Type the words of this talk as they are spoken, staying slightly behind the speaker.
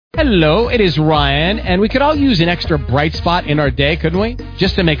Hello, it is Ryan, and we could all use an extra bright spot in our day, couldn't we?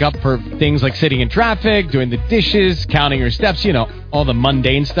 Just to make up for things like sitting in traffic, doing the dishes, counting your steps, all the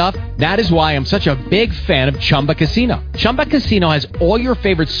mundane stuff. That is why I'm such a big fan of Chumba Casino. Chumba Casino has all your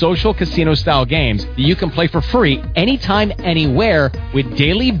favorite social casino-style games that you can play for free anytime, anywhere with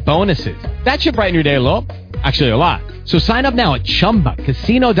daily bonuses. That should brighten your day a little. Actually, a lot. So sign up now at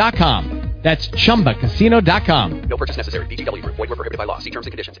ChumbaCasino.com. That's ChumbaCasino.com. No purchase necessary. VGW Group. Void where prohibited by law. See terms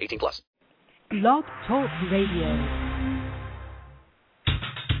and conditions. 18+. Blog Talk Radio.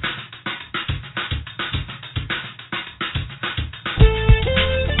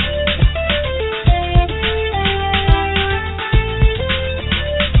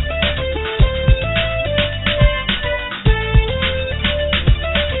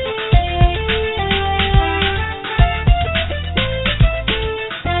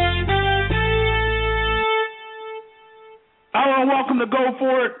 Welcome to Go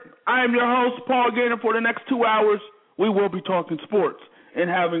For It. I am your host, Paul Gaynor. For the next 2 hours, we will be talking sports and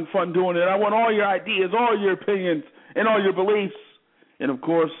having fun doing it. I want all your ideas, all your opinions, and all your beliefs. And, of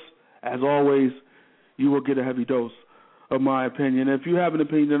course, as always, you will get a heavy dose of my opinion. If you have an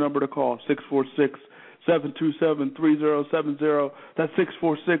opinion, the number to call, 646-727-3070. That's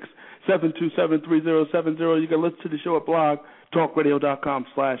 646-727-3070. You can listen to the show at Blog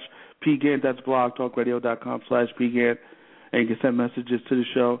Talkradio.com/PGAN. That's Blog Talkradio.com/PGAN. And you can send messages to the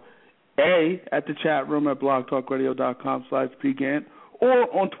show, at the chat room at blogtalkradio.com/PGAN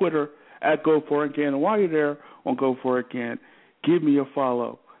or on Twitter at GoForItGan. And while you're there on GoForItGan, give me a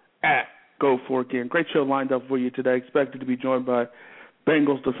follow at GoForItGan. Great show lined up for you today. Expected to be joined by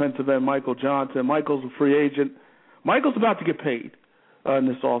Bengals defensive end Michael Johnson. Michael's a free agent. Michael's about to get paid in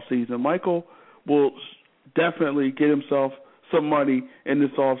this offseason. Michael will definitely get himself some money in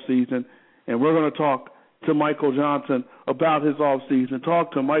this offseason, and we're going to talk to Michael Johnson about his offseason,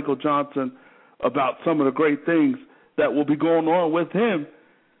 talk to Michael Johnson about some of the great things that will be going on with him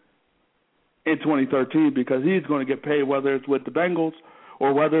in 2013, because he's going to get paid whether it's with the Bengals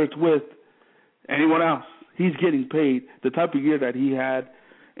or whether it's with anyone else. He's getting paid the type of year that he had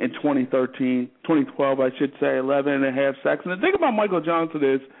in 2012, I should say, 11.5 sacks. And the thing about Michael Johnson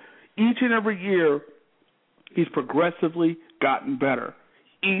is each and every year he's progressively gotten better.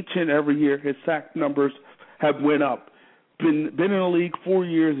 Each and every year his sack numbers have went up. Been in the league 4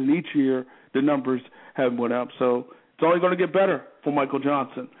 years, and each year the numbers have went up. So it's only going to get better for Michael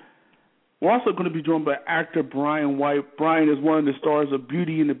Johnson. We're also going to be joined by actor Brian White. Brian is one of the stars of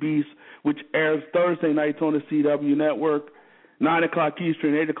Beauty and the Beast, which airs Thursday nights on the CW network, 9 o'clock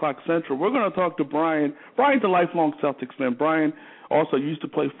Eastern, 8 o'clock Central. We're going to talk to Brian. Brian's a lifelong Celtics fan. Brian also used to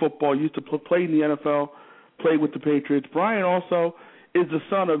play football, used to play in the NFL, played with the Patriots. Brian also is the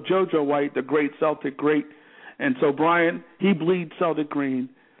son of JoJo White, the great Celtic great. And so Brian, he bleeds Celtic green.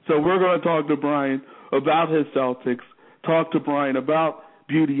 So we're going to talk to Brian about his Celtics, talk to Brian about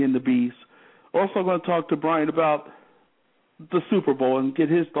Beauty and the Beast. Also going to talk to Brian about the Super Bowl and get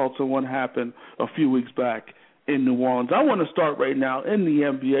his thoughts on what happened a few weeks back in New Orleans. I want to start right now in the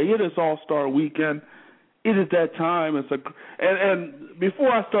NBA. It is All-Star Weekend. It is that time. And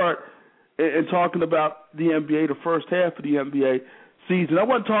before I start in talking about the NBA, the first half of the NBA season, I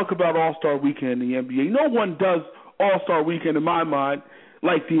want to talk about All-Star Weekend in the NBA. No one does All-Star Weekend in my mind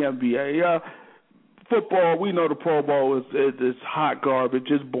like the NBA. Football, we know the Pro Bowl is hot garbage.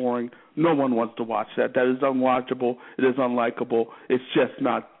 It's boring. No one wants to watch that. That is unwatchable. It is unlikable. It's just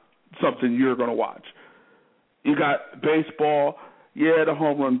not something you're going to watch. You got baseball, the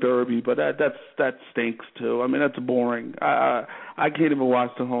home run derby, but that stinks too. I mean, that's boring. I can't even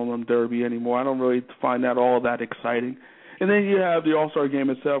watch the home run derby anymore. I don't really find that all that exciting. And then you have the All-Star Game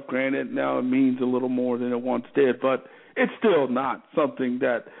itself. Granted, now it means a little more than it once did, but it's still not something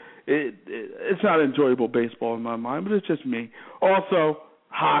that it's not enjoyable baseball in my mind, but it's just me. Also,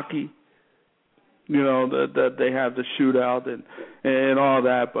 hockey, that they have the shootout and all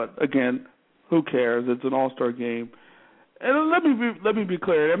that, but again, who cares? It's an All-Star Game. And let me be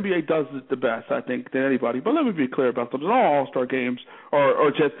clear, the NBA does it the best, I think, than anybody, but let me be clear about them. All All-Star Games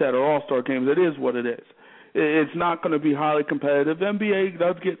or just that, or All-Star Games, it is what it is. It's not going to be highly competitive. The NBA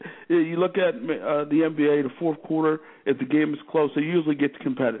does get, you look at the NBA, the fourth quarter, if the game is close, it usually gets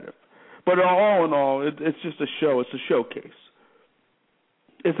competitive. But all in all, it's just a show. It's a showcase.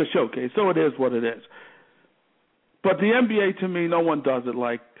 It's a showcase, so it is what it is. But the NBA, to me, no one does it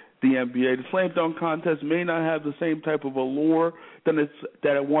like the NBA. The slam dunk contest may not have the same type of allure that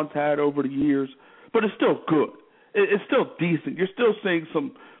it once had over the years, but it's still good. It's still decent. You're still seeing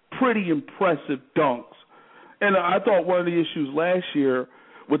some pretty impressive dunks. And I thought one of the issues last year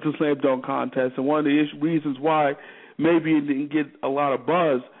with the slam dunk contest, and one of the reasons why maybe it didn't get a lot of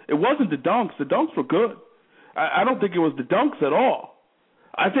buzz, It wasn't the dunks. The dunks were good. I don't think it was the dunks at all.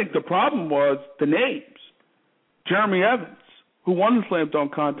 I think the problem was the names. Jeremy Evans, who won the slam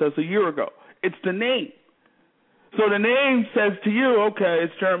dunk contest a year ago. It's the name. So the name says to you, okay,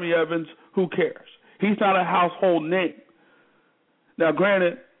 it's Jeremy Evans, who cares? He's not a household name. Now,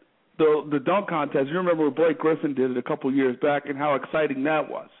 granted, the dunk contest, you remember when Blake Griffin did it a couple years back and how exciting that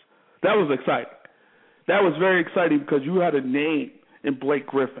was. That was exciting. That was very exciting because you had a name in Blake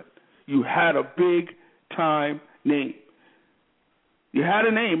Griffin. You had a big-time name. You had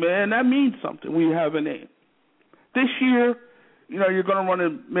a name, and that means something when you have a name. This year, you're going to run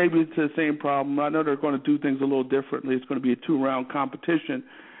into maybe the same problem. I know they're going to do things a little differently. It's going to be a 2-round competition,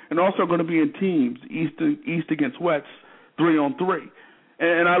 and also going to be in teams, East against West, 3-on-3.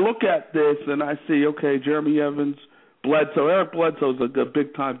 And I look at this and I see, okay, Jeremy Evans, Bledsoe. Eric Bledsoe's a good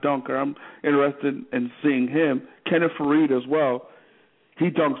big-time dunker. I'm interested in seeing him. Kenneth Faried as well. He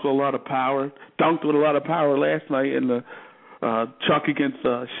dunks with a lot of power. Dunked with a lot of power last night in the Chuck against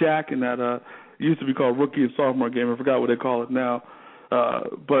Shaq in that used to be called rookie and sophomore game. I forgot what they call it now.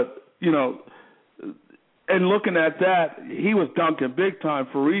 But, and looking at that, he was dunking big time.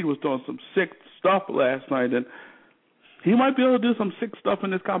 Faried was doing some sick stuff last night, and he might be able to do some sick stuff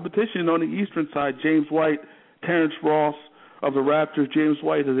in this competition. On the Eastern side, James White, Terrence Ross of the Raptors, James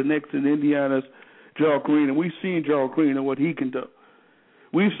White of the Knicks and Indiana's Gerald Green, and we've seen Gerald Green and what he can do.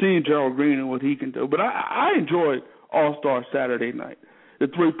 But I enjoyed All-Star Saturday night, the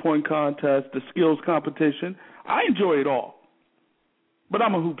three-point contest, the skills competition. I enjoy it all. But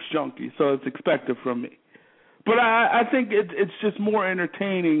I'm a hoops junkie, so it's expected from me. But I think it's just more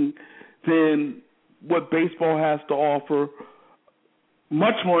entertaining than what baseball has to offer,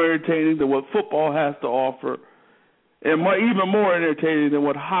 much more entertaining than what football has to offer, and even more entertaining than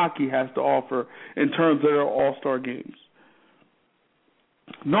what hockey has to offer in terms of their all-star games.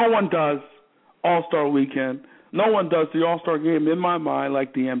 No one does All-Star Weekend. No one does the All-Star Game, in my mind,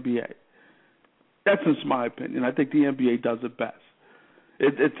 like the NBA. That's just my opinion. I think the NBA does it best.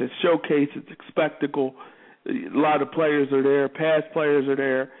 It's a showcase. It's a spectacle. A lot of players are there. Past players are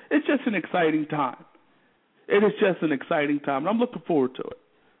there. It's just an exciting time. It is just an exciting time, and I'm looking forward to it.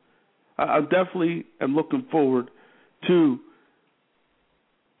 I definitely am looking forward to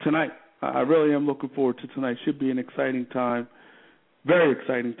tonight. I really am looking forward to tonight. Should be an exciting time, very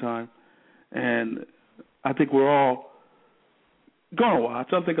exciting time, and I think we're all going to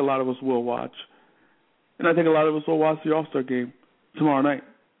watch. I think a lot of us will watch, and I think a lot of us will watch the All-Star Game tomorrow night.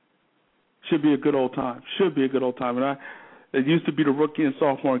 Should be a good old time. And it used to be the rookie and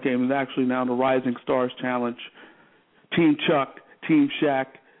sophomore game. It's actually now the Rising Stars Challenge. Team Chuck, Team Shaq.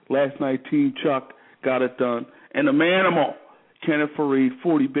 Last night, Team Chuck got it done. And the manimal, Kenneth Faried,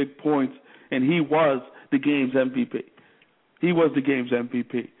 40 big points, and he was the game's MVP.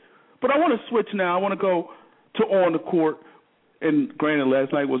 But I want to switch now. I want to go to on the court. And granted,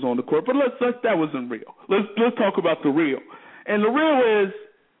 last night was on the court, but that wasn't real. Let's talk about the real. And the real is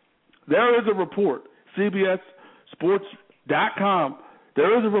there is a report, CBS Sports.com,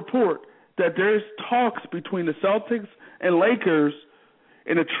 there is a report that there's talks between the Celtics and Lakers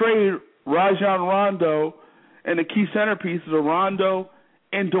in a trade, Rajon Rondo, and the key centerpieces are Rondo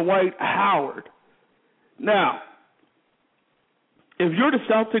and Dwight Howard. Now, if you're the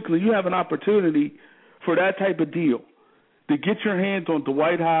Celtics and you have an opportunity for that type of deal, to get your hands on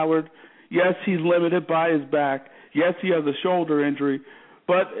Dwight Howard, yes, he's limited by his back. Yes, he has a shoulder injury,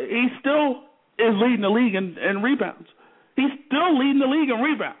 but he still is leading the league in rebounds. He's still leading the league in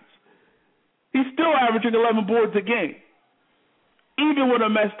rebounds. He's still averaging 11 boards a game, even with a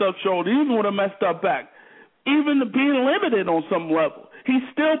messed up shoulder, even with a messed up back, even being limited on some level. He's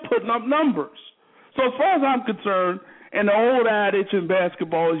still putting up numbers. So as far as I'm concerned, and the old adage in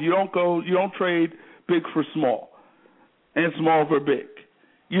basketball is you don't trade big for small and small for big.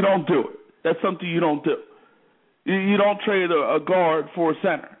 You don't do it. That's something you don't do. You don't trade a guard for a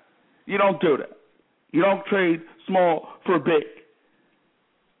center. You don't do that. You don't trade small for big.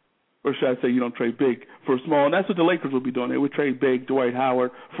 Or should I say you don't trade big for small? And that's what the Lakers would be doing. They would trade big Dwight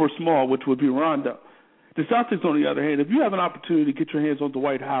Howard for small, which would be Rondo. The Celtics, on the other hand, if you have an opportunity to get your hands on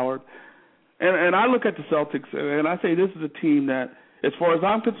Dwight Howard, and I look at the Celtics and I say this is a team that, as far as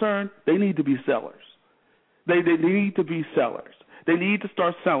I'm concerned, they need to be sellers. They need to be sellers. They need to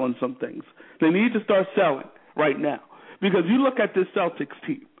start selling some things. They need to start selling right now. Because you look at this Celtics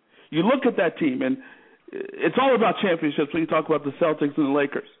team. You look at that team, and it's all about championships when you talk about the Celtics and the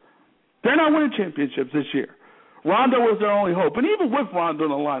Lakers. They're not winning championships this year. Rondo was their only hope. And even with Rondo in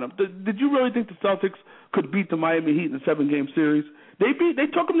the lineup, did you really think the Celtics could beat the Miami Heat in a 7-game series? They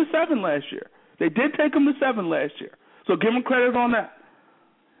took them to 7 last year. They did take them to 7 last year. So give them credit on that.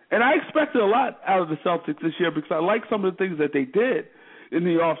 And I expected a lot out of the Celtics this year because I like some of the things that they did in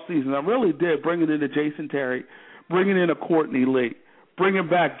the offseason. I really did, bringing in a Jason Terry, bringing in a Courtney Lee, bringing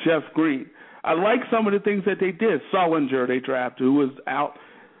back Jeff Green. I like some of the things that they did. Sullinger they drafted, who was out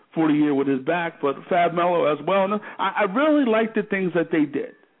for the year with his back, but Fab Melo as well. I really like the things that they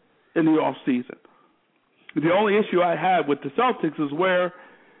did in the offseason. The only issue I had with the Celtics is where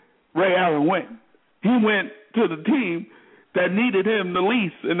Ray Allen went. He went to the team that needed him the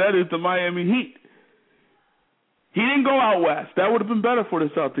least, and that is the Miami Heat. He didn't go out west. That would have been better for the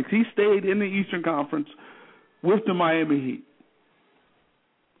Celtics. He stayed in the Eastern Conference with the Miami Heat.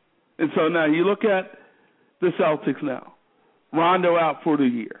 And so now you look at the Celtics now. Rondo out for the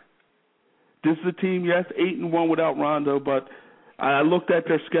year. This is a team, yes, 8-1 without Rondo, but I looked at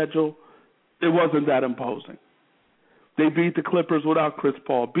their schedule. It wasn't that imposing. They beat the Clippers without Chris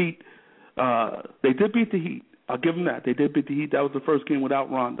Paul. They did beat the Heat. I'll give them that. They did beat the Heat. That was the first game without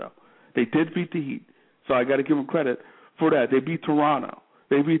Rondo. They did beat the Heat, so I got to give them credit for that. They beat Toronto.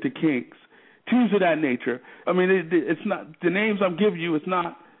 They beat the Kings. Teams of that nature. I mean, it's not the names I'm giving you. It's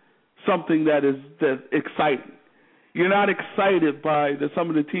not something that's exciting. You're not excited by some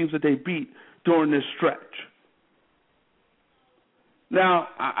of the teams that they beat during this stretch. Now,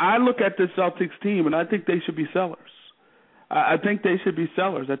 I look at this Celtics team, and I think they should be sellers. I think they should be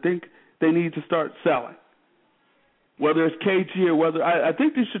sellers. I think they need to start selling. Whether it's KG or whether I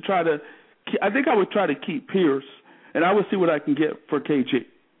think they should try to. I think I would try to keep Pierce, and I would see what I can get for KG.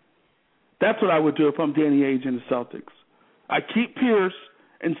 That's what I would do if I'm Danny Ainge and the Celtics. I keep Pierce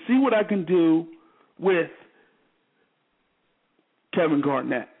and see what I can do with Kevin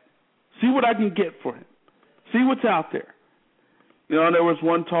Garnett. See what I can get for him. See what's out there. You know, there was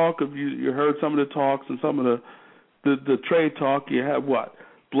one talk of you heard some of the talks and some of the trade talk. You had what?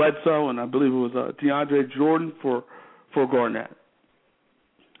 Bledsoe and I believe it was DeAndre Jordan for Garnett.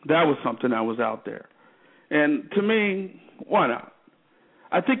 That was something that was out there. And to me, why not?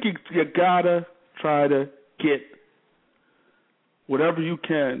 I think you got to try to get whatever you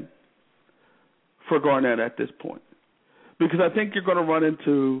can for Garnett at this point. Because I think you're going to run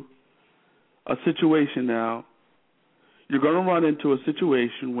into a situation now. You're going to run into a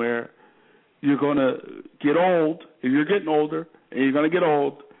situation where you're going to get old, and you're getting older, and you're going to get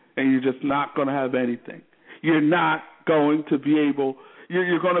old, and you're just not going to have anything. You're not going to be able –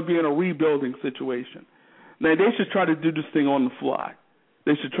 you're going to be in a rebuilding situation. Now, they should try to do this thing on the fly.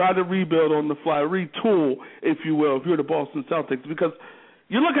 They should try to rebuild on the fly, retool, if you will, if you're the Boston Celtics. Because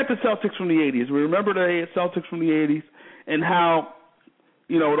you look at the Celtics from the 80s. We remember the Celtics from the 80s and how,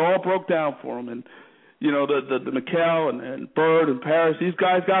 you know, it all broke down for them. And, you know, the McHale and Bird and Parrish, these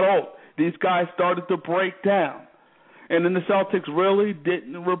guys got old. These guys started to break down. And then the Celtics really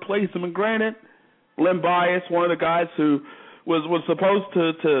didn't replace them. And granted, Len Bias, one of the guys who was supposed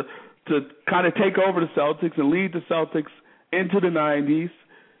to kind of take over the Celtics and lead the Celtics into the 90s,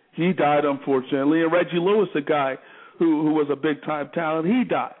 he died, unfortunately. And Reggie Lewis, a guy who was a big-time talent, he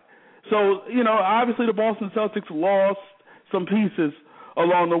died. So, you know, obviously the Boston Celtics lost some pieces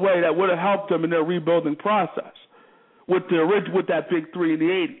along the way that would have helped them in their rebuilding process with that big three in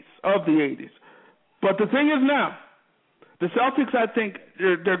the 80s. But the thing is now, the Celtics, I think,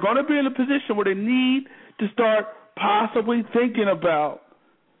 they're going to be in a position where they need to start possibly thinking about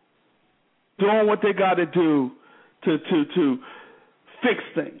doing what they got to do to fix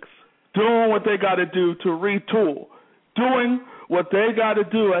things, doing what they got to do to retool, doing what they got to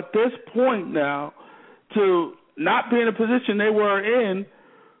do at this point now to not be in a position they were in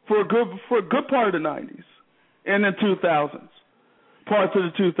for a good part of the 90s and the 2000s, parts of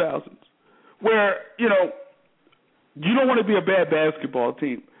the 2000s, where, you know, you don't want to be a bad basketball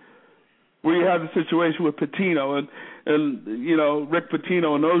team where you have the situation with Pitino and you know, Rick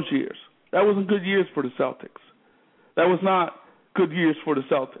Pitino in those years. That wasn't good years for the Celtics. That was not good years for the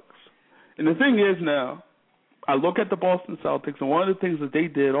Celtics. And the thing is now, I look at the Boston Celtics, and one of the things that they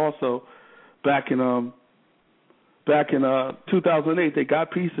did also back in 2008, they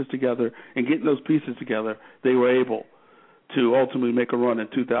got pieces together, and getting those pieces together, they were able to ultimately make a run in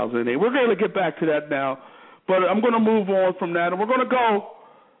 2008. We're going to get back to that now, but I'm going to move on from that, and we're going to go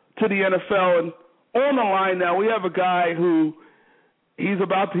to the NFL. And on the line now, we have a guy who he's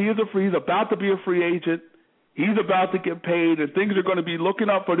about to be a free agent. He's about to get paid, and things are going to be looking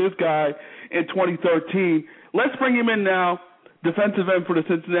up for this guy in 2013. Let's bring him in now, defensive end for the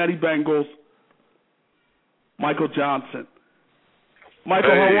Cincinnati Bengals, Michael Johnson.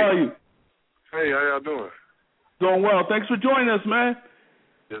 Michael, hey. How are you? Hey, how y'all doing? Doing well. Thanks for joining us, man.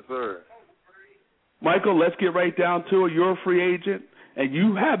 Yes, sir. Michael, let's get right down to it. You're a free agent, and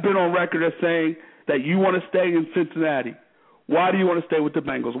you have been on record as saying that you want to stay in Cincinnati. Why do you want to stay with the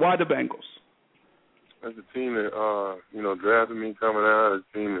Bengals? Why the Bengals? That's a team that, drafted me coming out. It's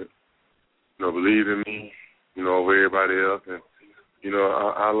a team that, believed in me, over everybody else. And,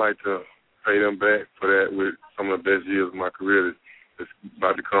 I like to pay them back for that with some of the best years of my career that's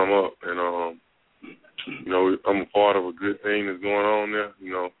about to come up. And, I'm a part of a good thing that's going on there.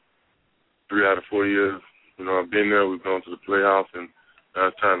 3 out of 4 years, I've been there. We've gone to the playoffs, and now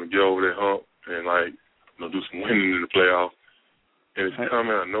it's time to get over that hump and, do some winning in the playoffs. And it's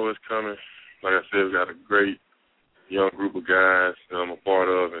coming. I know it's coming. Like I said, we got a great young group of guys that I'm a part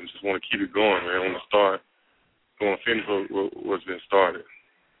of, and just want to keep it going, man. I want to finish what's been started.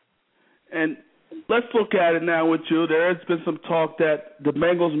 And let's look at it now with you. There has been some talk that the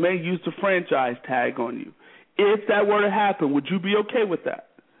Bengals may use the franchise tag on you. If that were to happen, would you be okay with that?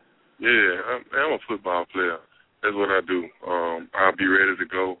 Yeah, I'm a football player. That's what I do. I'll be ready to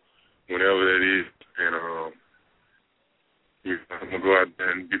go whenever that is, and I'm going to go out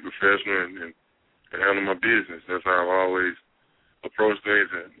there and be professional and handle my business. That's how I've always approached things,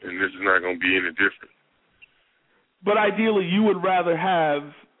 and this is not going to be any different. But ideally, you would rather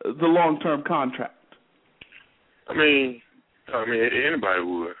have the long-term contract. I mean, anybody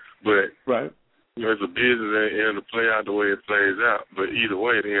would, but right. It's a business, and it'll play out the way it plays out. But either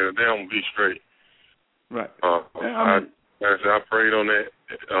way, at the end of the day, I'm gonna be straight. Right. Like I said, I prayed on that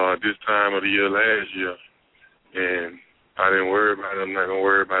this time of the year last year, and I didn't worry about it. I'm not gonna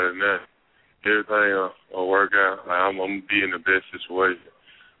worry about it now. Everything will work out. I'm gonna be in the best situation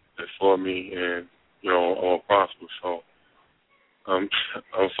that's for me, and I'll prosper. So I'm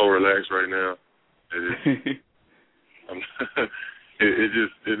so relaxed right now.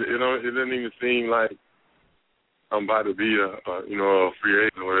 It doesn't even seem like I'm about to be a free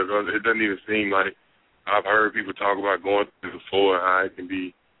agent or whatever. It doesn't even seem like I've heard people talk about going through the before and how it can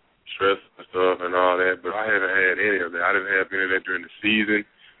be stressful and stuff and all that, but I haven't had any of that. I didn't have any of that during the season.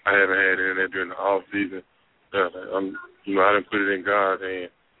 I haven't had any of that during the off season. I didn't put it in God's hand,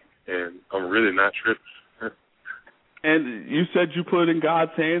 and I'm really not tripping. And you said you put it in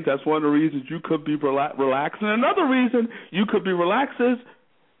God's hands. That's one of the reasons you could be relaxed. And another reason you could be relaxed is,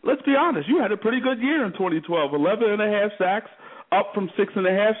 let's be honest, you had a pretty good year in 2012. 11.5 sacks, up from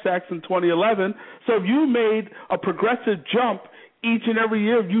 6.5 sacks in 2011. So you made a progressive jump each and every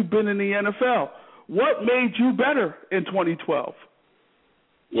year you've been in the NFL. What made you better in 2012?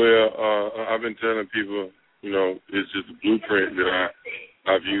 Well, I've been telling people, it's just a blueprint that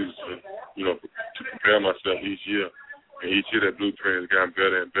I've used to prepare myself each year. And each year that blueprint has gotten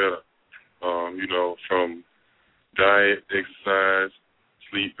better and better, from diet, exercise,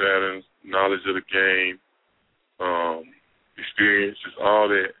 sleep patterns, knowledge of the game, experience, just all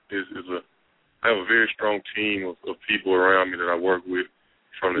that. I have a very strong team of people around me that I work with,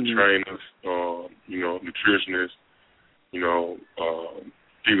 from the trainers, nutritionists,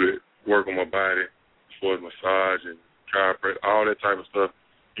 people that work on my body as far as massage and chiropractic, all that type of stuff.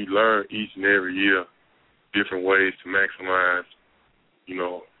 You learn each and every year different ways to maximize,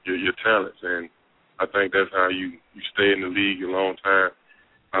 your talents, and I think that's how you stay in the league a long time.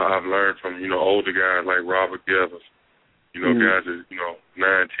 I've learned from older guys like Robert Gevers, guys that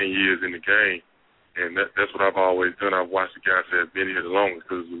 9-10 years in the game, and that's what I've always done. I've watched the guys that have been here the longest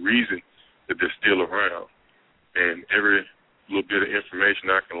because the reason that they're still around, and every little bit of information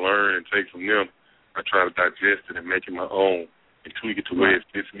I can learn and take from them, I try to digest it and make it my own and tweak it to where it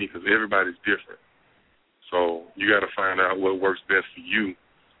fits me, because everybody's different. So you got to find out what works best for you,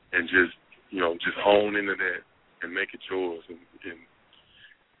 and just hone into that and make it yours, and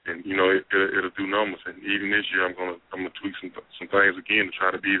it'll do numbers. And even this year, I'm gonna tweak some things again to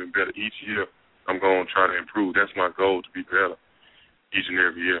try to be even better. Each year, I'm gonna try to improve. That's my goal, to be better each and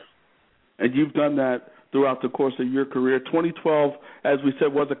every year. And you've done that throughout the course of your career. 2012, as we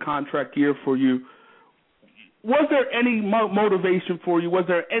said, was a contract year for you. Was there any motivation for you? Was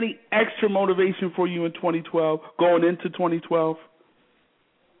there any extra motivation for you in 2012, going into 2012?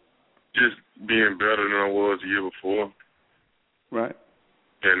 Just being better than I was the year before. Right.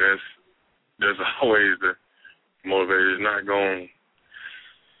 And that's always the motivator. It's not going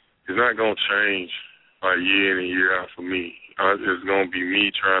to change year in and year out for me. It's going to be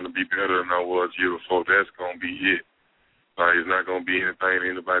me trying to be better than I was the year before. That's going to be it. It's not going to be anything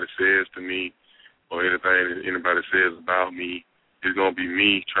anybody says to me or anything that anybody says about me. It's going to be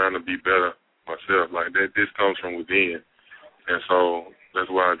me trying to be better myself. This comes from within. And so that's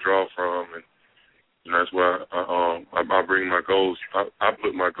where I draw from, and that's why I bring my goals. I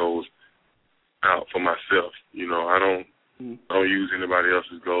put my goals out for myself. I don't use anybody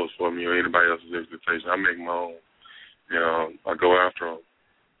else's goals for me or anybody else's expectations. I make my own, and I go after them.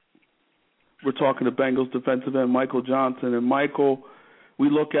 We're talking to Bengals defensive end Michael Johnson. And, Michael, we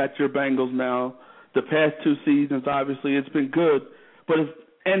look at your Bengals now. The past 2 seasons, obviously, it's been good, but it's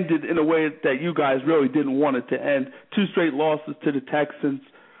ended in a way that you guys really didn't want it to end. 2 straight losses to the Texans.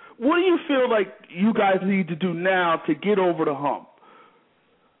 What do you feel like you guys need to do now to get over the hump?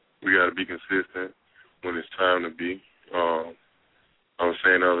 We got to be consistent when it's time to be. I was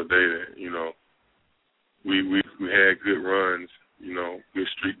saying the other day that, you know, we had good runs, you know, good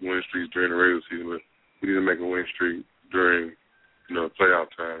win streaks during the regular season, but we need to make a win streak during, you know, playoff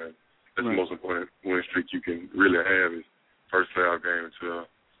time. And that's the most important win streak you can really have is first playoff game until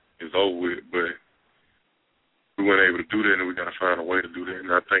it's over with. But we weren't able to do that, and we got to find a way to do that.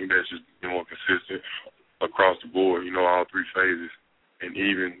 And I think that's just being more consistent across the board, you know, all 3 phases. And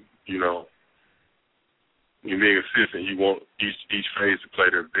even, you know, when being consistent, you want each phase to play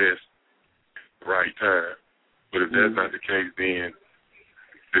their best at the right time. But if that's not the case, then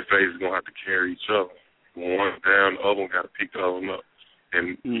the phases are going to have to carry each other. When one's down, the other one got to pick the other one up.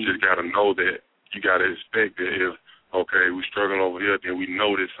 And you just got to know that you got to expect that if, okay, we're struggling over here, then we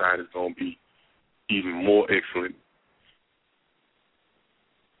know this side is going to be even more excellent.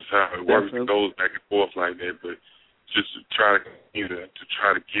 That's how it works. It goes back and forth like that, but just to try to continue to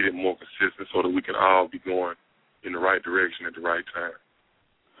try to get it more consistent so that we can all be going in the right direction at the right time.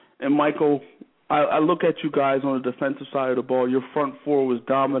 And, Michael, I look at you guys on the defensive side of the ball. Your front 4 was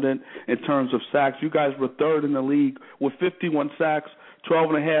dominant in terms of sacks. You guys were 3rd in the league with 51 sacks,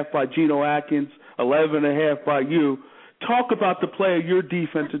 12.5 by Geno Atkins, 11.5 by you. Talk about the play of your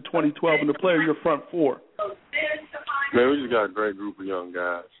defense in 2012 and the play of your front 4. Man, we just got a great group of young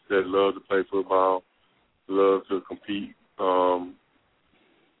guys that love to play football, love to compete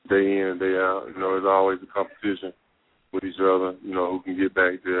day in and day out. You know, there's always a competition with each other, you know, who can get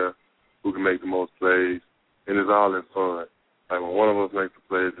back there, who can make the most plays, and it's all in fun. Like when one of us makes a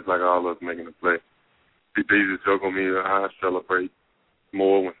play, it's just like all of us making a play. They just joke on me that I celebrate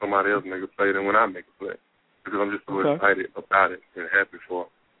more when somebody else makes a play than when I make a play because I'm just so excited about it and happy for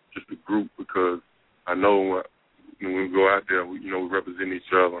just the group because I know when we go out there, we represent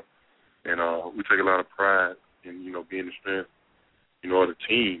each other. And we take a lot of pride in, you know, being the strength, you know, of the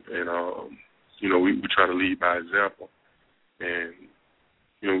team. And, you know, we try to lead by example. And,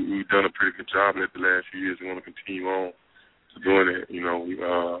 you know, we've done a pretty good job in it the last few years. We want to continue on to doing it. You know, we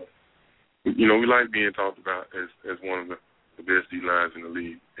like being talked about as one of the best D-lines in the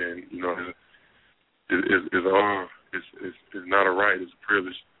league. And, you know, it's not a right, it's a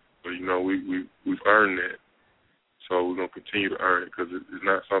privilege. But, you know, we've earned that. So we're going to continue to earn it because it's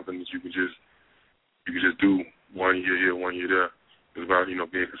not something that you can just do 1 year here, 1 year there. It's about, you know,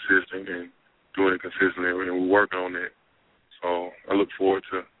 being consistent and doing it consistently, and we're working on that. So I look forward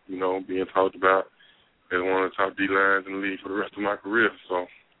to, you know, being talked about as one of the top D-lines in the league for the rest of my career. So.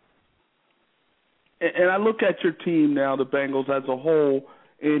 And I look at your team now, the Bengals as a whole.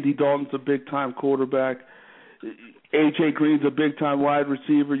 Andy Dalton's a big-time quarterback. A.J. Green's a big-time wide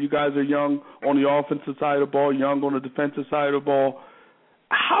receiver. You guys are young on the offensive side of the ball, young on the defensive side of the ball.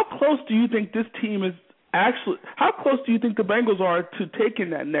 How close do you think this team is how close do you think the Bengals are to taking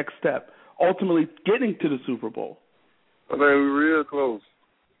that next step, ultimately getting to the Super Bowl? I think we're real close.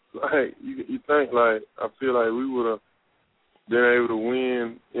 Like, you think, like, I feel like we would have been able to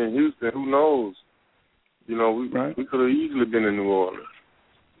win in Houston. Who knows? You know, we could have easily been in New Orleans.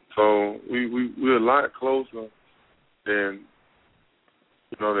 So we're a lot closer than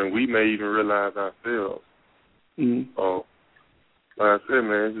we may even realize ourselves. Mm-hmm. So, like I said,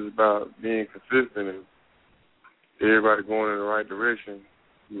 man, it's just about being consistent and everybody going in the right direction,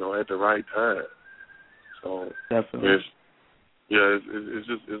 you know, at the right time. So definitely, it's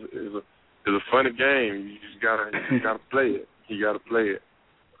a funny game. You just gotta play it. You gotta play it.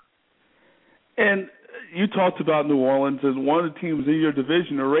 And you talked about New Orleans, and one of the teams in your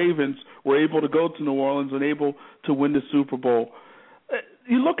division, the Ravens, were able to go to New Orleans and able to win the Super Bowl.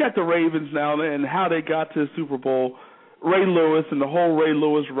 You look at the Ravens now and how they got to the Super Bowl, Ray Lewis and the whole Ray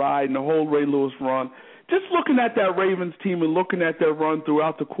Lewis ride and the whole Ray Lewis run. Just looking at that Ravens team and looking at their run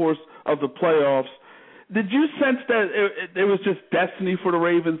throughout the course of the playoffs, did you sense that it was just destiny for the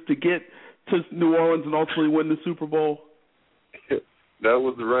Ravens to get to New Orleans and ultimately win the Super Bowl? That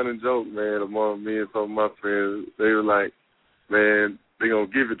was the running joke, man, among me and some of my friends. They were like, man, they're going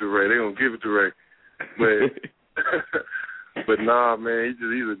to give it to Ray. They're going to give it to Ray. But nah, man,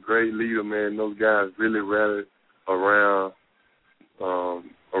 he's a great leader, man. Those guys really rallied around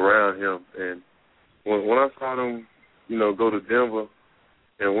him. And when I saw them, you know, go to Denver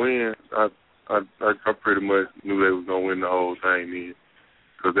and win, I pretty much knew they was going to win the whole thing then.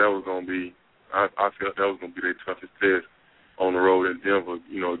 Because that was going to be, I felt that was going to be their toughest test on the road in Denver,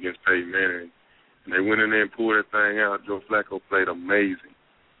 against Peyton Manning. And they went in there and pulled that thing out. Joe Flacco played amazing.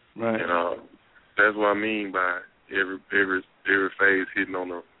 Right. And that's what I mean by every phase hitting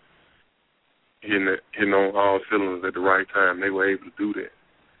on all cylinders at the right time. They were able to do that.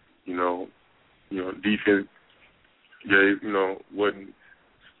 Defense wasn't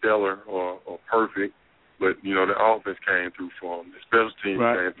stellar or perfect, but the offense came through for them. The special teams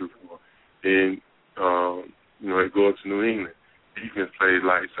came through for them. And they go up to New England. Defense played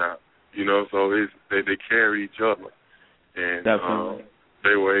lights out. So they carry each other, and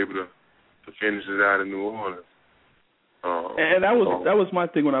they were able to finish it out in New Orleans. And that was my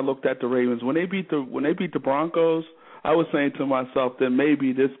thing when I looked at the Ravens. When they beat the Broncos, I was saying to myself that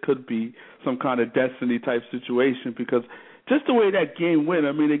maybe this could be some kind of destiny type situation, because just the way that game went,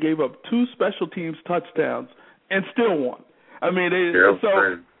 I mean, they gave up 2 special teams touchdowns and still won. I mean, it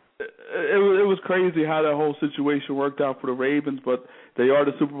was crazy how that whole situation worked out for the Ravens, but they are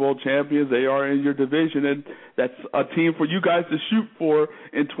the Super Bowl champions. They are in your division, and that's a team for you guys to shoot for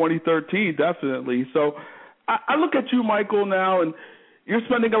in 2013, definitely. So I look at you, Michael, now, and you're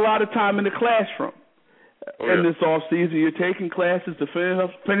spending a lot of time in the classroom in this off season. You're taking classes to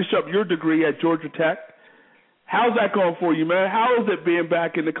finish up your degree at Georgia Tech. How's that going for you, man? How is it being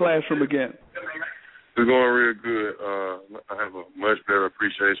back in the classroom again? It's going real good. I have a much better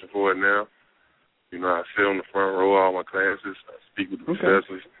appreciation for it now. I sit on the front row of all my classes. I speak with the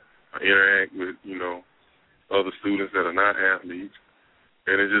professors. I interact with, other students that are not athletes.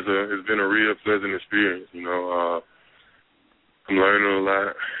 And it's been a real pleasant experience. I'm learning a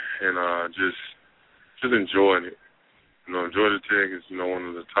lot and just enjoying it. Georgia Tech is, one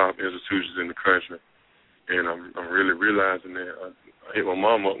of the top institutions in the country. And I'm really realizing that. I hit my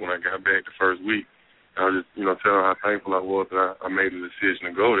mom up when I got back the first week. I was just, telling her how thankful I was that I made the decision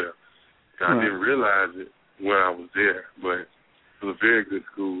to go there. I didn't realize it when I was there, but it was a very good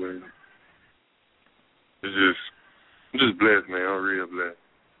school, and I'm just blessed, man. I'm real blessed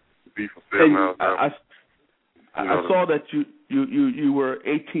to be from 7 miles out. I saw that you were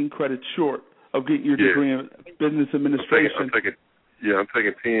 18 credits short of getting your degree in business administration. I'm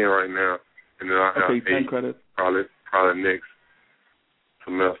taking 10 right now, and then I have 10 credits. Probably next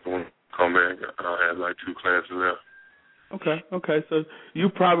semester when I come back, I'll have like 2 classes left. Okay. So you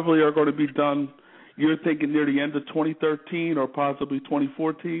probably are going to be done, you're thinking near the end of 2013 or possibly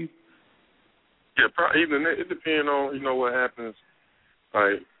 2014? Yeah, probably even it depends on, what happens.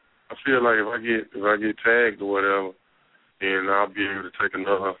 Like, I feel like if I get tagged or whatever, then I'll be able to take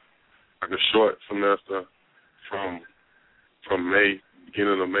another, like a short semester from May,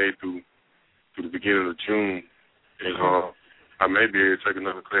 beginning of May through the beginning of June. And I may be able to take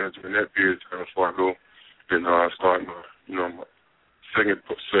another class during that period of time before I go and start my second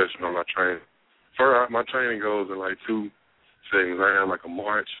session on my training. First, my training goes in like 2 segments. I have like a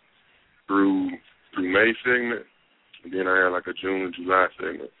March through May segment, and then I have like a June and July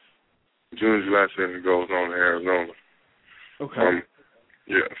segment. The June and July segment goes on to Arizona. Okay.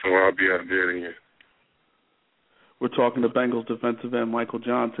 So I'll be out there then. We're talking to Bengals defensive end Michael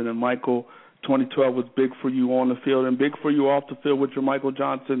Johnson. And Michael, 2012 was big for you on the field and big for you off the field with your Michael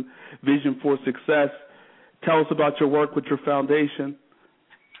Johnson vision for success. Tell us about your work with your foundation.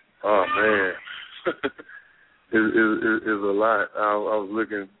 Oh, man. It's a lot. I was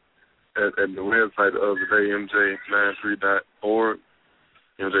looking at the website the other day, mj93.org,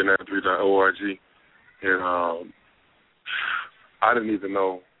 mj93.org, and I didn't even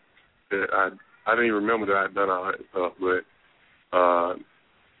know that I didn't even remember that I'd done all that stuff, but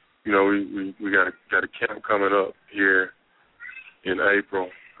we got a camp coming up here in April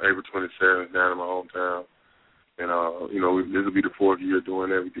 27th down in my hometown. And, this will be the 4th year doing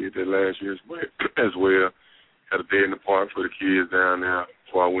that. We did that last year as well. Had a day in the park for the kids down there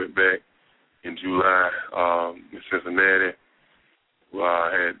before I went back in July in Cincinnati. I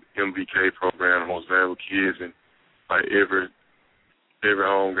had MVK program, the most valuable kids, and like every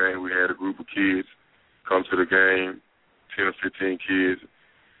home game we had a group of kids come to the game, 10 or 15 kids,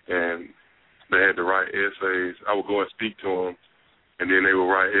 and they had to write essays. I would go and speak to them, and then they would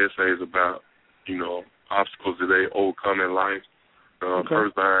write essays about, obstacles that they overcome in life.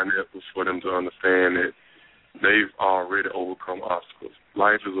 First behind that was for them to understand that they've already overcome obstacles.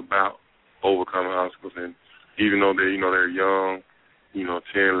 Life is about overcoming obstacles, and even though they're young, 10,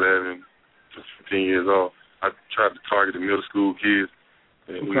 11, 15 years old, I tried to target the middle school kids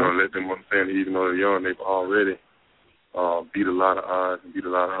and let them understand that even though they're young, they've already beat a lot of odds and beat a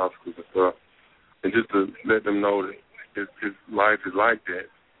lot of obstacles and stuff. And just to let them know that his life is like that,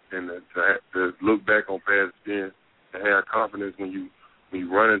 and to look back on past experience, to have confidence when you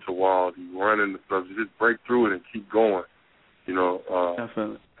run into walls, you run into stuff, you just break through it and keep going.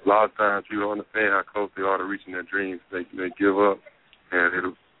 Definitely. A lot of times people don't understand how close they are to reaching their dreams. They give up, and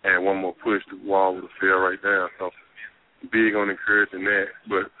it'll add one more push, the wall will fail right down. So big on encouraging that.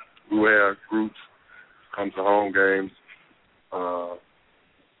 But we have groups come to home games.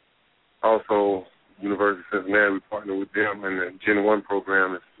 Also, University of Cincinnati, we partner with them, and the Gen 1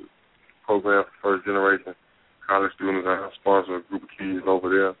 program is a program for first generation college students. I sponsor a group of kids over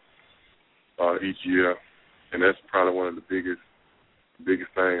there each year, and that's probably one of the biggest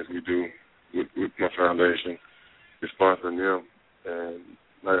things we do with my foundation is sponsoring them. And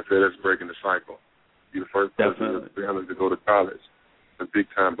like I said, that's breaking the cycle. You're the first person in the family to go to college. It's a big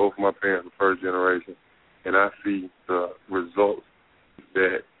time. Both of my parents are first generation, and I see the results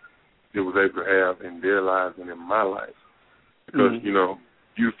that it was able to have in their lives and in my life. Because,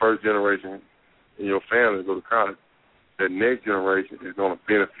 you first generation in your family to go to college, that next generation is going to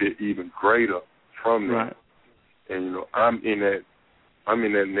benefit even greater from that. Right. And, I'm in that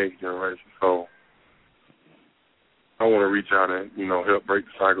next generation. So I want to reach out and, help break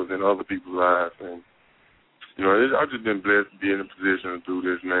the cycles in other people's lives. And, I've just been blessed to be in a position to do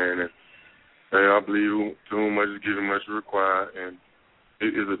this, man. And I believe to whom much is given, much is required. And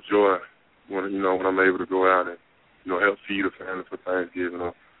it is a joy when I'm able to go out and, help feed a family for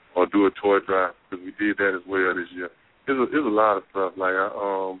Thanksgiving or do a toy drive, because we did that as well this year. There's a lot of stuff. Like,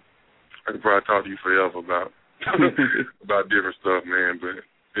 I could probably talk to you forever about about different stuff, man. But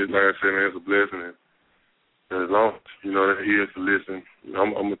like I said, man, it's a blessing. And as long as, they're here to listen,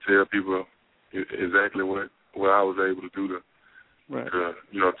 I'm going to tell people exactly what I was able to do to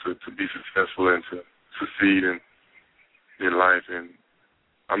be successful and to succeed in life. And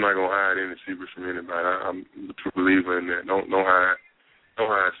I'm not going to hide any secrets from anybody. I'm a true believer in that. Don't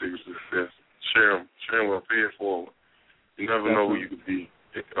hide secrets of success. Share them well, pay it forward. You never know who you could be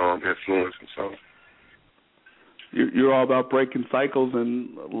influencing. So you're all about breaking cycles,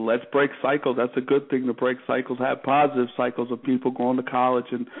 and let's break cycles. That's a good thing to break cycles, have positive cycles of people going to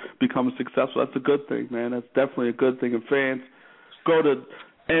college and becoming successful. That's a good thing, man. That's definitely a good thing. And fans, go to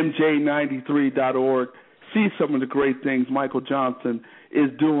mj93.org. See some of the great things Michael Johnson is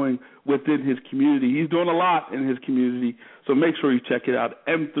doing within his community. He's doing a lot in his community, so make sure you check it out,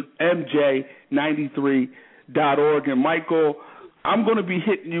 mj93.org. And, Michael, I'm going to be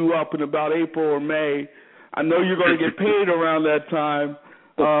hitting you up in about April or May. I know you're going to get paid around that time.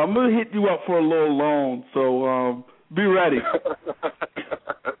 I'm going to hit you up for a little loan, so be ready.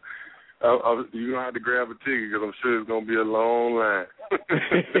 You're going to have to grab a ticket because I'm sure it's going to be a long line.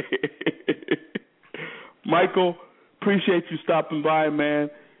 Michael, appreciate you stopping by,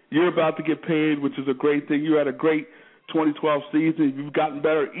 man. You're about to get paid, which is a great thing. You had a great 2012 season. You've gotten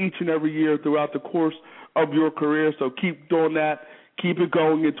better each and every year throughout the course of your career, so keep doing that. Keep it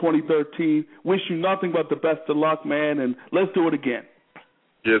going in 2013. Wish you nothing but the best of luck, man, and let's do it again.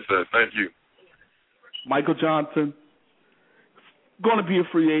 Yes, sir. Thank you. Michael Johnson, going to be a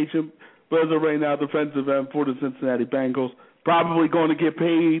free agent, but as of right now, defensive end for the Cincinnati Bengals. Probably going to get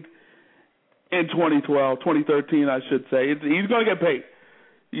paid in 2013, I should say. He's going to get paid.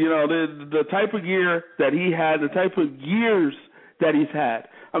 The type of year that he had, the type of years that he's had.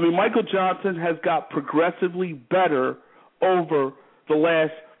 I mean, Michael Johnson has got progressively better over the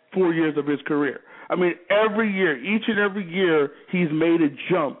last 4 years of his career. I mean, every year, each and every year, he's made a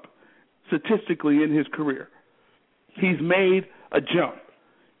jump statistically in his career. He's made a jump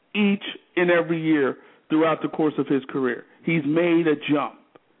each and every year throughout the course of his career. He's made a jump.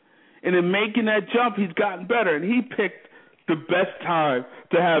 And in making that jump, he's gotten better, and he picked the best time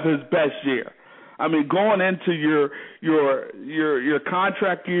to have his best year. I mean, going into your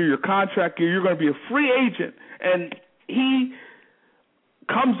contract year, you're going to be a free agent, and he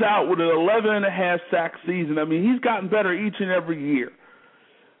comes out with an 11.5 sack season. I mean, he's gotten better each and every year.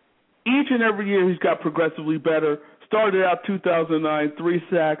 Each and every year he's got progressively better. Started out 2009, 3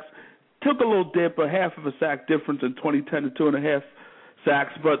 sacks. Took a little dip, a half of a sack difference in 2010 to 2.5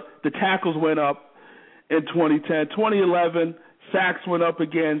 sacks, but the tackles went up in 2010. 2011, sacks went up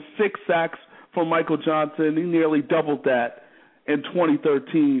again, 6 sacks for Michael Johnson. He nearly doubled that in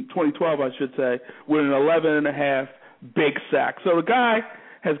 2012, I should say, with an 11.5 big sack. So the guy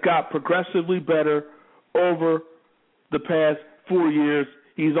has got progressively better over the past 4 years.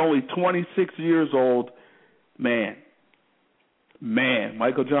 He's only 26 years old. Man,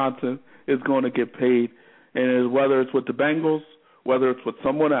 Michael Johnson is going to get paid. And whether it's with the Bengals, whether it's with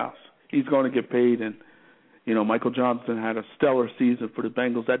someone else, he's going to get paid. And, Michael Johnson had a stellar season for the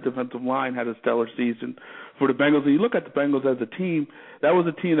Bengals. That defensive line had a stellar season for the Bengals. And you look at the Bengals as a team, that was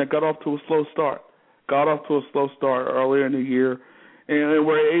a team that got off to a slow start. Earlier in the year, and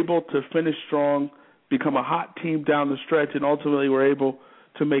were able to finish strong become a hot team down the stretch, and ultimately were able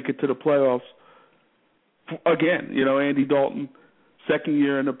to make it to the playoffs. Again, Andy Dalton, second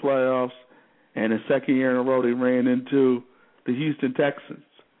year in the playoffs, and his second year in a row they ran into the Houston Texans.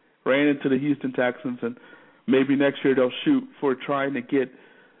 And maybe next year they'll shoot for trying to get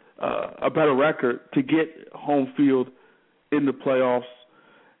a better record to get home field in the playoffs,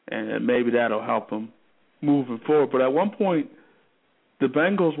 and maybe that'll help them moving forward. But at one point, the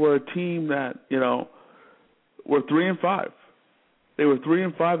Bengals were a team that, were 3-5. They were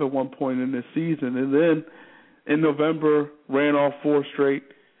 3-5 at one point in this season, and then in November ran off 4 straight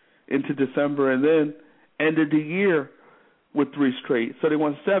into December, and then ended the year with 3 straight. So they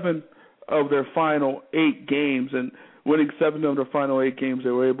won 7 of their final 8 games, and winning 7 of their final 8 games,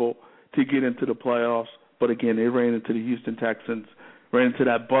 they were able to get into the playoffs. But again, they ran into the Houston Texans, ran into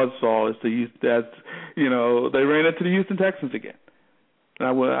that buzzsaw. They ran into the Houston Texans again. And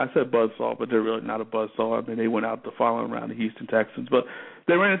I said buzzsaw, but they're really not a buzzsaw. I mean, they went out the following round, the Houston Texans. But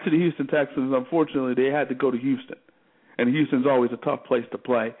they ran into the Houston Texans. Unfortunately, they had to go to Houston. And Houston's always a tough place to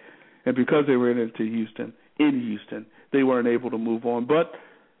play. And because they ran into Houston, they weren't able to move on. But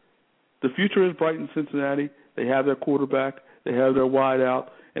the future is bright in Cincinnati. They have their quarterback. They have their wideout.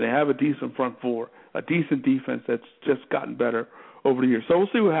 And they have a decent front four, a decent defense that's just gotten better over the years. So we'll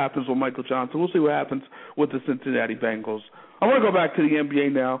see what happens with Michael Johnson. We'll see what happens with the Cincinnati Bengals. I want to go back to the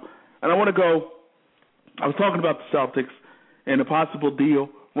NBA now, and I was talking about the Celtics and a possible deal,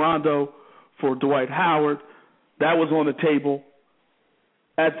 Rondo for Dwight Howard. That was on the table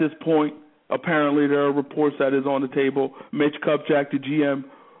at this point. Apparently there are reports that is on the table. Mitch Kupchak, the GM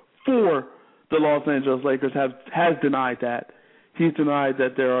for the Los Angeles Lakers, has denied that. He's denied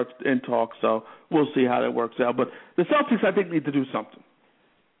that they are in talks, so we'll see how that works out. But the Celtics, I think, need to do something.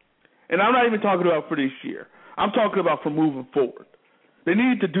 And I'm not even talking about for this year. I'm talking about for moving forward. They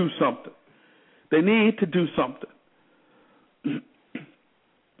need to do something. They need to do something.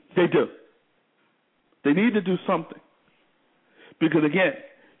 They do. They need to do something. Because, again,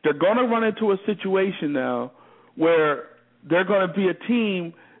 they're going to run into a situation now where they're going to be a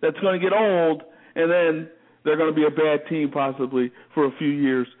team that's going to get old, and then they're going to be a bad team possibly for a few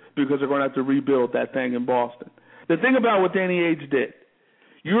years because they're going to have to rebuild that thing in Boston. The thing about what Danny Ainge did,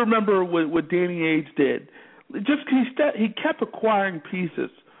 you remember what Danny Ainge did. He kept acquiring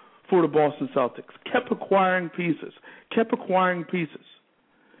pieces for the Boston Celtics, kept acquiring pieces.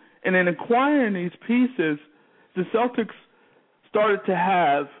 And in acquiring these pieces, the Celtics started to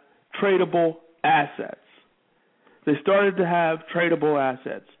have tradable assets.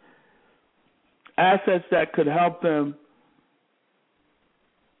 Assets that could help them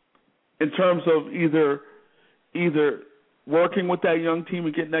in terms of either working with that young team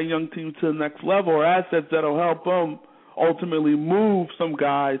and getting that young team to the next level, or assets that will help them ultimately move some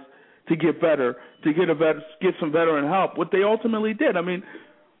guys to get better, to get some veteran help. What they ultimately did, I mean,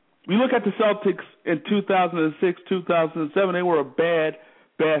 we look at the Celtics in 2006, 2007, they were a bad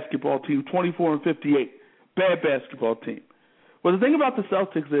basketball team, 24-58, bad basketball team. But the thing about the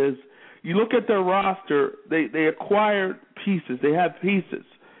Celtics is, you look at their roster, they acquired pieces. They have pieces.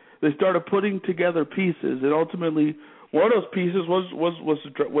 They started putting together pieces, and ultimately one of those pieces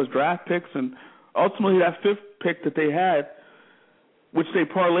was draft picks, and ultimately that 5th pick that they had, which they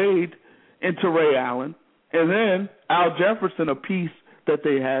parlayed into Ray Allen, and then Al Jefferson, a piece that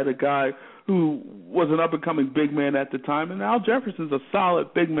they had, a guy who was an up-and-coming big man at the time, and Al Jefferson's a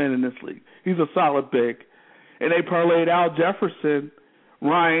solid big man in this league. He's a solid big. And they parlayed Al Jefferson,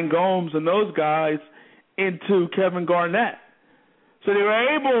 Ryan Gomes, and those guys into Kevin Garnett. So they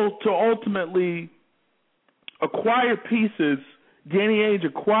were able to ultimately acquire pieces. Danny Ainge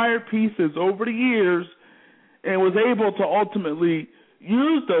acquired pieces over the years and was able to ultimately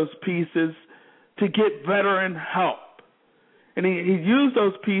use those pieces to get veteran help. And he used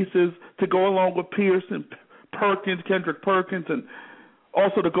those pieces to go along with Pearson, Kendrick Perkins, and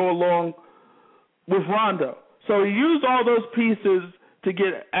also to go along with Rondo. So he used all those pieces to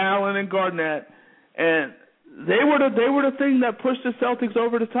get Allen and Garnett, and they were the thing that pushed the Celtics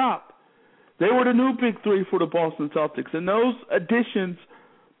over the top. They were the new big three for the Boston Celtics, and those additions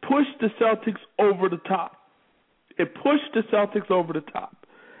pushed the Celtics over the top. It pushed the Celtics over the top.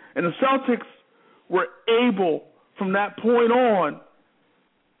 And the Celtics were able, from that point on,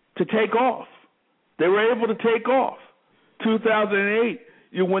 to take off. They were able to take off. 2008,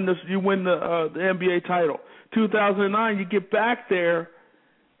 you win the NBA title. 2009, you get back there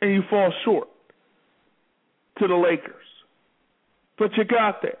and you fall short to the Lakers. But you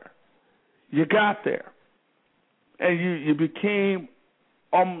got there. You got there. And you became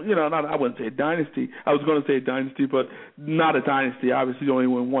I wouldn't say a dynasty. I was going to say a dynasty, but not a dynasty. Obviously, you only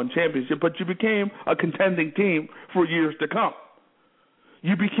win one championship, but you became a contending team for years to come.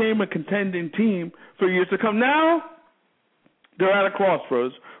 You became a contending team for years to come. Now, they're at a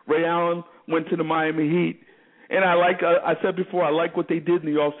crossroads. Ray Allen went to the Miami Heat, and I said before, I like what they did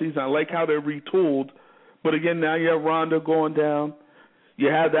in the offseason. I like how they retooled. But again, now you have Rondo going down. You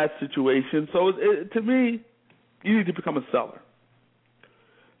have that situation. So to me, you need to become a seller.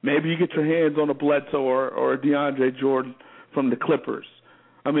 Maybe you get your hands on a Bledsoe or a DeAndre Jordan from the Clippers.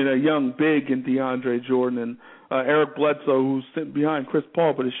 I mean, a young big in DeAndre Jordan and Eric Bledsoe, who's sitting behind Chris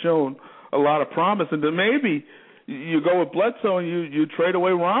Paul, but has shown a lot of promise. And then maybe you go with Bledsoe and you trade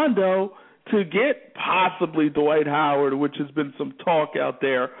away Rondo to get possibly Dwight Howard, which has been some talk out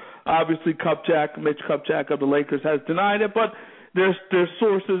there. Obviously, Mitch Kupchak of the Lakers has denied it, but there's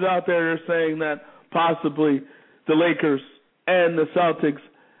sources out there that are saying that possibly the Lakers and the Celtics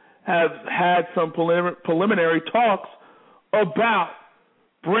have had some preliminary talks about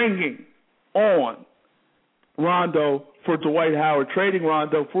bringing on Rondo for Dwight Howard, trading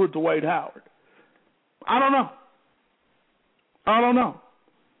Rondo for Dwight Howard. I don't know.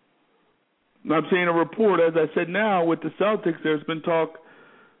 I'm seeing a report, as I said now, with the Celtics, there's been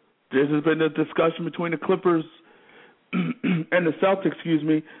a discussion between the Clippers and the Celtics,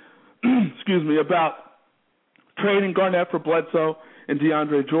 about trading Garnett for Bledsoe and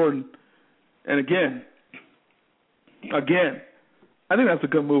DeAndre Jordan. And again, I think that's a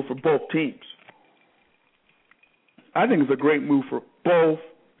good move for both teams. I think it's a great move for both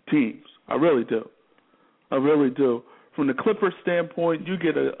teams. I really do. From the Clippers standpoint, you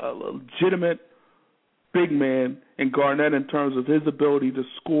get a legitimate big man in Garnett in terms of his ability to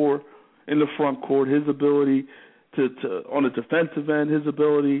score in the front court, his ability to on the defensive end, his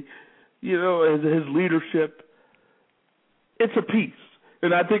ability, his leadership. It's a piece,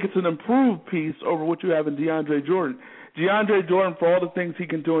 and I think it's an improved piece over what you have in DeAndre Jordan. DeAndre Jordan, for all the things he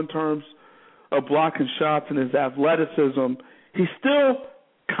can do in terms of blocking shots and his athleticism, he's still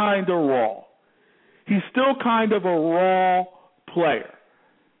kind of raw. He's still kind of a raw player.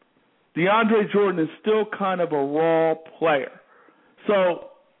 DeAndre Jordan is still kind of a raw player. So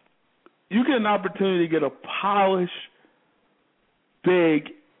you get an opportunity to get a polished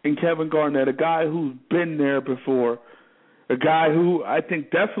big in Kevin Garnett, a guy who's been there before, a guy who I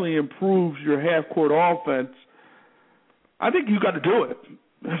think definitely improves your half-court offense. I think you got to do it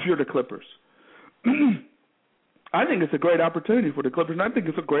if you're the Clippers. I think it's a great opportunity for the Clippers, and I think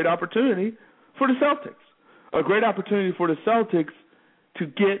it's a great opportunity for the Celtics. A great opportunity for the Celtics to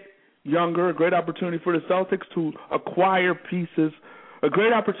get younger, a great opportunity for the Celtics to acquire pieces, a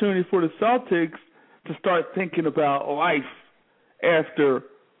great opportunity for the Celtics to start thinking about life after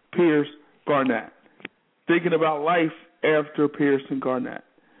Pierce Garnett, thinking about life after Pierce and Garnett.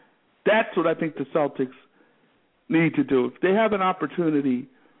 That's what I think the Celtics need to do. If they have an opportunity,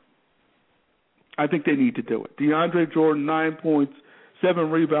 I think they need to do it. DeAndre Jordan, 9 points, 7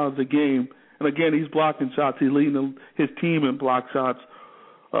 rebounds a game. And again, he's blocking shots. He's leading his team in block shots,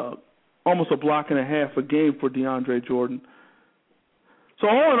 almost a block and a half a game for DeAndre Jordan. So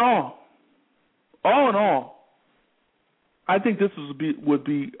all in all, I think this would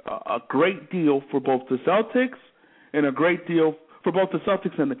be a great deal for both the Celtics and a great deal for both the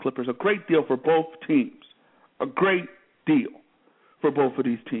Celtics and the Clippers. A great deal for both teams. A great deal for both of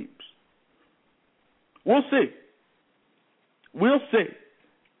these teams. We'll see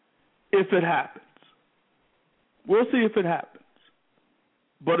if it happens.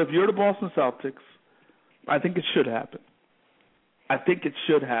 But if you're the Boston Celtics, I think it should happen. I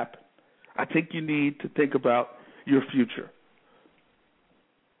think you need to think about your future.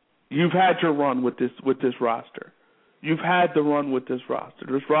 You've had your run with this roster. You've had the run with this roster.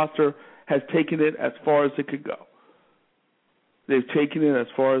 This roster has taken it as far as it could go. They've taken it as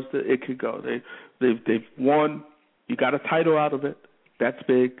far as it could go. They've won. You got a title out of it. That's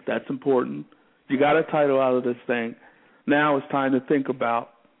big. That's important. You got a title out of this thing. Now it's time to think about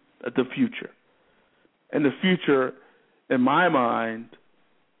the future. And the future, in my mind,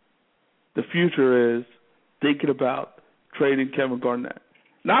 the future is thinking about trading Kevin Garnett.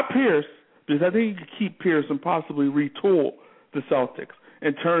 Not Pierce, because I think you could keep Pierce and possibly retool the Celtics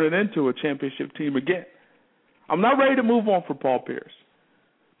and turn it into a championship team again. I'm not ready to move on for Paul Pierce.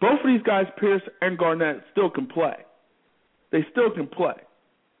 Both of these guys, Pierce and Garnett, still can play. They still can play.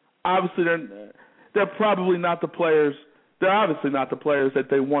 Obviously, they're probably not the players. They're obviously not the players that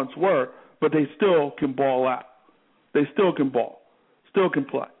they once were, but they still can ball out. They still can ball, still can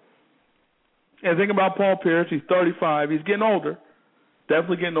play. And think about Paul Pierce. He's 35. He's getting older.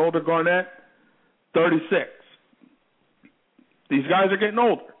 Definitely getting older. Garnett, 36. These guys are getting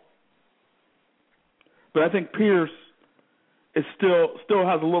older. But I think Pierce is still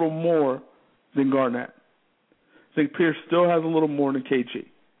has a little more than Garnett. I think Pierce still has a little more than KG.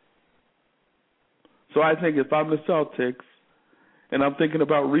 So I think if I'm the Celtics and I'm thinking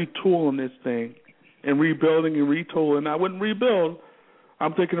about retooling this thing and rebuilding and retooling, I wouldn't rebuild.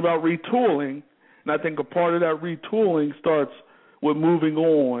 I'm thinking about retooling, and I think a part of that retooling starts with moving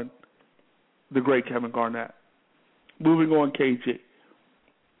on the great Kevin Garnett, moving on KG.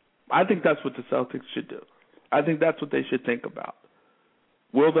 I think that's what the Celtics should do. I think that's what they should think about.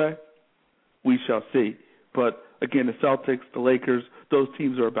 Will they? We shall see. But, again, the Celtics, the Lakers, those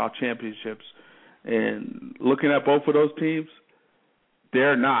teams are about championships. And looking at both of those teams,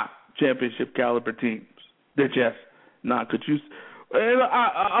 they're not championship caliber teams. They're just not.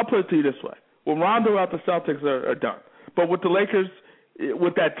 I'll put it to you this way. With Rondo out, the Celtics are done. But with the Lakers,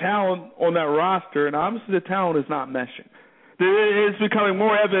 with that talent on that roster, and obviously the talent is not meshing. It's becoming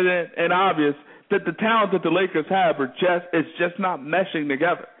more evident and obvious that the talent that the Lakers have it's just not meshing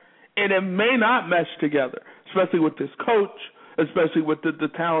together. And it may not mesh together, especially with this coach, especially with the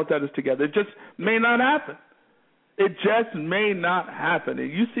talent that is together. It just may not happen. It just may not happen.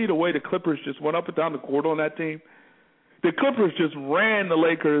 And you see the way the Clippers just went up and down the court on that team. The Clippers just ran the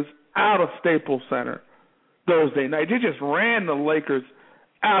Lakers out of Staples Center Thursday night. They just ran the Lakers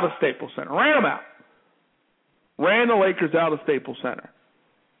out of Staples Center. Ran them out. Ran the Lakers out of Staples Center.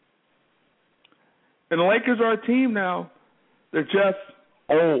 And the Lakers are a team now. They're just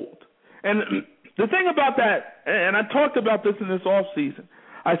old. And the thing about that, and I talked about this in this offseason,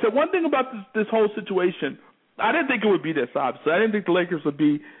 I said one thing about this whole situation, I didn't think it would be this, obviously. I didn't think the Lakers would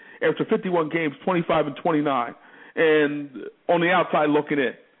be, after 51 games, 25-29, and on the outside looking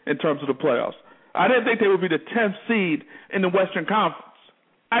in terms of the playoffs. I didn't think they would be the 10th seed in the Western Conference.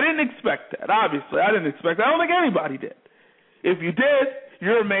 I didn't expect that, obviously. I didn't expect that. I don't think anybody did. If you did,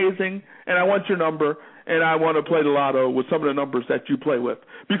 you're amazing, and I want your number, and I want to play the lotto with some of the numbers that you play with.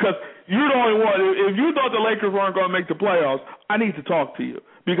 Because you're the only one. If you thought the Lakers weren't going to make the playoffs, I need to talk to you.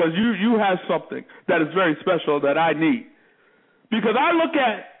 Because you have something that is very special that I need. Because I look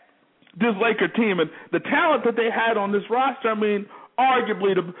at this Laker team and the talent that they had on this roster, I mean,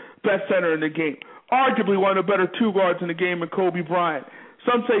 arguably the best center in the game. Arguably one of the better two guards in the game in Kobe Bryant.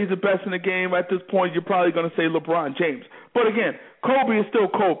 Some say he's the best in the game. At this point, you're probably going to say LeBron James. But again, Kobe is still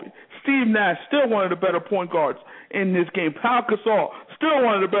Kobe. Steve Nash, still one of the better point guards in this game. Pau Gasol, still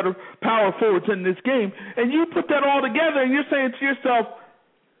one of the better power forwards in this game. And you put that all together and you're saying to yourself,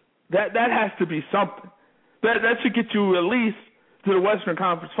 that has to be something. That should get you at least to the Western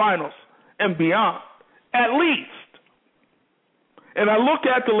Conference Finals and beyond. At least. And I look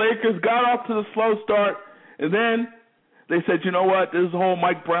at the Lakers, got off to the slow start, and then they said, you know what, this whole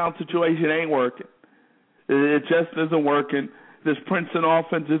Mike Brown situation ain't working. It just isn't working. This Princeton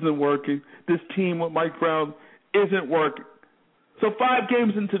offense isn't working. This team with Mike Brown isn't working. So 5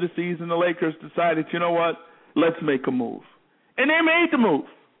 games into the season, the Lakers decided, you know what, let's make a move. And they made the move.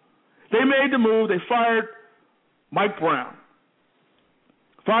 They made the move. They fired Mike Brown.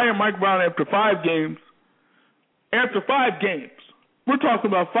 Fired Mike Brown after 5 games. After 5 games. We're talking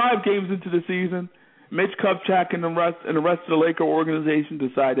about 5 games into the season. Mitch Kupchak and the rest of the Laker organization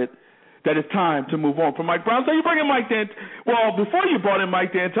decided that it's time to move on from Mike Brown. So you bring in Mike D'Antoni. Well, before you brought in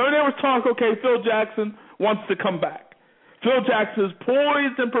Mike D'Antoni, there was talk, okay, Phil Jackson wants to come back. Phil Jackson is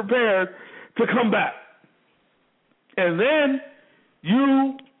poised and prepared to come back. And then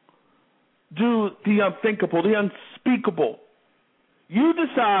you do the unthinkable, the unspeakable. You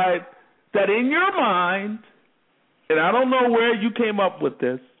decide that in your mind, and I don't know where you came up with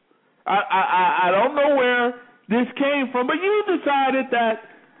this, I don't know where this came from, but you decided that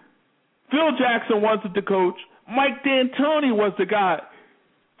Phil Jackson wasn't the coach. Mike D'Antoni was the guy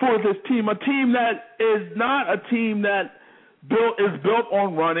for this team, a team that is not a team that is built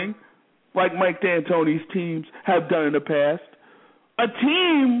on running like Mike D'Antoni's teams have done in the past. A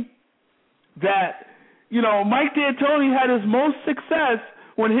team that, you know, Mike D'Antoni had his most success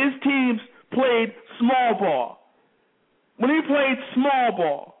when his teams played small ball. When he played small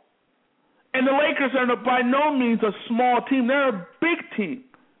ball. And the Lakers are by no means a small team. They're a big team.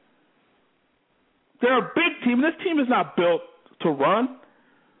 They're a big team. This team is not built to run.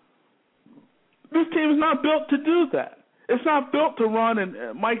 This team is not built to do that. It's not built to run in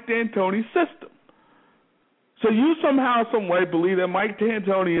Mike D'Antoni's system. So you somehow, some way believe that Mike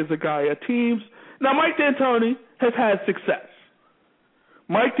D'Antoni is a guy at teams. Now, Mike D'Antoni has had success.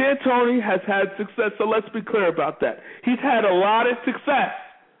 Mike D'Antoni has had success, so let's be clear about that. He's had a lot of success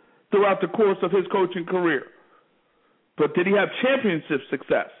throughout the course of his coaching career. But did he have championship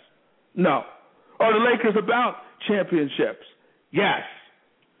success? No. Are the Lakers about championships? Yes.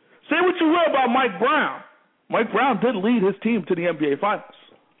 Say what you will about Mike Brown. Mike Brown did lead his team to the NBA Finals.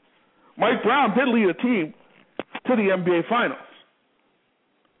 Mike Brown did lead a team to the NBA Finals.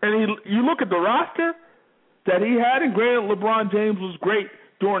 And you look at the roster that he had, and granted LeBron James was great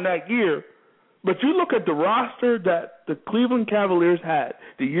during that year, but you look at the roster that the Cleveland Cavaliers had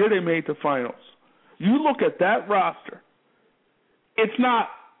the year they made the finals. You look at that roster, it's not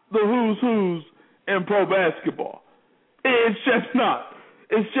the who's in pro basketball. It's just not.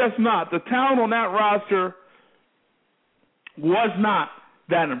 It's just not. The talent on that roster was not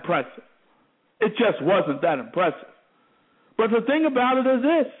that impressive. It just wasn't that impressive. But the thing about it is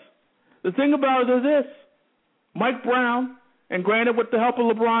this. Mike Brown, and granted with the help of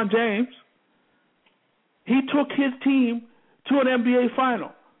LeBron James, he took his team to an NBA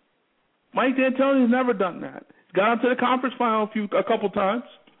final. Mike D'Antoni's never done that. He's got into the conference final a couple times,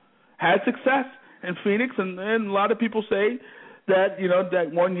 had success in Phoenix, and a lot of people say that,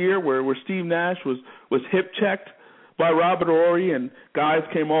 that one year where Steve Nash was hip checked by Robert Horry and guys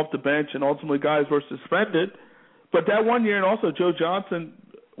came off the bench and ultimately guys were suspended. But that one year, and also Joe Johnson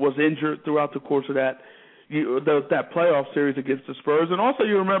was injured throughout the course of that playoff series against the Spurs. And also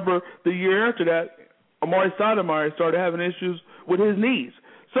you remember the year after that, Amari Stoudemire started having issues with his knees.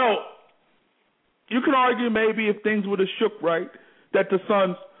 So you can argue maybe if things would have shook right that the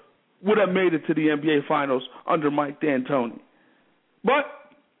Suns would have made it to the NBA Finals under Mike D'Antoni. But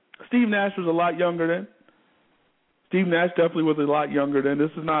Steve Nash was a lot younger then. Steve Nash definitely was a lot younger then.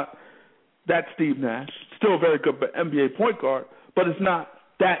 This is not that Steve Nash. Still a very good NBA point guard, but it's not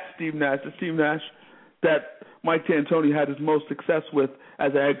that Steve Nash. The Steve Nash that Mike D'Antoni had his most success with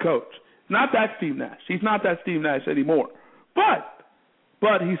as a head coach. Not that Steve Nash. He's not that Steve Nash anymore.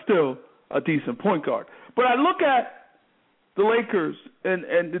 But he's still a decent point guard. But I look at the Lakers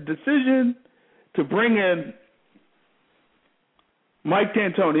and the decision to bring in Mike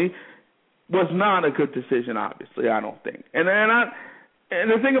D'Antoni was not a good decision, obviously, I don't think. And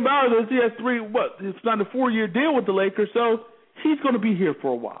the thing about it is he has it's not a 4-year deal with the Lakers, so he's going to be here for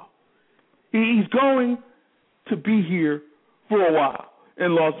a while. He's going to be here for a while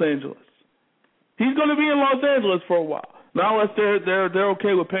in Los Angeles. He's going to be in Los Angeles for a while. Not unless they're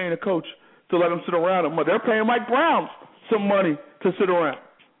okay with paying a coach to let him sit around him. They're paying Mike Brown some money to sit around.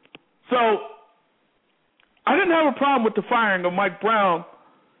 So I didn't have a problem with the firing of Mike Brown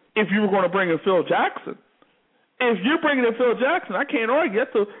if you were going to bring in Phil Jackson. If you're bringing in Phil Jackson, I can't argue.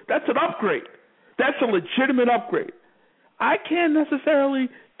 That's an upgrade. That's a legitimate upgrade. I can't necessarily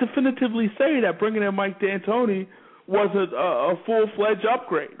definitively say that bringing in Mike D'Antoni was a full-fledged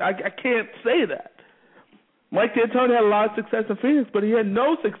upgrade. I can't say that. Mike D'Antoni had a lot of success in Phoenix, but he had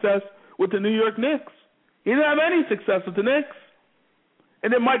no success with the New York Knicks. He didn't have any success with the Knicks.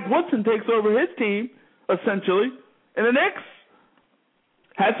 And then Mike Woodson takes over his team, essentially, and the Knicks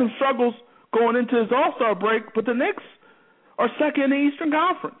had some struggles going into his All-Star break, but the Knicks are second in the Eastern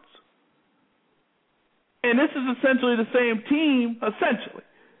Conference. And this is essentially the same team, essentially.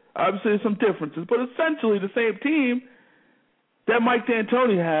 Obviously, there's some differences, but essentially the same team that Mike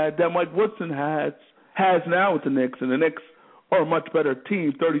D'Antoni had, that Mike Woodson has now with the Knicks, and the Knicks are a much better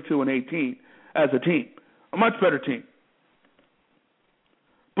team, 32-18 as a team, a much better team.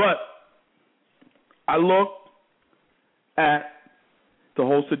 But I look at the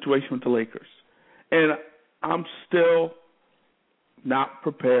whole situation with the Lakers, and I'm still not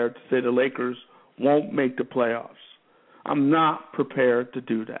prepared to say the Lakers won't make the playoffs. I'm not prepared to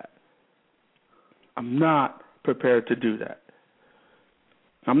do that. I'm not. But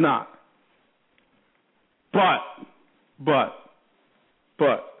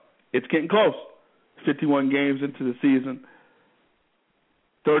it's getting close. 51 games into the season.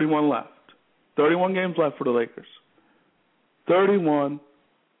 31 left. 31 games left for the Lakers. 31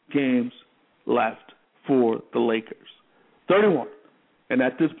 games left for the Lakers. 31. And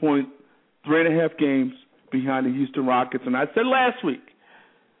at this point, 3.5 games behind the Houston Rockets. And I said last week,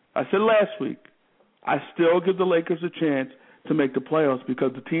 I still give the Lakers a chance to make the playoffs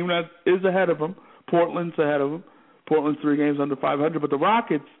because the team that is ahead of them, Portland's ahead of them. Portland's 3 games under 500. But the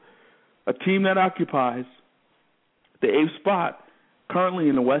Rockets, a team that occupies the 8th spot currently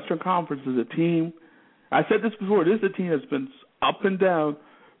in the Western Conference, is a team, I said this before, this is a team that's been up and down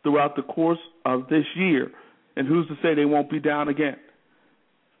throughout the course of this year. And who's to say they won't be down again?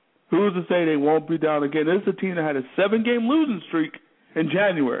 Who's to say they won't be down again? This is a team that had a 7-game losing streak in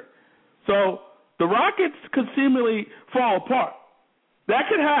January. So the Rockets could seemingly fall apart. That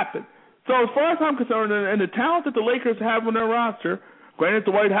could happen. So as far as I'm concerned, and the talent that the Lakers have on their roster, granted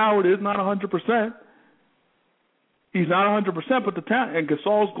Dwight Howard is not 100%. He's not 100%, but the talent, and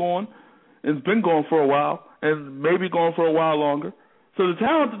Gasol's gone, and it's been gone for a while, and maybe going for a while longer. So the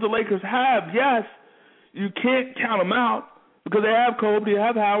talent that the Lakers have, yes, you can't count them out because they have Kobe, they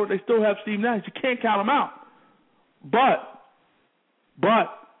have Howard, they still have Steve Nash. You can't count them out. But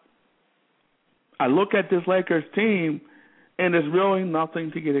I look at this Lakers team, and there's really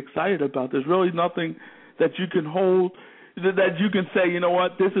nothing to get excited about. There's really nothing that you can hold, that you can say, you know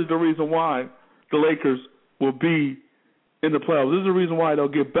what, this is the reason why the Lakers will be in the playoffs. This is the reason why they'll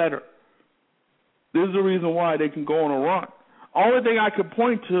get better. This is the reason why they can go on a run. Only thing I could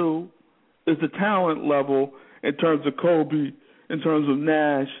point to is the talent level in terms of Kobe, in terms of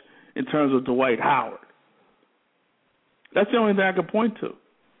Nash, in terms of Dwight Howard. That's the only thing I could point to.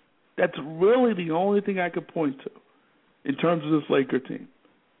 That's really the only thing I could point to in terms of this Laker team.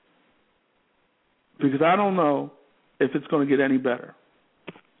 Because I don't know if it's going to get any better.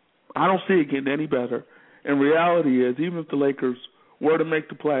 I don't see it getting any better. And reality is, even if the Lakers were to make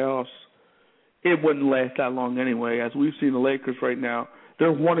the playoffs, it wouldn't last that long anyway. As we've seen the Lakers right now,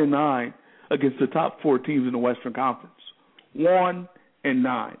 they're 1-9 against the top 4 teams in the Western Conference. 1-9.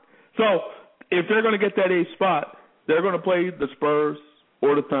 So if they're going to get that 8th spot, they're going to play the Spurs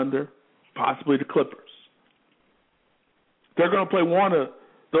or the Thunder, possibly the Clippers. They're going to play one of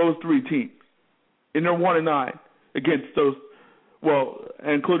those 3 teams. And they're 1-9 against those, well,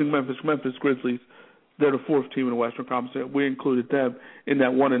 including Memphis Grizzlies. They're the 4th team in the Western Conference. We included them in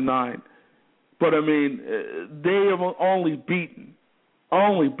that 1-9. But, I mean, they have only beaten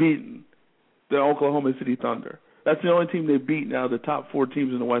the Oklahoma City Thunder. That's the only team they've beaten out of the top 4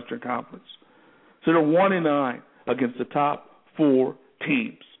 teams in the Western Conference. So they're 1-9 against the top 4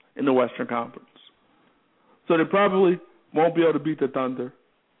 teams in the Western Conference. So they probably won't be able to beat the Thunder.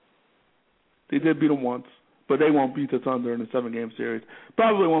 They did beat them once, but they won't beat the Thunder in a 7-game series.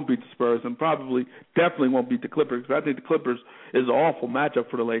 Probably won't beat the Spurs, and definitely won't beat the Clippers. Because I think the Clippers is an awful matchup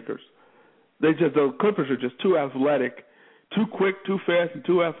for the Lakers. The Clippers are just too athletic, too quick, too fast, and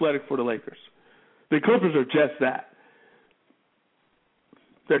too athletic for the Lakers. The Clippers are just that.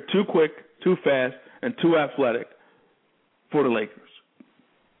 They're too quick, too fast, and too athletic for the Lakers.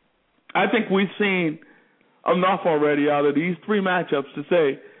 I think we've seen enough already out of these 3 matchups to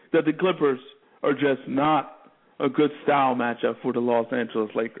say that the Clippers are just not a good style matchup for the Los Angeles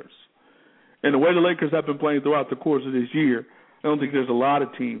Lakers. And the way the Lakers have been playing throughout the course of this year, I don't think there's a lot of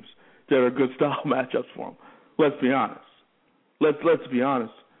teams that are good style matchups for them. Let's be honest. Let's be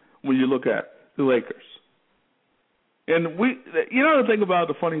honest when you look at the Lakers. And the thing about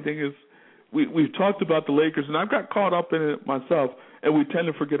the funny thing is we've talked about the Lakers, and I've got caught up in it myself, and we tend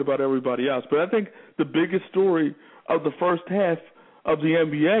to forget about everybody else. But I think the biggest story of the first half of the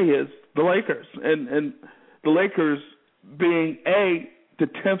NBA is the Lakers. And the Lakers being, the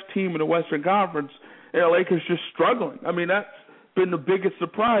 10th team in the Western Conference, and the Lakers just struggling. I mean, that's been the biggest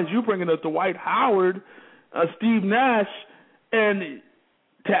surprise. You bringing up Dwight Howard, Steve Nash, and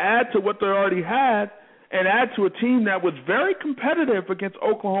to add to what they already had, and add to a team that was very competitive against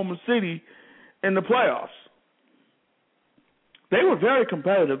Oklahoma City in the playoffs. They were very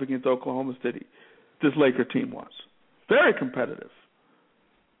competitive against Oklahoma City, this Laker team was. Very competitive.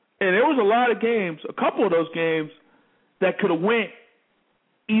 And there was a lot of games, a couple of those games, that could have went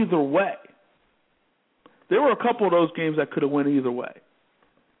either way. There were a couple of those games that could have went either way.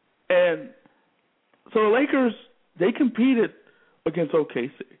 And so the Lakers, they competed against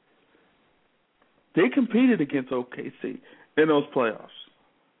OKC. They competed against OKC in those playoffs.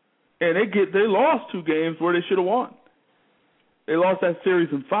 And they lost 2 games where they should have won. They lost that series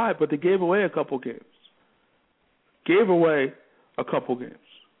in 5, but they gave away a couple games.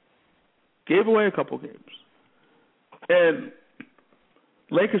 And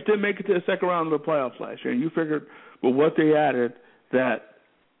Lakers did make it to the second round of the playoffs last year, and you figured with what they added that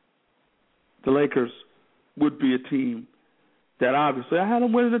the Lakers would be a team that obviously I had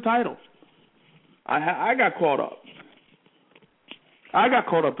them winning the titles. I got caught up. I got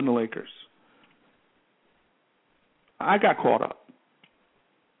caught up in the Lakers. I got caught up.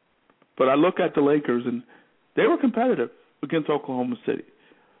 But I look at the Lakers, and they were competitive against Oklahoma City.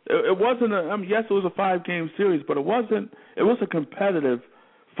 It wasn't yes, it was a 5-game series, but it was a competitive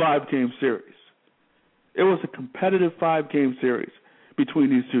 5-game series. It was a competitive 5-game series between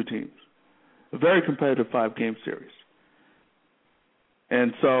these 2 teams. A very competitive 5-game series.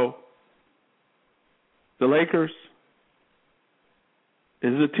 And so the Lakers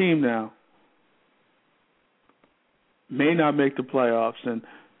is a team now, may not make the playoffs, and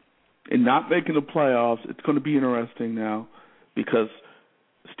in not making the playoffs, it's going to be interesting now because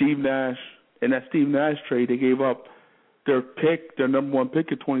Steve Nash, in that Steve Nash trade, they gave up their number 1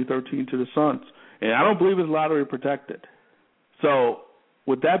 pick in 2013 to the Suns. And I don't believe it's lottery protected. So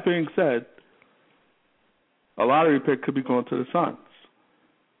with that being said, a lottery pick could be going to the Suns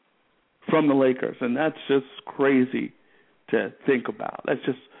from the Lakers, and that's just crazy to think about. That's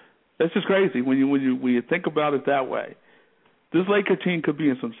just crazy when you think about it that way. This Laker team could be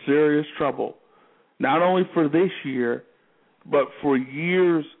in some serious trouble, not only for this year, but for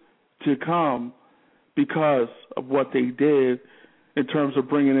years to come because of what they did in terms of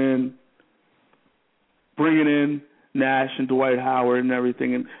bringing in Nash and Dwight Howard and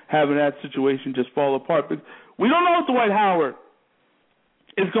everything, and having that situation just fall apart. But we don't know if Dwight Howard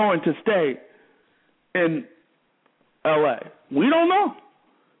is going to stay in L.A. We don't know.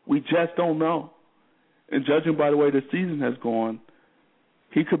 We just don't know. And judging by the way the season has gone,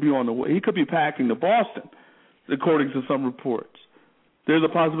 he could be on the way. He could be packing to Boston, according to some reports. There's a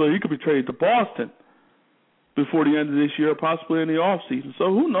possibility he could be traded to Boston before the end of this year, possibly in the offseason. So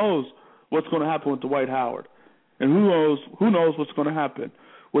who knows what's going to happen with Dwight Howard, and who knows what's going to happen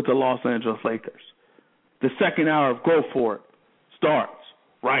with the Los Angeles Lakers. The second hour of Go For It starts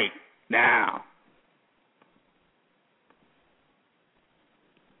right now.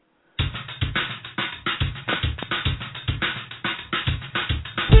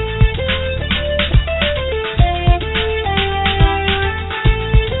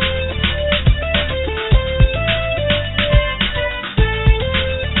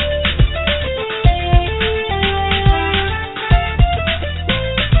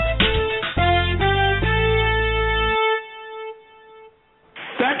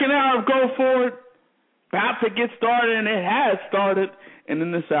 Go For It, about to get started, and it has started. And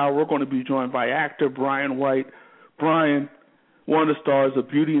in this hour, we're going to be joined by actor Brian White. Brian, one of the stars of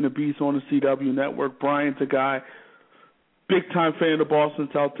Beauty and the Beast on the CW network. Brian's a guy, big-time fan of the Boston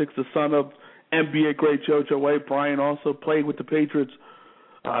Celtics, the son of NBA great JoJo White. Brian also played with the Patriots,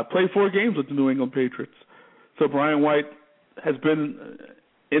 played 4 games with the New England Patriots. So Brian White has been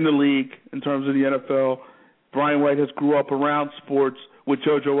in the league in terms of the NFL. Brian White has grew up around sports with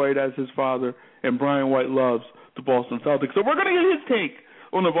JoJo White as his father, and Brian White loves the Boston Celtics. So we're going to get his take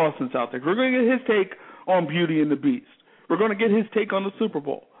on the Boston Celtics. We're going to get his take on Beauty and the Beast. We're going to get his take on the Super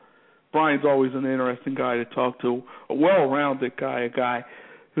Bowl. Brian's always an interesting guy to talk to, a well-rounded guy, a guy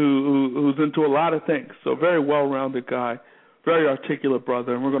who's into a lot of things. So very well-rounded guy, very articulate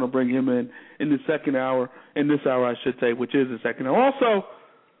brother, and we're going to bring him in the second hour, in this hour I should say, which is the second hour. Also,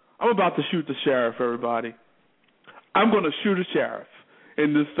 I'm about to shoot the sheriff, everybody. I'm going to shoot a sheriff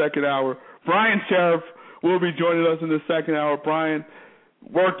in this second hour. Brian Sheriff will be joining us in this second hour. Brian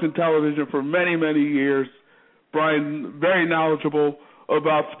worked in television for many, many years. Brian, very knowledgeable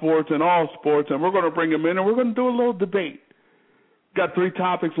about sports and all sports, and we're going to bring him in, and we're going to do a little debate. Got 3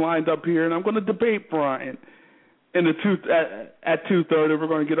 topics lined up here, and I'm going to debate Brian at 2:30. We're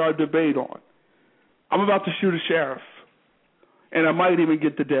going to get our debate on. I'm about to shoot a sheriff, and I might even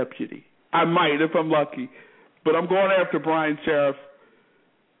get the deputy. I might if I'm lucky. But I'm going after Brian Sheriff,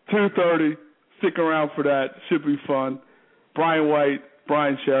 2:30. Stick around for that. Should be fun. Brian White,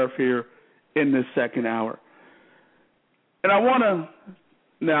 Brian Sheriff here in this second hour. And I want to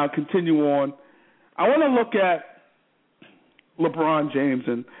now continue on. I want to look at LeBron James.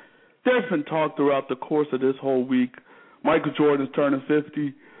 And there's been talk throughout the course of this whole week. Michael Jordan is turning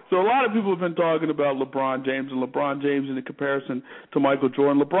 50. So a lot of people have been talking about LeBron James and LeBron James in the comparison to Michael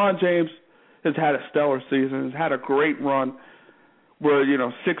Jordan. LeBron James has had a stellar season, has had a great run where,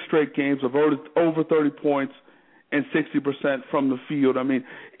 6 straight games of over 30 points and 60% from the field. I mean,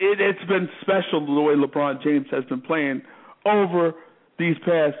 it's been special the way LeBron James has been playing over these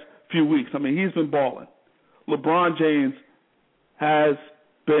past few weeks. I mean, he's been balling. LeBron James has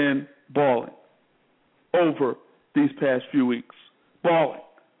been balling over these past few weeks. Balling.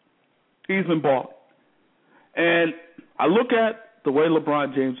 He's been balling. And I look at the way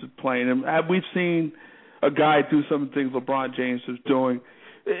LeBron James is playing, and we've seen a guy do some things LeBron James is doing.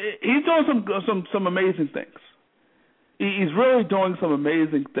 He's doing some amazing things. He's really doing some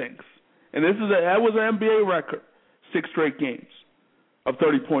amazing things. And that was an NBA record, 6 straight games of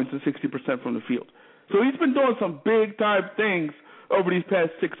 30 points and 60% from the field. So he's been doing some big-time things over these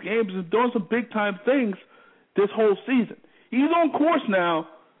past 6 games and doing some big-time things this whole season. He's on course now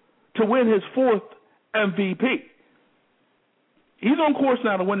to win his 4th MVP. He's on course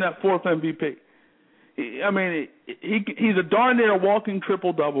now to win that 4th MVP. He's a darn near walking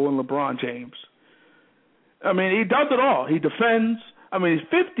triple-double in LeBron James. I mean, he does it all. He defends. I mean,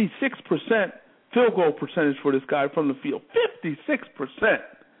 he's 56% field goal percentage for this guy from the field. 56%.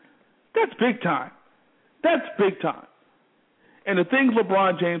 That's big time. That's big time. And the things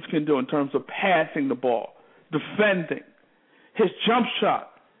LeBron James can do in terms of passing the ball, defending, his jump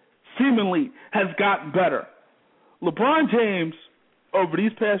shot seemingly has gotten better. LeBron James, over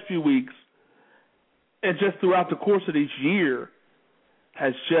these past few weeks, and just throughout the course of this year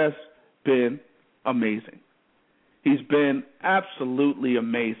has just been amazing. He's been absolutely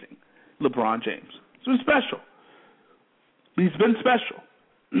amazing, LeBron James. It's been special. He's been special.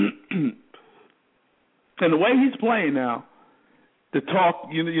 And the way he's playing now, the talk,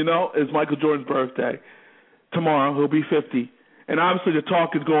 is Michael Jordan's birthday. Tomorrow he'll be 50. And obviously the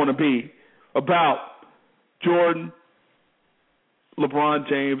talk is going to be about Jordan, LeBron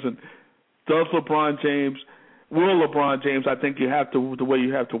James, and will LeBron James, I think the way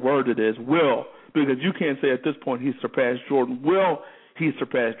you have to word it is will, because you can't say at this point he's surpassed Jordan. Will he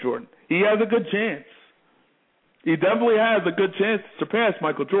surpass Jordan? He has a good chance. He definitely has a good chance to surpass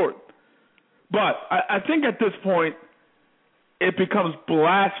Michael Jordan. But I think at this point it becomes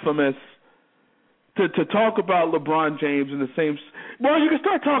blasphemous to talk about LeBron James in the same – well, you can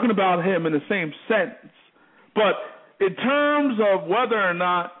start talking about him in the same sentence. But in terms of whether or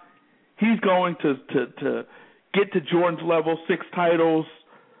not he's going to get to Jordan's level, 6 titles,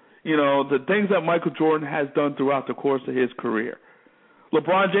 the things that Michael Jordan has done throughout the course of his career.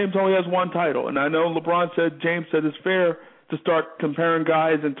 LeBron James only has 1 title, and I know James said it's fair to start comparing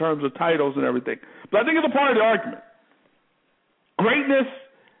guys in terms of titles and everything. But I think it's a part of the argument. Greatness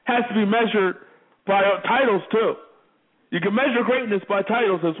has to be measured by titles too. You can measure greatness by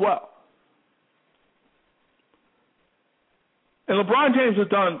titles as well. And LeBron James has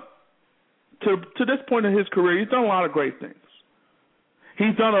done, to this point in his career, he's done a lot of great things.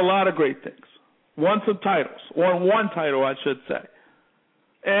 He's done a lot of great things. Won some titles, or 1 title, I should say.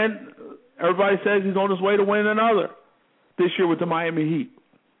 And everybody says he's on his way to win another this year with the Miami Heat.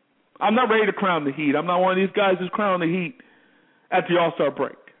 I'm not ready to crown the Heat. I'm not one of these guys who's crowning the Heat at the All-Star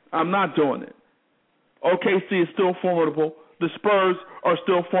break. I'm not doing it. OKC is still formidable. The Spurs are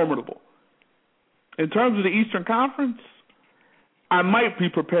still formidable. In terms of the Eastern Conference, I might be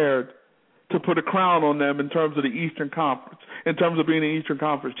prepared to put a crown on them in terms of the Eastern Conference, in terms of being an Eastern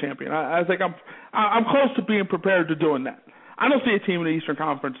Conference champion. I think I'm close to being prepared to doing that. I don't see a team in the Eastern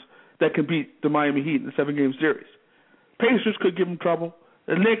Conference that can beat the Miami Heat in the 7-game series. Pacers could give them trouble.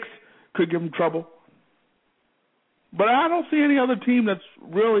 The Knicks could give them trouble. But I don't see any other team that's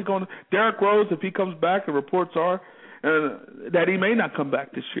really going to – Derrick Rose, if he comes back, the reports are that he may not come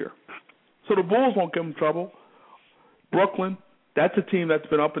back this year. So the Bulls won't give him trouble. Brooklyn, that's a team that's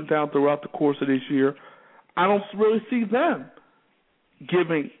been up and down throughout the course of this year. I don't really see them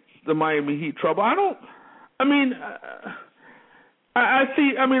giving the Miami Heat trouble.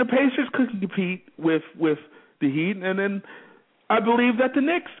 The Pacers could compete with the Heat, and then I believe that the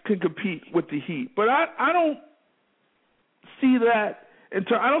Knicks can compete with the Heat. But I don't see that.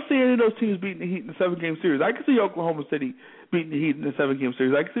 I don't see any of those teams beating the Heat in the 7-game series. I can see Oklahoma City beating the Heat in the 7-game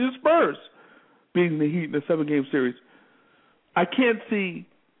series. I can see the Spurs beating the Heat in the 7-game series. I can't see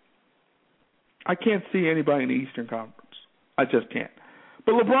anybody in the Eastern Conference. I just can't.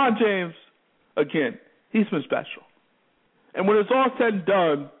 But LeBron James, again, he's been special. And when it's all said and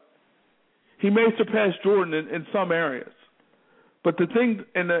done, he may surpass Jordan in some areas. But the thing,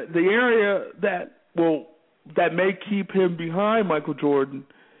 and the area that may keep him behind Michael Jordan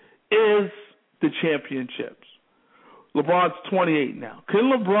is the championships. LeBron's 28 now. Do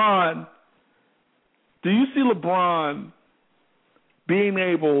you see LeBron being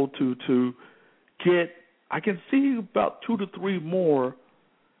able to get, I can see about 2 to 3 more,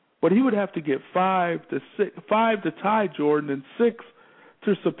 but he would have to get 5 to tie Jordan and 6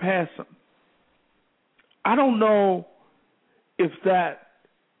 to surpass him. I don't know if that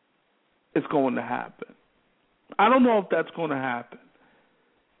is going to happen. I don't know if that's going to happen.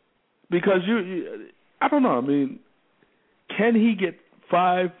 Because I don't know. I mean, can he get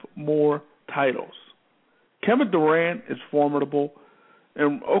 5 more titles? Kevin Durant is formidable,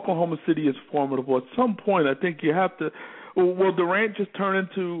 and Oklahoma City is formidable. At some point, I think you have to. Will Durant just turn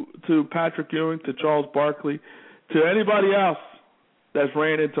into Patrick Ewing, to Charles Barkley, to anybody else that's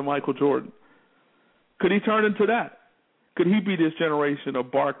ran into Michael Jordan? Could he turn into that? Could he be this generation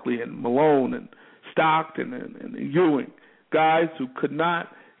of Barkley and Malone and Stockton and Ewing, guys who could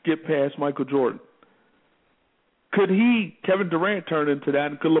not get past Michael Jordan? Could Kevin Durant, turn into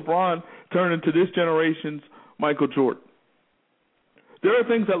that? And could LeBron turn into this generation's Michael Jordan? There are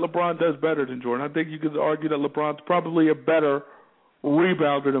things that LeBron does better than Jordan. I think you could argue that LeBron's probably a better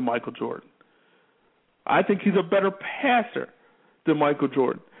rebounder than Michael Jordan. I think he's a better passer than Michael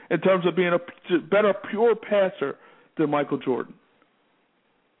Jordan in terms of being a better pure passer than Michael Jordan.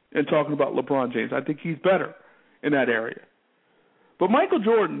 And talking about LeBron James, I think he's better in that area. But Michael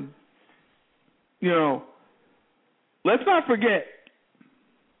Jordan, let's just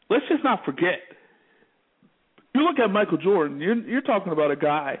not forget. You look at Michael Jordan, you're talking about a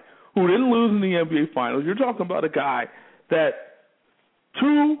guy who didn't lose in the NBA Finals. You're talking about a guy that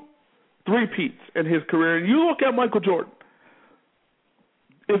 2 3-peats in his career. And you look at Michael Jordan.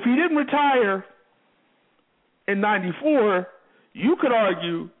 If he didn't retire in 94, you could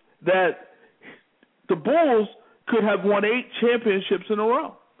argue that the Bulls could have won 8 championships in a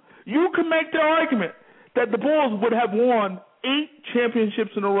row. You could make the argument that the Bulls would have won 8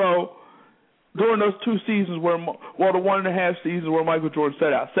 championships in a row during those 2 seasons the 1.5 seasons where Michael Jordan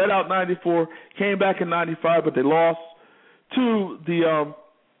set out 94, came back in 95, but they lost to the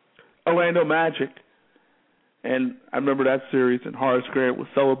Orlando Magic. And I remember that series, and Horace Grant was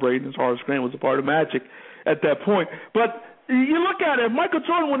celebrating as Horace Grant was a part of Magic at that point. But you look at it, if Michael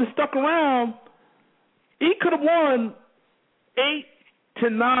Jordan would have stuck around, he could have won 8 to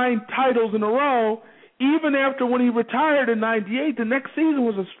 9 titles in a row. Even after when he retired in 98, the next season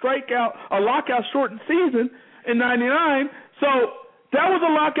was a lockout shortened season in 99. So that was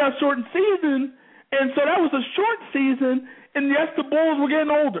a lockout shortened season, and so that was a short season. And yes, the Bulls were getting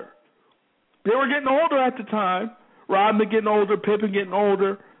older. They were getting older at the time. Rodman getting older, Pippen getting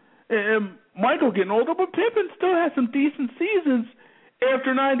older, and Michael getting older. But Pippen still had some decent seasons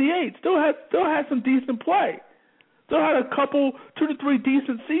after 98. Still had some decent play. Still had a couple, 2 to 3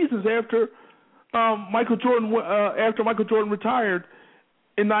 decent seasons after Michael Jordan retired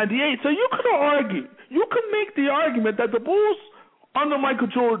in 98. So you could make the argument that the Bulls under Michael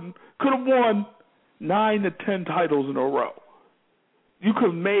Jordan could have won 9 to 10 titles in a row. You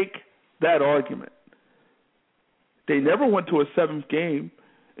could make that argument. They never went to a 7th game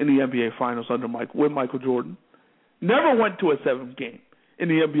in the NBA Finals with Michael Jordan. Never went to a 7th game in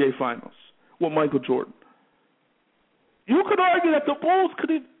the NBA Finals with Michael Jordan. You could argue that the Bulls could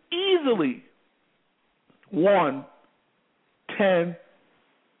have easily won 10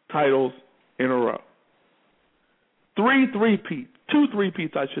 titles in a row. 2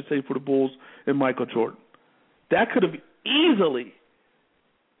 3-peats, I should say, for the Bulls and Michael Jordan. That could have easily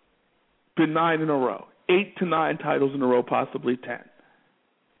been 9 in a row. 8 to 9 titles in a row, possibly 10.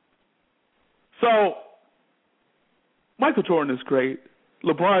 So, Michael Jordan is great.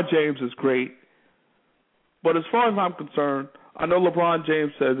 LeBron James is great. But as far as I'm concerned, I know LeBron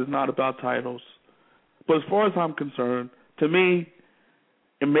James says it's not about titles. But as far as I'm concerned, to me,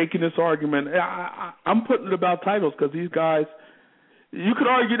 in making this argument, I'm putting it about titles because these guys, you could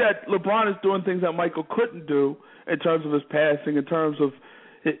argue that LeBron is doing things that Michael couldn't do in terms of his passing, in terms of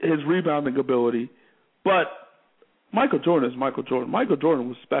his rebounding ability. But Michael Jordan is Michael Jordan. Michael Jordan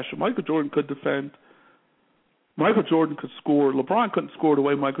was special. Michael Jordan could defend. Michael Jordan could score. LeBron couldn't score the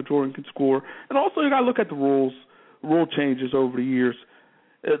way Michael Jordan could score. And also you got to look at the rule changes over the years.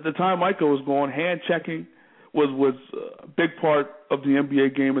 At the time Michael was going, hand checking was a big part of the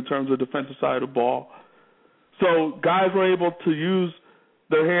NBA game in terms of the defensive side of the ball. So guys were able to use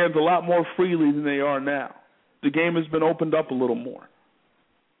their hands a lot more freely than they are now. The game has been opened up a little more.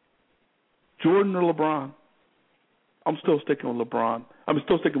 Jordan or LeBron? I'm still sticking with LeBron. I'm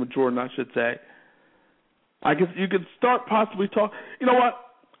still sticking with Jordan, I should say. I guess you could start possibly talk. You know what?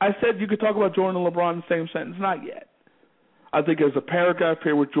 I said you could talk about Jordan and LeBron in the same sentence. Not yet. I think there's a paragraph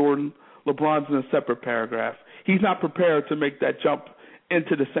here with Jordan. LeBron's in a separate paragraph. He's not prepared to make that jump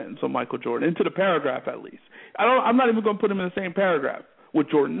into the sentence of Michael Jordan, into the paragraph at least. I'm not even going to put him in the same paragraph with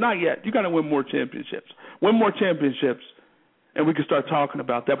Jordan. Not yet. You got to win more championships. Win more championships, and we can start talking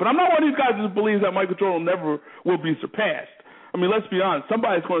about that. But I'm not one of these guys who believes that Michael Jordan never will be surpassed. I mean, let's be honest.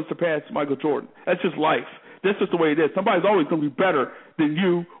 Somebody's going to surpass Michael Jordan. That's just life. That's just the way it is. Somebody's always going to be better than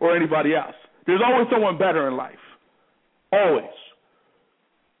you or anybody else. There's always someone better in life. Always.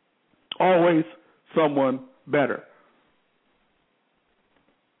 Always someone better.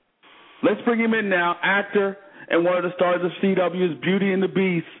 Let's bring him in now, actor and one of the stars of CW's Beauty and the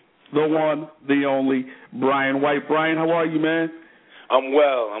Beast, the one, the only, Brian White. Brian, how are you, man? I'm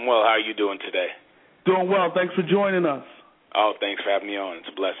well. How are you doing today? Doing well. Thanks for joining us. Oh, thanks for having me on. It's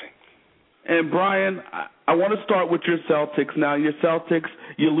a blessing. And, Brian, I want to start with your Celtics. Now, your Celtics,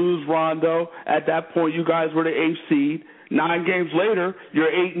 you lose Rondo. At that point, you guys were the 8th seed. 9 games later, you're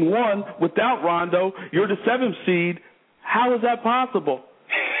 8-1. Without Rondo, you're the 7th seed. How is that possible?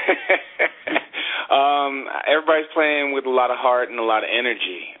 Everybody's playing with a lot of heart and a lot of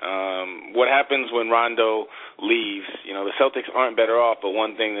energy. What happens when Rondo leaves, the Celtics aren't better off, but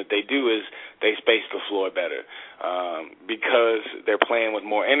one thing that they do is they space the floor better because they're playing with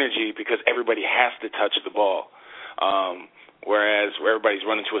more energy because everybody has to touch the ball. Whereas everybody's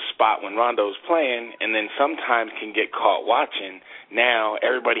running to a spot when Rondo's playing and then sometimes can get caught watching, now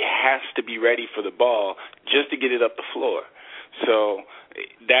everybody has to be ready for the ball just to get it up the floor. So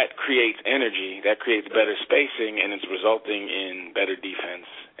that creates energy, that creates better spacing, and it's resulting in better defense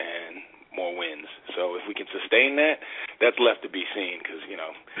and more wins. So if we can sustain that, that's left to be seen because,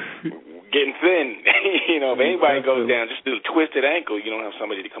 we're getting thin. If anybody goes down just through a twisted ankle, you don't have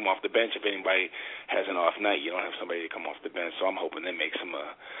somebody to come off the bench. If anybody has an off night, you don't have somebody to come off the bench. So I'm hoping they make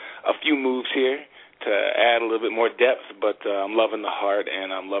a few moves here to add a little bit more depth, but I'm loving the heart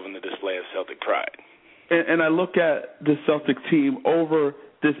and I'm loving the display of Celtic pride. And I look at the Celtic team over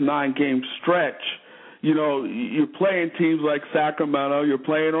this 9-game stretch. You're playing teams like Sacramento, you're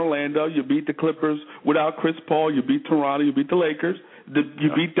playing Orlando, you beat the Clippers without Chris Paul, you beat Toronto, you beat the Lakers, you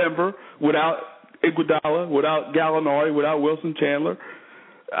beat Denver without Iguodala, without Gallinari, without Wilson Chandler.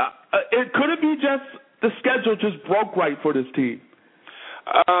 Could it be just the schedule just broke right for this team?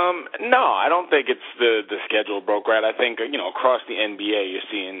 No, I don't think it's the schedule broke right. I think, across the NBA you're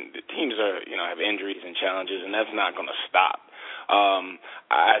seeing the teams are, have injuries and challenges, and that's not going to stop.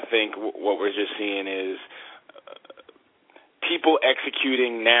 I think what we're just seeing is people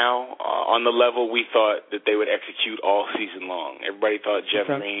executing now on the level we thought that they would execute all season long. Everybody thought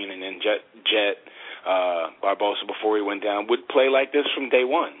Jeff Green and then Jet Barbosa before he went down would play like this from day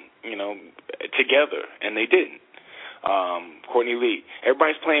one, together, and they didn't. Courtney Lee,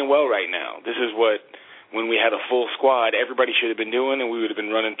 everybody's playing well right now. This is what, when we had a full squad, everybody should have been doing, and we would have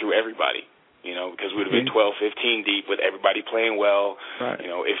been running through everybody. Because we would have been 12, 15 deep with everybody playing well. Right.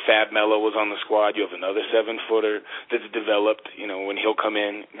 If Fab Melo was on the squad, you have another 7-footer that's developed, when he'll come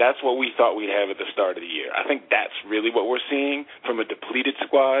in. That's what we thought we'd have at the start of the year. I think that's really what we're seeing from a depleted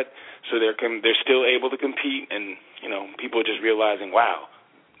squad. So they're still able to compete, and, people are just realizing, wow,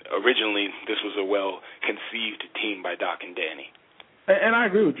 originally this was a well-conceived team by Doc and Danny. And I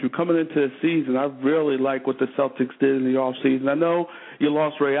agree with you. Coming into the season, I really like what the Celtics did in the offseason. I know you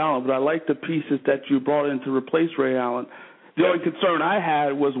lost Ray Allen, but I like the pieces that you brought in to replace Ray Allen. The only concern I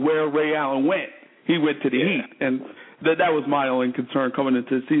had was where Ray Allen went. He went to the Heat, and that was my only concern coming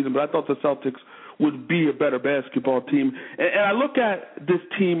into the season. But I thought the Celtics would be a better basketball team. And I look at this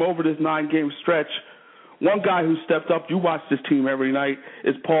team over this 9-game stretch. One guy who stepped up, you watch this team every night,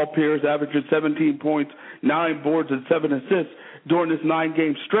 is Paul Pierce, averaging 17 points, 9 boards, and 7 assists during this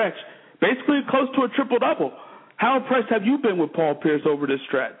 9-game stretch, basically close to a triple-double. How impressed have you been with Paul Pierce over this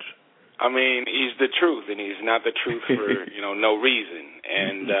stretch? I mean, he's the truth, and he's not the truth for no reason.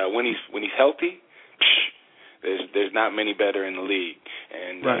 And when he's healthy, there's not many better in the league,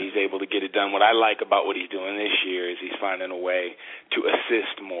 and he's able to get it done. What I like about what he's doing this year is he's finding a way to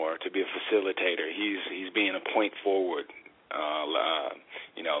assist more, to be a facilitator. He's being a point forward,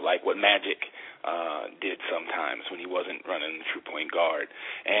 like what Magic did sometimes when he wasn't running the true point guard.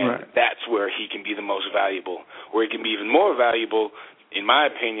 And that's where he can be the most valuable. Where he can be even more valuable, in my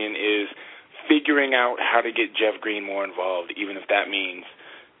opinion, is figuring out how to get Jeff Green more involved, even if that means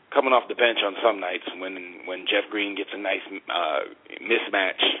coming off the bench on some nights when Jeff Green gets a nice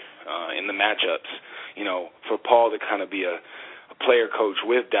mismatch in the matchups, for Paul to kind of be a player coach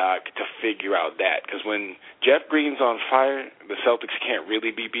with Doc to figure out that. Because when Jeff Green's on fire, the Celtics can't really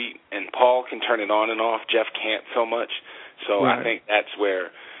be beat, and Paul can turn it on and off. Jeff can't so much. So I think that's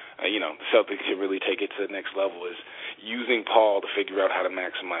where, the Celtics should really take it to the next level, is using Paul to figure out how to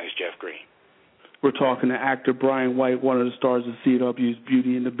maximize Jeff Green. We're talking to actor Brian White, one of the stars of CW's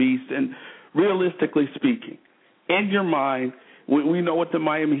Beauty and the Beast. And realistically speaking, in your mind, we know what the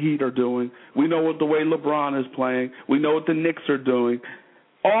Miami Heat are doing. We know what the way LeBron is playing. We know what the Knicks are doing.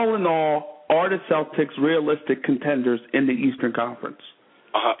 All in all, are the Celtics realistic contenders in the Eastern Conference?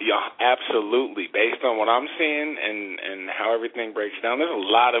 Yeah, absolutely. Based on what I'm seeing and how everything breaks down, there's a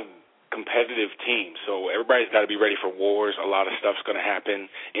lot of competitive teams, so everybody's got to be ready for wars. A lot of stuff's going to happen.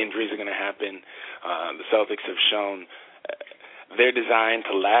 Injuries are going to happen. The Celtics have shown they're designed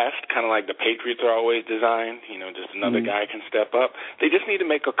to last, kind of like the Patriots are always designed. Just another guy can step up. They just need to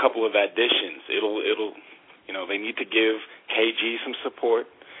make a couple of additions. They need to give KG some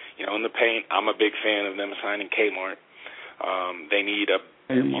support. In the paint, I'm a big fan of them signing Kmart. They need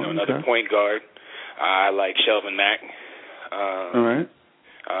another point guard. I like Shelvin Mack. All right.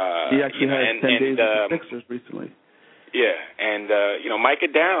 He actually had 10 days with the Sixers recently. Yeah, and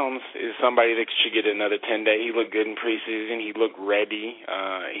Micah Downs is somebody that should get another 10-day. He looked good in preseason. He looked ready.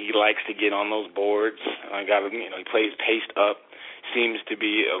 He likes to get on those boards. He plays paced up. Seems to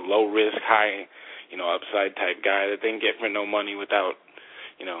be a low risk, high, upside type guy that they can get for no money without,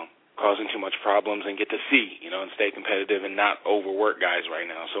 causing too much problems and get to see, and stay competitive and not overwork guys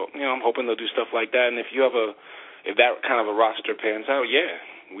right now. So, I'm hoping they'll do stuff like that. And if that kind of a roster pans out,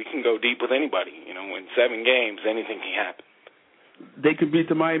 we can go deep with anybody. In 7 games, anything can happen. They could beat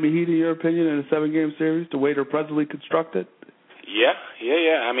the Miami Heat, in your opinion, in a 7-game series, the way they're presently constructed?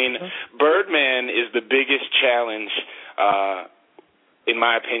 Yeah. I mean, Birdman is the biggest challenge, in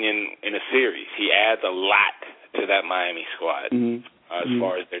my opinion, in a series. He adds a lot to that Miami squad. As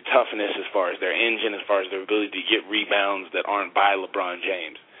far as their toughness, as far as their engine, as far as their ability to get rebounds that aren't by LeBron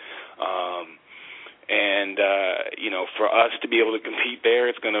James. For us to be able to compete there,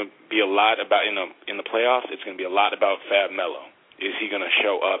 it's going to be a lot about, in the playoffs, it's going to be a lot about Fab Melo. Is he going to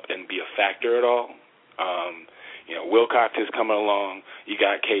show up and be a factor at all? Wilcox is coming along. You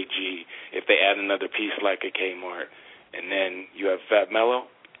got KG. If they add another piece like a Kmart, and then you have Fab Melo,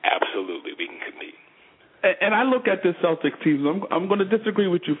 absolutely we can compete. And I look at the Celtics team. I'm going to disagree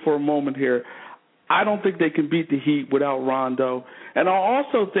with you for a moment here. I don't think they can beat the Heat without Rondo. And I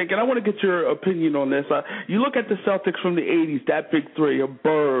also think, and I want to get your opinion on this, you look at the Celtics from the 80s, that big three of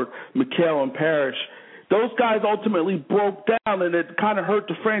Bird, McHale, and Parrish. Those guys ultimately broke down, and it kind of hurt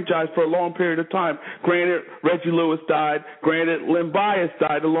the franchise for a long period of time. Granted, Reggie Lewis died. Granted, Len Bias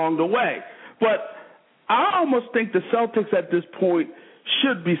died along the way. But I almost think the Celtics at this point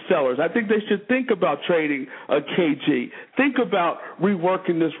should be sellers. I think they should think about trading a KG. Think about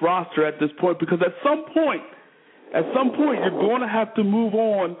reworking this roster at this point, because at some point you're going to have to move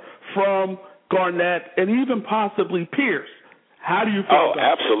on from Garnett and even possibly Pierce. How do you feel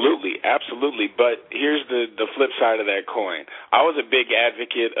about absolutely, that? Absolutely. But here's the flip side of that coin. I was a big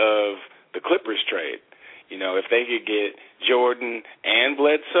advocate of the Clippers trade. If they could get Jordan and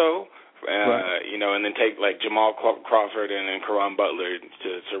Bledsoe, and then take like Jamal Crawford and then Caron Butler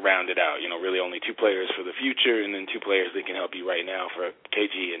to round it out. Really only two players for the future, and then two players that can help you right now for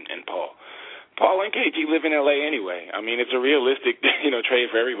KG and Paul. Paul and KG live in LA anyway. I mean, it's a realistic trade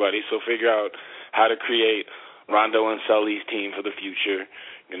for everybody. So figure out how to create Rondo and Sully's team for the future.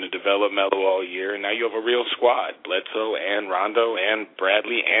 You're going to develop Melo all year, and now you have a real squad. Bledsoe and Rondo and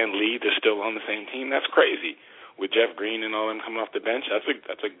Bradley and Lee, they're still on the same team. That's crazy. With Jeff Green and all them coming off the bench, that's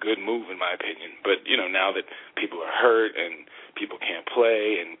a good move in my opinion. But now that people are hurt and people can't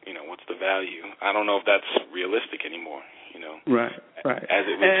play, and what's the value? I don't know if that's realistic anymore. Right. As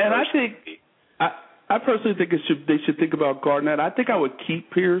it and I think I personally think they should think about Garnett. I think I would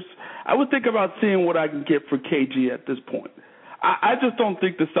keep Pierce. I would think about seeing what I can get for KG at this point. I just don't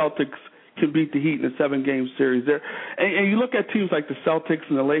think the Celtics can beat the Heat in a 7-game series. And you look at teams like the Celtics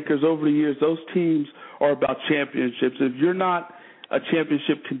and the Lakers over the years, those teams are about championships. If you're not a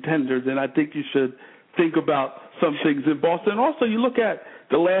championship contender, then I think you should think about some things in Boston. And also, you look at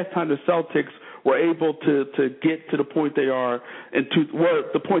the last time the Celtics were able to get to the point they are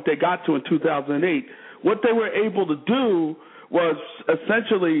the point they got to in 2008. What they were able to do was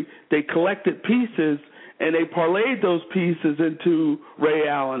essentially they collected pieces and they parlayed those pieces into Ray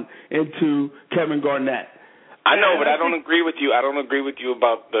Allen, into Kevin Garnett. I know, but I don't agree with you. I don't agree with you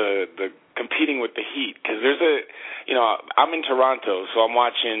about the competing with the Heat, because there's I'm in Toronto, so I'm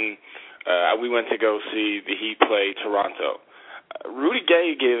watching. We went to go see the Heat play Toronto. Rudy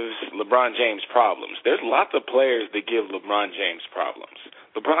Gay gives LeBron James problems. There's lots of players that give LeBron James problems.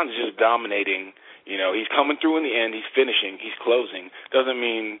 LeBron's just dominating. He's coming through in the end. He's finishing. He's closing. Doesn't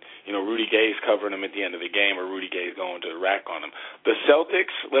mean, Rudy Gay's covering him at the end of the game or Rudy Gay's going to the rack on him. The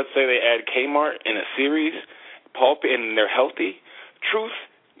Celtics, let's say they add Kmart in a series, and they're healthy. Truth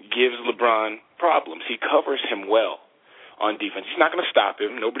gives LeBron problems. He covers him well on defense. He's not going to stop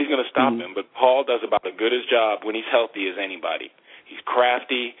him. Nobody's going to stop him. But Paul does about as good a job when he's healthy as anybody. He's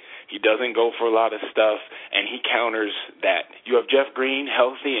crafty. He doesn't go for a lot of stuff, and he counters that. You have Jeff Green,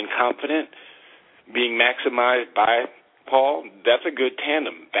 healthy and confident, being maximized by Paul. That's a good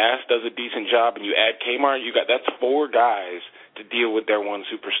tandem. Bass does a decent job, and you add Kmart. That's 4 guys to deal with their one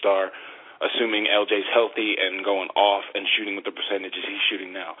superstar, assuming LJ's healthy and going off and shooting with the percentages he's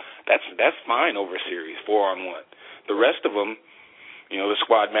shooting now. That's fine over a series, 4-on-1. The rest of them, the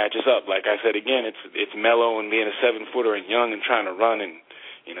squad matches up. Like I said again, it's Melo and being a 7-footer and young and trying to run and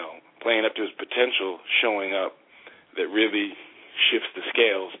playing up to his potential, showing up that really shifts the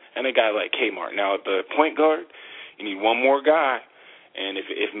scales. And a guy like Kmart. Now at the point guard, you need one more guy, and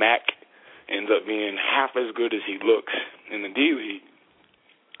if Mac ends up being half as good as he looks in the D League,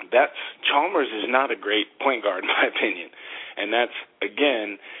 Chalmers is not a great point guard in my opinion. And that's,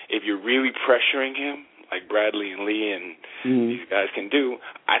 again, if you're really pressuring him, like Bradley and Lee and these guys can do,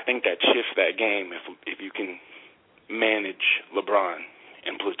 I think that shifts that game if you can manage LeBron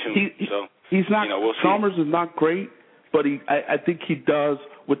and platoon. He's not. We'll Chalmers is not great, but I think he does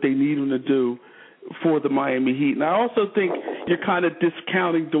what they need him to do for the Miami Heat. And I also think you're kind of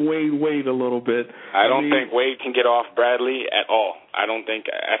discounting Dwayne Wade a little bit. I think Wade can get off Bradley at all. I think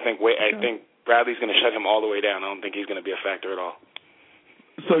Bradley's going to shut him all the way down. I don't think he's going to be a factor at all.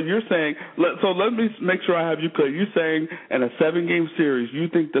 So you're saying, let me make sure I have you clear. You're saying in a 7-game series,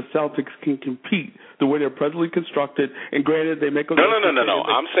 you think the Celtics can compete the way they're presently constructed, and granted they make a... No.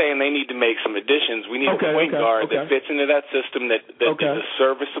 I'm saying they need to make some additions. We need a point guard that fits into that system that is a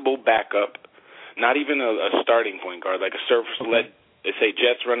serviceable backup, not even a starting point guard, like a serviceable, let's say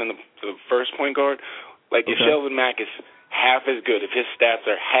Jets running the first point guard. Like if Shelvin Mack is half as good, if his stats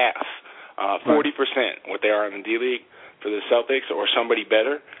are half, 40% what they are in the D-League for the Celtics, or somebody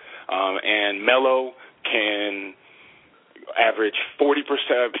better, and Melo can average 50%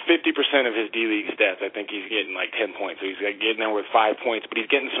 of his D-League stats. I think he's getting like 10 points. So he's getting there with 5 points, but he's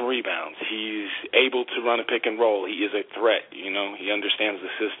getting some rebounds. He's able to run a pick and roll. He is a threat. You know, he understands the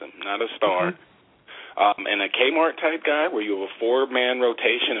system, not a star. And a Kmart type guy where you have a 4-man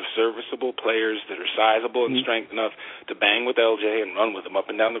rotation of serviceable players that are sizable and strength enough to bang with LJ and run with him up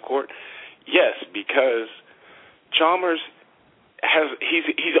and down the court. Yes, because Chalmers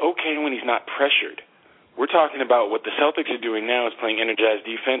he's okay when he's not pressured. We're talking about what the Celtics are doing now is playing energized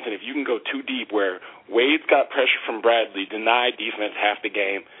defense, and if you can go too deep where Wade's got pressure from Bradley, denied defense half the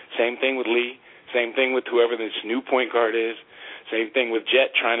game, same thing with Lee, same thing with whoever this new point guard is, same thing with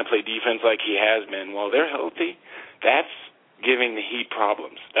Jet trying to play defense like he has been. While they're healthy, that's giving the Heat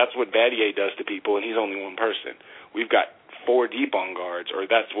problems. That's what Battier does to people, and he's only one person. We've got 4 deep on guards, or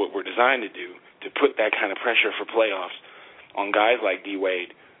that's what we're designed to do, to put that kind of pressure for playoffs on guys like D.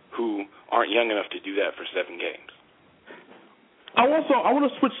 Wade who aren't young enough to do that for 7 games. I want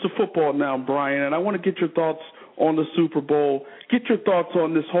to switch to football now, Brian, and I want to get your thoughts on the Super Bowl, get your thoughts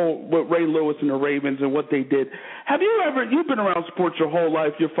on this whole, with Ray Lewis and the Ravens and what they did. You've been around sports your whole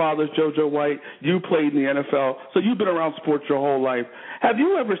life. Your father's JoJo White. You played in the NFL, so you've been around sports your whole life. Have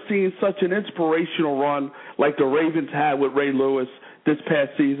you ever seen such an inspirational run like the Ravens had with Ray Lewis this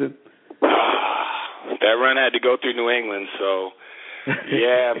past season? That run had to go through New England, so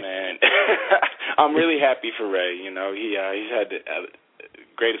yeah, man. I'm really happy for Ray. You know, he's had the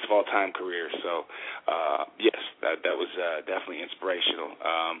greatest of all time career. So yes, that was definitely inspirational.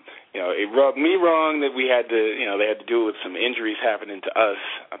 You know, it rubbed me wrong that they had to deal with some injuries happening to us.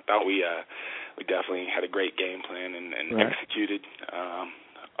 I thought we definitely had a great game plan and executed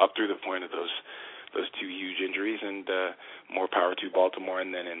up through the point of those 2 huge injuries, and more power to Baltimore.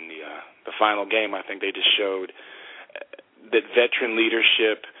 And then in the final game, I think they just showed that veteran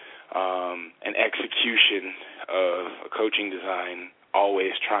leadership and execution of a coaching design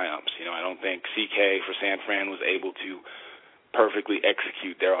always triumphs. You know, I don't think CK for San Fran was able to perfectly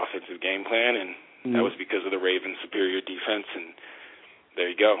execute their offensive game plan, and that was because of the Ravens' superior defense, and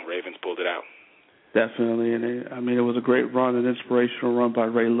there you go. Ravens pulled it out. Definitely, and it was a great run, an inspirational run by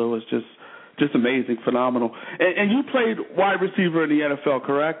Ray Lewis, just amazing, phenomenal. And you played wide receiver in the NFL,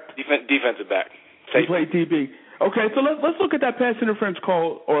 correct? Defensive back. You played DB. Okay, so let's look at that pass interference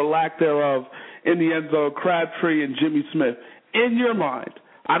call, or lack thereof, in the end zone, Crabtree and Jimmy Smith. In your mind,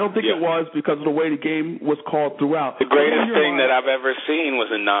 I don't think it was because of the way the game was called throughout. The greatest thing that I've ever seen was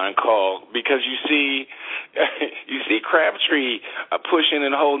a non-call, because you see Crabtree pushing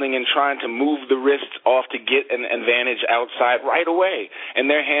and holding and trying to move the wrists off to get an advantage outside right away, and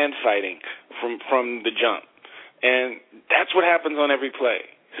they're hand fighting from the jump. And that's what happens on every play.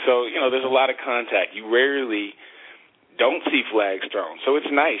 So, you know, there's a lot of contact. You rarely don't see flags thrown. So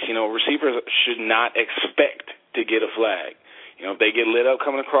it's nice. You know, receivers should not expect to get a flag. You know, if they get lit up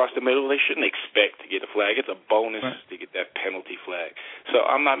coming across the middle, they shouldn't expect to get a flag. It's a bonus to get that penalty flag. So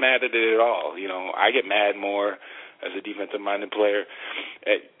I'm not mad at it at all. You know, I get mad more as a defensive-minded player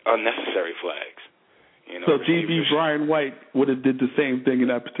at unnecessary flags. You know, so DB Brian White would have did the same thing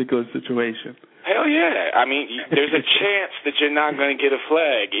in that particular situation. Hell yeah. I mean, there's a chance that you're not going to get a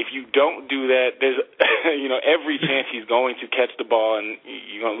flag. If you don't do that, there's, every chance he's going to catch the ball and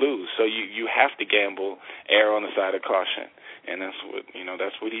you're going to lose. So you have to gamble, err on the side of caution. And that's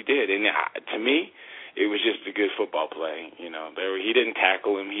what he did. And to me, it was just a good football play. You know, he didn't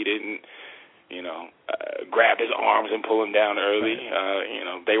tackle him. He didn't, grab his arms and pull him down early.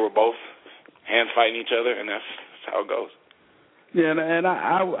 They were both hands fighting each other, and that's how it goes. Yeah, and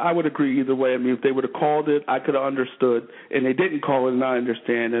I would agree either way. I mean, if they would have called it, I could have understood. And they didn't call it, and I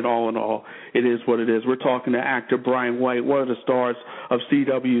understand. And all in all, it is what it is. We're talking to actor Brian White, one of the stars of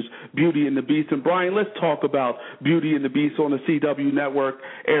CW's Beauty and the Beast. And, Brian, let's talk about Beauty and the Beast on the CW network.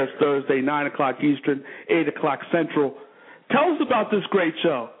 Airs Thursday, 9 o'clock Eastern, 8 o'clock Central. Tell us about this great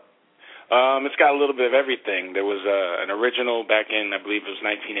show. It's got a little bit of everything. There was an original back in, I believe it was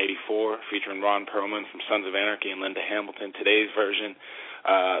 1984, featuring Ron Perlman from Sons of Anarchy and Linda Hamilton. Today's version,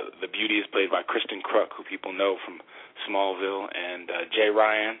 the Beauty is played by Kristen Kruk, who people know from Smallville, and Jay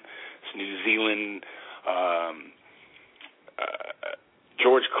Ryan, New Zealand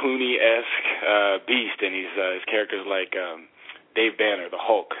George Clooney-esque beast, and his character's like Dave Banner, the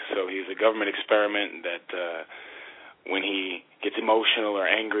Hulk. So he's a government experiment that when he gets emotional or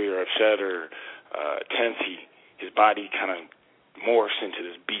angry or upset or tense, his body kind of morphs into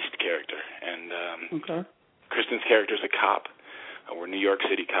this beast character. And Kristen's character's a cop. We're New York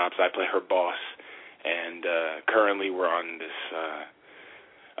City cops. I play her boss. And currently we're on this,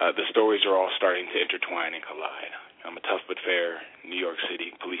 the stories are all starting to intertwine and collide. I'm a tough but fair New York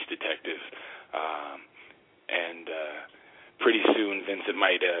City police detective. And pretty soon Vincent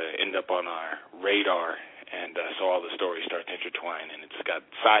might end up on our radar. And so all the stories start to intertwine. And it's got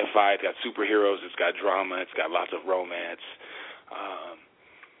sci-fi, it's got superheroes, it's got drama, it's got lots of romance.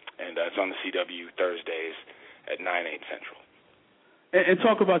 And it's on the CW Thursdays at 9, 8 Central. And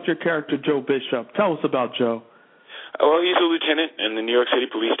talk about your character, Joe Bishop. Tell us about Joe. Well, he's a lieutenant in the New York City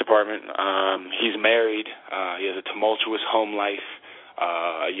Police Department. He's married. He has a tumultuous home life,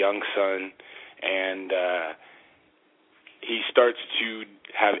 a young son, and he starts to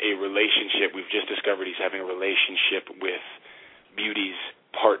have a relationship. We've just discovered he's having a relationship with Beauty's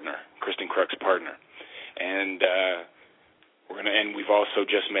partner, Kristen Kruk's partner. And we've also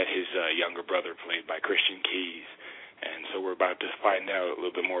just met his younger brother, played by Christian Keys. And so we're about to find out a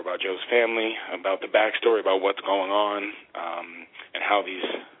little bit more about Joe's family, about the backstory, about what's going on, and how these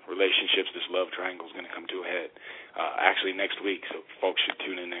relationships, this love triangle is going to come to a head. Actually next week, so folks should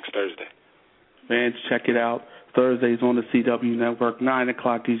tune in next Thursday. Fans, check it out. Thursdays on the CW Network, 9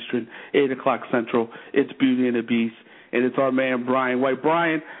 o'clock Eastern, 8 o'clock Central. It's Beauty and the Beast, and it's our man Brian White.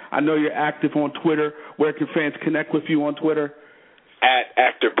 Brian, I know you're active on Twitter. Where can fans connect with you on Twitter? At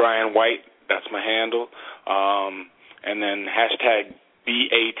Actor Brian White. That's my handle. And then hashtag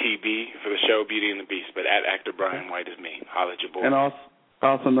BATB for the show Beauty and the Beast, but at Actor Brian White is me. Holla at your boy. And I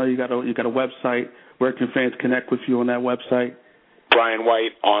also know you got a website. Where can fans connect with you on that website?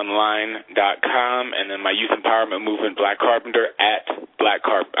 BrianWhiteOnline.com, and then my youth empowerment movement, Black Carpenter, at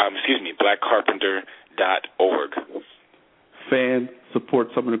blackcarpenter.org. Fans,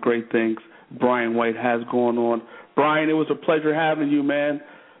 support some of the great things Brian White has going on. Brian, it was a pleasure having you, man.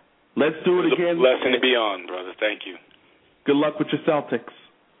 Let's do it again. It's a blessing to be on, brother. Thank you. Good luck with your Celtics.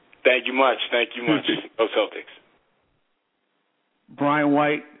 Thank you much. Go Celtics. Brian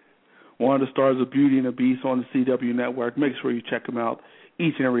White, one of the stars of Beauty and the Beast on the CW Network. Make sure you check him out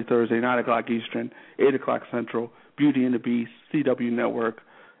each and every Thursday, 9 o'clock Eastern, 8 o'clock Central. Beauty and the Beast, CW Network,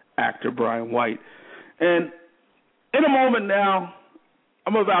 actor Brian White. And in a moment now,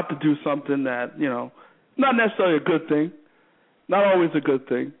 I'm about to do something that, not necessarily a good thing, not always a good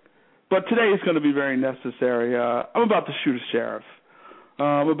thing, but today is going to be very necessary. I'm about to shoot a sheriff.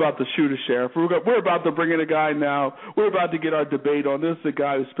 We're about to bring in a guy now. We're about to get our debate on. This is a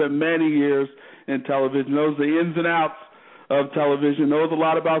guy who spent many years in television, knows the ins and outs of television, knows a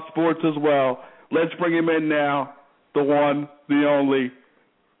lot about sports as well. Let's bring him in now, the one, the only,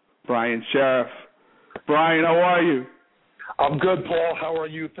 Brian Sheriff. Brian, how are you? I'm good, Paul. How are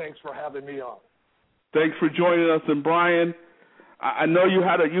you? Thanks for having me on. Thanks for joining us. And Brian, I know you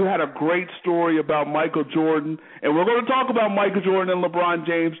had a great story about Michael Jordan, and we're going to talk about Michael Jordan and LeBron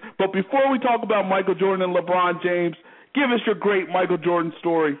James. But before we talk about Michael Jordan and LeBron James, give us your great Michael Jordan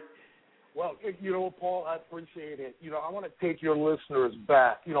story. Well, Paul, I appreciate it. I want to take your listeners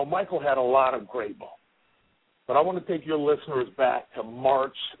back. Michael had a lot of great moments, but I want to take your listeners back to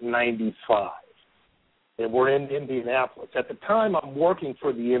March 95. And we're in Indianapolis. At the time, I'm working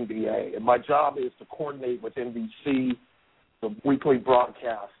for the NBA, and my job is to coordinate with NBC, the weekly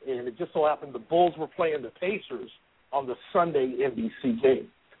broadcast. And it just so happened the Bulls were playing the Pacers on the Sunday NBC game.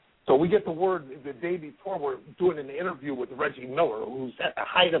 So we get the word the day before we're doing an interview with Reggie Miller, who's at the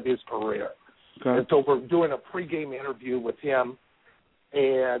height of his career. Okay. And so we're doing a pregame interview with him,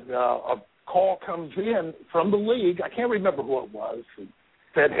 and a call comes in from the league. I can't remember who it was. It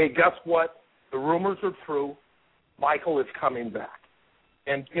said, hey, guess what? The rumors are true. Michael is coming back.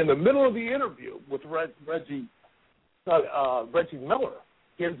 And in the middle of the interview with Reggie Miller,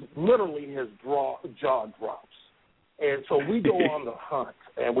 his jaw drops. And so we go on the hunt,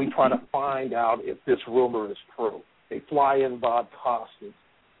 and we try to find out if this rumor is true. They fly in Bob Costas.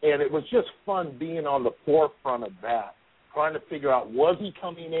 And it was just fun being on the forefront of that, trying to figure out, was he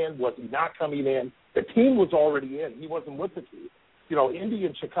coming in, was he not coming in? The team was already in. He wasn't with the team. Indy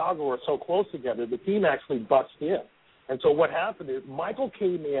and Chicago are so close together, the team actually busts in. And so what happened is Michael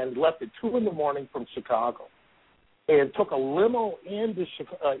came in, left at 2 in the morning from Chicago, and took a limo into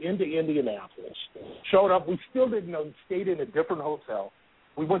Indianapolis, showed up. We still didn't know. He stayed in a different hotel.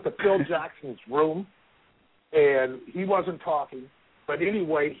 We went to Phil Jackson's room, and he wasn't talking. But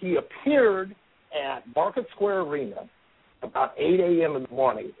anyway, he appeared at Market Square Arena about 8 a.m. in the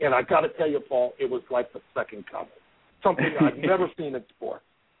morning, and I got to tell you, Paul, it was like the second coming, something I've never seen in sports.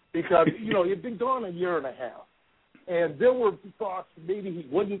 Because, he'd been gone a year and a half, and there were thoughts maybe he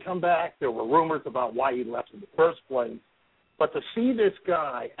wouldn't come back. There were rumors about why he left in the first place. But to see this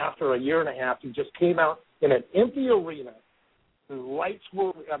guy after a year and a half, he just came out in an empty arena. The lights were,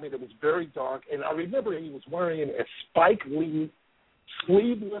 it was very dark, and I remember he was wearing a Spike Lee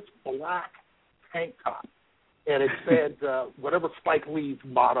sleeveless black tank top, and it said whatever Spike Lee's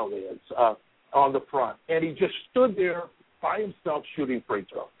motto is on the front. And he just stood there by himself shooting free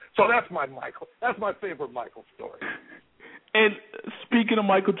throws. So that's my Michael. That's my favorite Michael story. And speaking of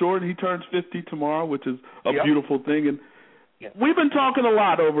Michael Jordan, he turns 50 tomorrow, which is a beautiful thing. And we've been talking a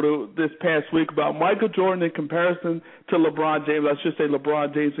lot over this past week about Michael Jordan in comparison to LeBron James. I should say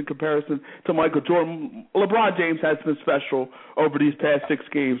LeBron James in comparison to Michael Jordan. LeBron James has been special over these past 6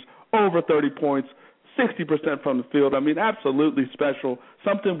 games, over 30 points, 60% from the field. Absolutely special,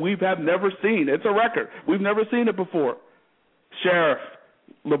 something we have never seen. It's a record. We've never seen it before. Sheriff,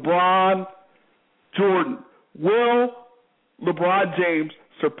 LeBron, Jordan. Will LeBron James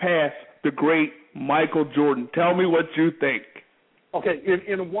surpass the great Michael Jordan? Tell me what you think. Okay,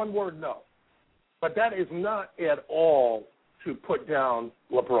 in one word, no. But that is not at all to put down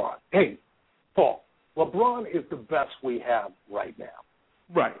LeBron. Hey, Paul, LeBron is the best we have right now.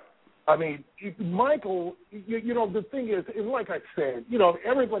 Right. Michael, the thing is, like I said,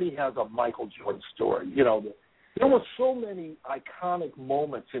 everybody has a Michael Jordan story. There were so many iconic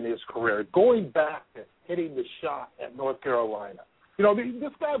moments in his career, going back to hitting the shot at North Carolina.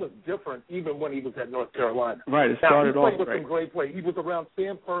 This guy was different even when he was at North Carolina. Right, it started off great. He played with some great players. He was around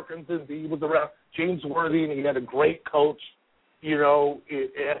Sam Perkins, and he was around James Worthy, and he had a great coach,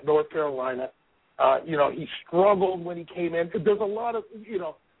 at North Carolina. He struggled when he came in. There's a lot of,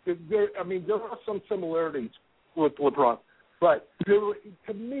 there are some similarities with LeBron. But to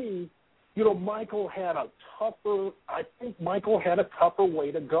me, Michael had a tougher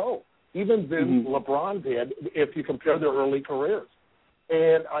way to go, even than LeBron did, if you compare their early careers.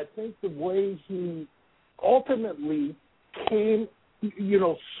 And I think the way he ultimately came,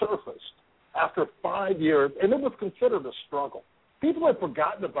 surfaced after 5 years, and it was considered a struggle. People have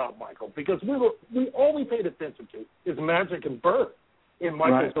forgotten about Michael because all we paid attention to is Magic and Bird in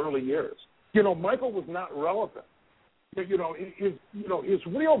Michael's early years. Michael was not relevant. His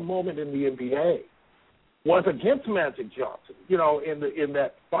real moment in the NBA was against Magic Johnson. In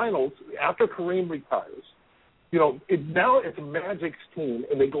that finals after Kareem retires. Now it's Magic's team,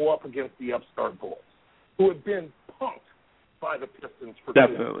 and they go up against the upstart Bulls, who had been punked by the Pistons for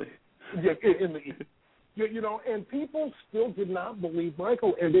definitely in the East. And people still did not believe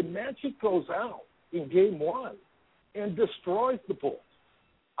Michael. And then Magic goes out in Game 1 and destroys the Bulls.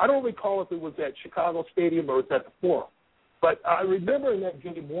 I don't recall if it was at Chicago Stadium or it was at the Forum. But I remember in that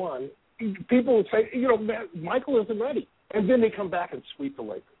Game 1, people would say, Michael isn't ready. And then they come back and sweep the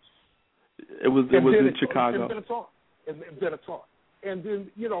Lakers. It was in Chicago. And then it's on. And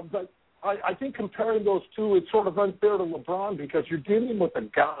then, but I think comparing those two, it's sort of unfair to LeBron because you're dealing with a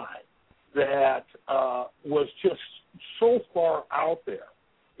guy that was just so far out there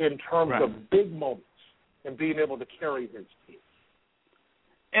in terms of big moments and being able to carry his team.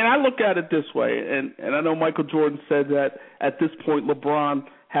 And I look at it this way, and I know Michael Jordan said that at this point LeBron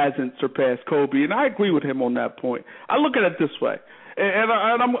hasn't surpassed Kobe, and I agree with him on that point. I look at it this way, and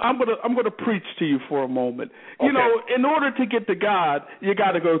I'm gonna preach to you for a moment. Okay. In order to get to God, you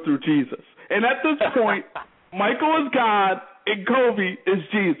got to go through Jesus. And at this point, Michael is God and Kobe is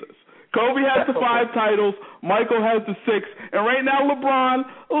Jesus. Kobe has the 5 titles, Michael has the 6, and right now LeBron,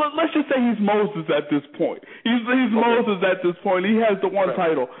 let's just say he's Moses at this point. He's Moses at this point. He has the 1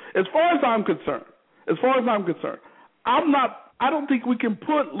 title. As far as I'm concerned, I don't think we can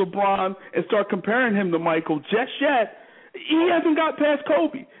put LeBron and start comparing him to Michael just yet. He hasn't got past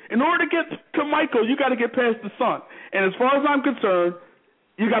Kobe. In order to get to Michael, you got to get past the son. And as far as I'm concerned,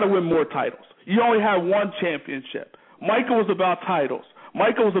 you got to win more titles. You only have 1 championship. Michael was about titles.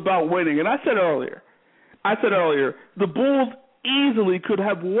 Michael was about winning. And I said earlier, the Bulls easily could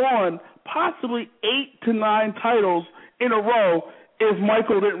have won possibly 8 to 9 titles in a row if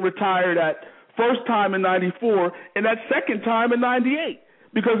Michael didn't retire that first time in 94 and that second time in 98.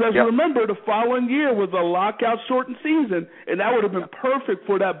 Because as you remember, the following year was a lockout-shortened season, and that would have been perfect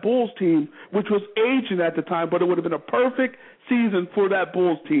for that Bulls team, which was aging at the time, but it would have been a perfect season for that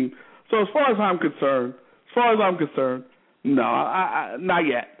Bulls team. So as far as I'm concerned, no, not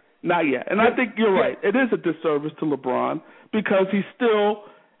yet. And I think you're right. It is a disservice to LeBron because he still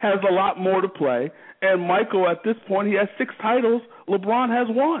has a lot more to play. And Michael, at this point, he has 6 titles. LeBron has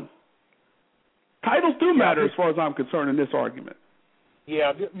 1. Titles do matter as far as I'm concerned in this argument.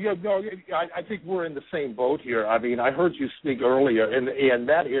 Yeah, no, I think we're in the same boat here. I mean, I heard you speak earlier, and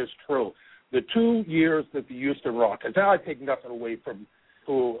that is true. The 2 years that the Houston Rockets, now I take nothing away from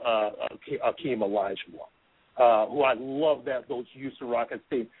who Akeem Olajuwon, who I love those Houston Rockets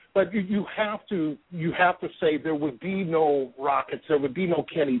team. But you have to say there would be no Rockets, there would be no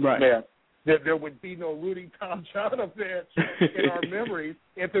Kenny Smith, there would be no Rudy Tom Jonovich in our memories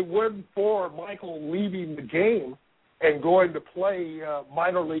if it wasn't for Michael leaving the game and going to play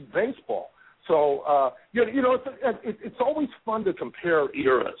minor league baseball. So, it's always fun to compare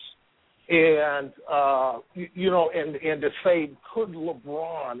eras. And, and to say, could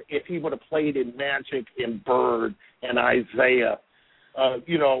LeBron, if he would have played in Magic and Bird and Isaiah,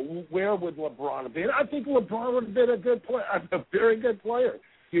 where would LeBron have been? I think LeBron would have been a good player, a very good player.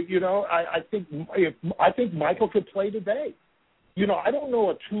 I think Michael could play today. I don't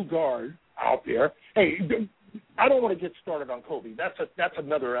know a two-guard out there. Hey, I don't want to get started on Kobe. That's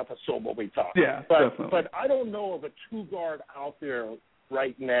another episode when we talk. Yeah, definitely. But I don't know of a two-guard out there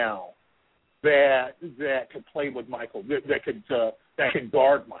right now that could play with Michael, that could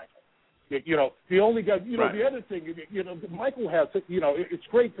guard Michael. The only guy, the other thing, Michael has, it's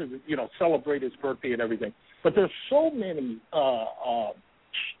great to, celebrate his birthday and everything, but there's so many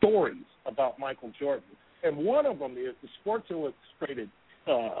stories about Michael Jordan, and one of them is the Sports Illustrated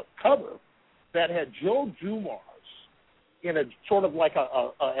cover that had Joe Dumars in a sort of like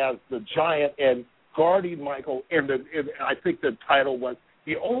as the giant and guarding Michael, and I think the title was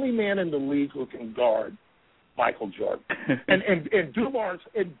The Only Man in the League Who Can Guard Michael Jordan. and Dumars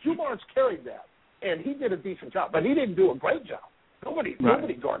carried that, and he did a decent job, but he didn't do a great job. Nobody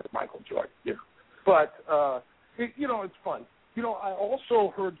guarded Michael Jordan. But it's fun. I also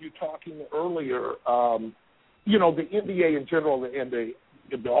heard you talking earlier, the NBA in general and the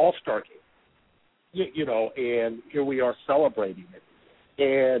All-Star game. And here we are celebrating it.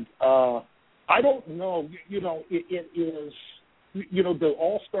 And I don't know, it is, the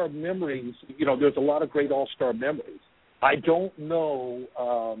All-Star memories, there's a lot of great All-Star memories. I don't know,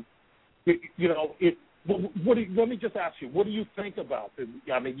 let me just ask you, what do you think about it?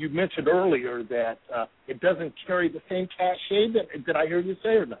 I mean, you mentioned earlier that it doesn't carry the same cachet that I hear you say,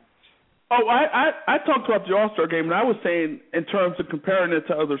 or not? Oh, I talked about the All-Star game, and I was saying in terms of comparing it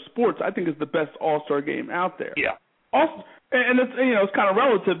to other sports, I think it's the best All-Star game out there. Yeah. And it's, it's kind of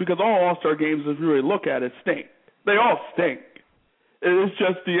relative because all All-Star games, if you really look at it, stink. They all stink. It's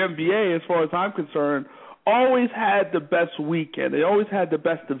just the NBA, as far as I'm concerned, always had the best weekend. They always had the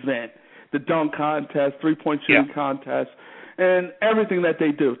best event, the dunk contest, three-point shooting contest, and everything that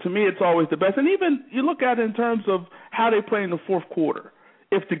they do. To me, it's always the best. And even you look at it in terms of how they play in the fourth quarter.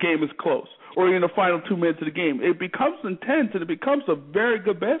 If the game is close, or in the final 2 minutes of the game, it becomes intense and it becomes a very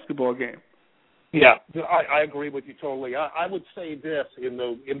good basketball game. Yeah, I agree with you totally. I would say this in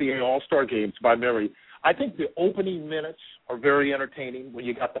the NBA All-Star games by memory. I think the opening minutes are very entertaining when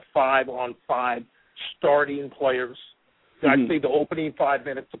you got the 5-on-5 starting players. I'd say the opening 5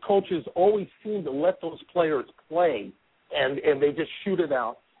 minutes, the coaches always seem to let those players play, and they just shoot it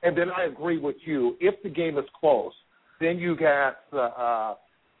out. And then I agree with you. If the game is close, then you got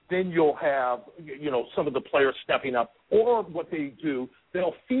then you'll have some of the players stepping up, or what they do,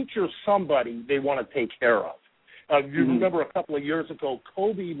 they'll feature somebody they want to take care of. You remember a couple of years ago,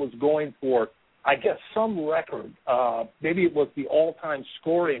 Kobe was going for, I guess, some record. Maybe it was the all-time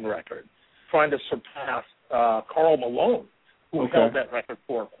scoring record, trying to surpass Karl Malone, who held that record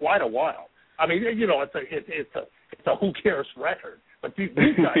for quite a while. I mean, it's a who cares record, but these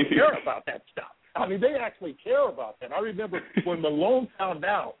guys care about that stuff. I mean, they actually care about that. I remember when Malone found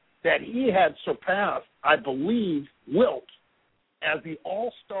out that he had surpassed, I believe, Wilt as the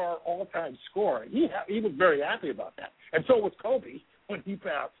all-star all-time scorer. He was very happy about that. And so was Kobe when he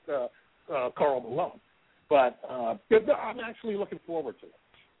passed Karl Malone. But I'm actually looking forward to it.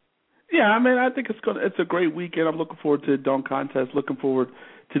 Yeah, I mean, I think it's a great weekend. I'm looking forward to the dunk contest, looking forward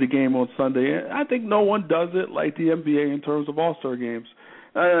to the game on Sunday. And I think no one does it like the NBA in terms of all-star games.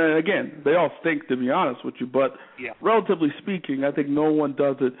 Again, they all stink, to be honest with you, but relatively speaking, I think no one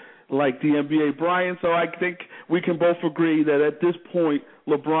does it like the NBA, Brian. So I think we can both agree that at this point,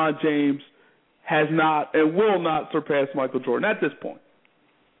 LeBron James has not and will not surpass Michael Jordan at this point.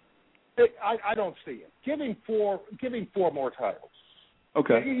 I don't see it. Give him four more titles.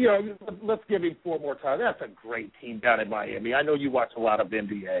 Okay. Let's give him 4 more titles. That's a great team down in Miami. I know you watch a lot of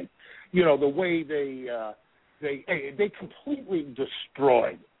NBA. The way they completely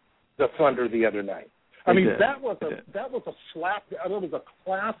destroyed the Thunder the other night. I mean, that was a slap. It was a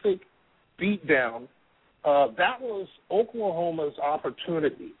classic beatdown that was Oklahoma's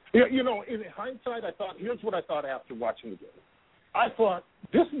opportunity. You know, in hindsight, here's what I thought after watching the game. I thought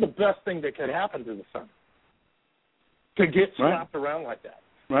this is the best thing that could happen to the Thunder, to get slapped around like that.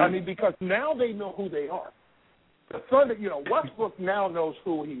 Right. I mean, because now they know who they are. The Thunder, you know, Westbrook now knows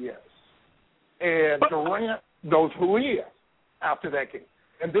who he is. And Durant knows who he is after that game.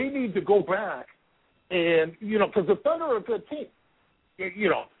 And they need to go back and, you know, because the Thunder are a good team, you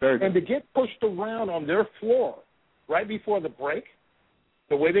know, and to get pushed around on their floor right before the break,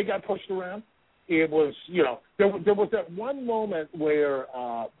 the way they got pushed around, it was, you know, there was that one moment where,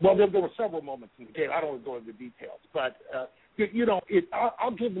 there were several moments in the game. I don't want to go into the details. But, you know,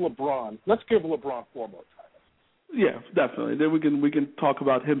 I'll give LeBron, let's give LeBron 4 more times. Yeah, definitely. Then we can talk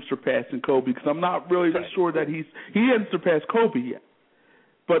about him surpassing Kobe, because I'm not really sure that he hasn't surpassed Kobe yet.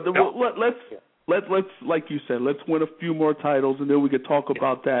 But let's like you said, let's win a few more titles, and then we can talk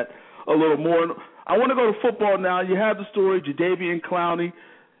about that a little more. I want to go to football now. You have the story, Jadeveon Clowney,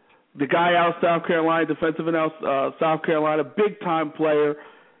 the guy out of South Carolina, defensive end out of South Carolina, big time player.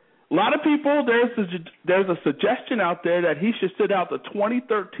 A lot of people, there's a suggestion out there that he should sit out the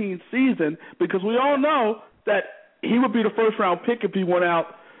 2013 season, because we all know that he would be the first-round pick if he went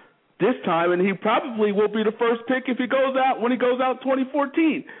out this time, and he probably will be the first pick if he goes out when he goes out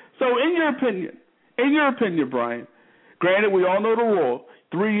 2014. So in your opinion, Brian, granted we all know the rule,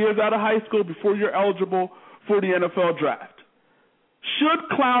 3 years out of high school before you're eligible for the NFL draft.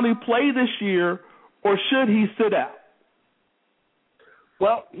 Should Clowney play this year, or should he sit out?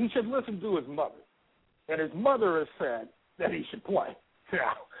 Well, he should listen to his mother, and his mother has said that he should play.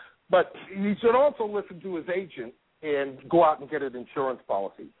 Yeah. But he should also listen to his agent and go out and get an insurance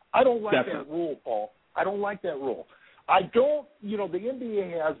policy. I don't like that rule, Paul. I don't like that rule. I don't, you know, the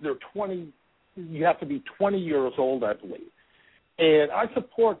NBA has their 20, you have to be 20 years old, I believe. And I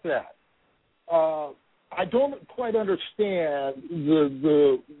support that. I don't quite understand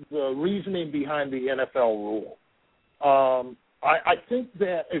the reasoning behind the NFL rule. I think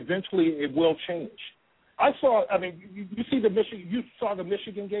that eventually it will change. You saw the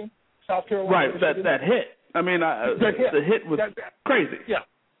Michigan game? South Carolina. Right, that hit. I mean, the hit was crazy.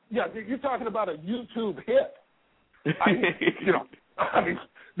 Yeah, you're talking about a YouTube hit. This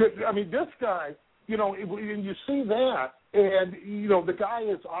guy, you know, and you see that, and, you know, the guy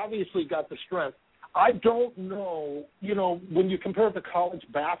has obviously got the strength. I don't know, you know, when you compare it to college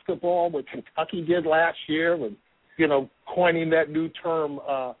basketball, what Kentucky did last year with, you know, coining that new term,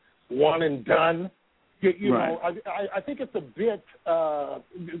 one and done. You know, I think it's a bit.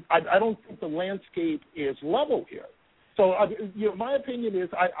 I don't think the landscape is level here. So, my opinion is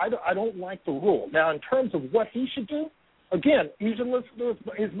I don't like the rule. Now, in terms of what he should do, again, he should listen to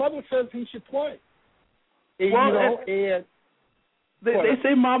his mother says he should play. They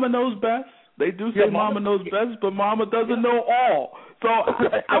say Mama knows best. They do say Mama knows best, but Mama doesn't know all. So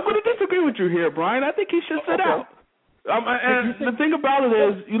I'm going to disagree with you here, Brian. I think he should sit out. And the thing about it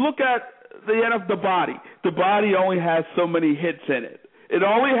is, you look at the body. The body only has so many hits in it. It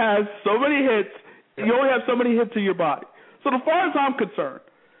only has so many hits. You only have so many hits in your body. So as far as I'm concerned,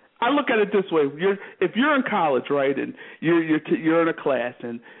 I look at it this way: if you're in college, right, and you're in a class,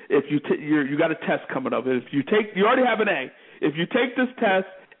 and if you got a test coming up, and if you already have an A. If you take this test,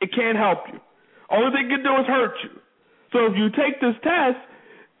 it can't help you. Only thing it can do is hurt you. So if you take this test,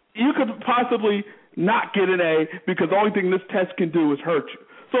 you could possibly not get an A, because the only thing this test can do is hurt you.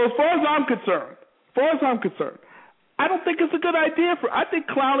 So as far as I'm concerned, I don't think it's a good idea. I think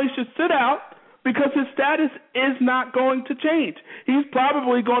Clowney should sit out, because his status is not going to change. He's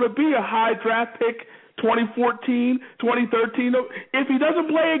probably going to be a high draft pick 2014, 2013. If he doesn't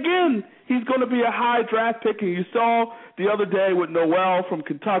play again, he's going to be a high draft pick. And you saw the other day with Noel from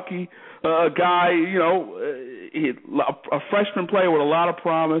Kentucky, a guy, you know, a freshman player with a lot of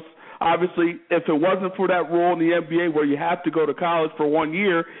promise. Obviously, if it wasn't for that rule in the NBA where you have to go to college for 1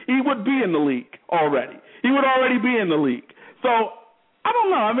 year, he would be in the league already. He would already be in the league. So I don't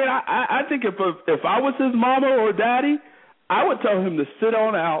know. I mean, I think if I was his mama or daddy, I would tell him to sit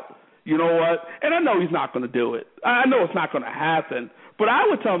on out. You know what? And I know he's not going to do it. I know it's not going to happen. But I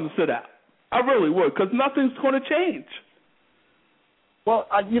would tell him to sit out. I really would, because nothing's going to change. Well,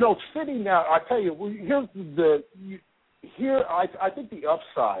 sitting out, I tell you, I think the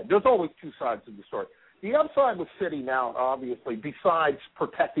upside, there's always two sides to the story. The upside with sitting out, obviously, besides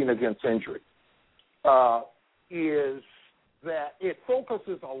protecting against injury, is that it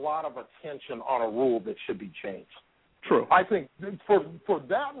focuses a lot of attention on a rule that should be changed. True. I think for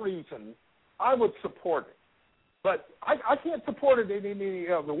that reason, I would support it. But I can't support it in any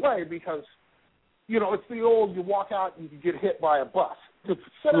other way, because, you know, it's the old, you walk out and you get hit by a bus. To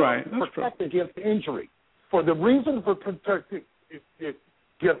sit out and protect against injury for the reason for protecting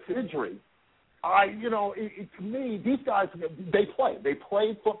against injury, to me, these guys, they play. They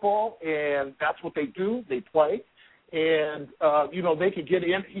play football, and that's what they do. They play. And, they could get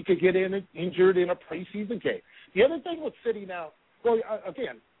in. He could get injured in a preseason game. The other thing with sitting out, well,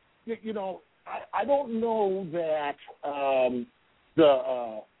 again, I don't know that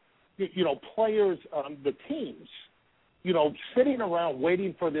players, the teams, sitting around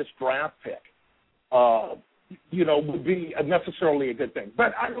waiting for this draft pick, would be necessarily a good thing.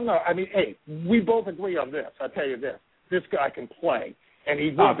 But I don't know. I mean, hey, we both agree on this. I'll tell you this. This guy can play, and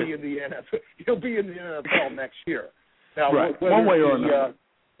he will be in the NFL. He'll be in the NFL next year. Now, right. One way or another.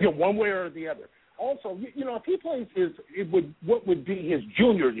 One way or the other. Also, if he plays what would be his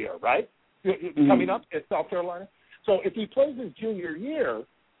junior year, right? Coming up at South Carolina. So if he plays his junior year,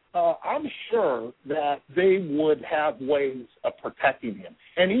 I'm sure that they would have ways of protecting him.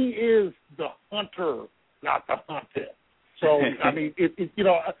 And he is the hunter, not the hunted. So, I mean,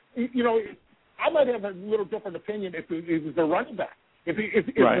 I might have a little different opinion if it was the running back. If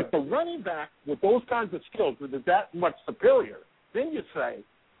it's the running back with those kinds of skills that is that much superior, then you say,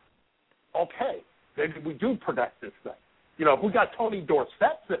 okay, maybe we do protect this thing. If we got Tony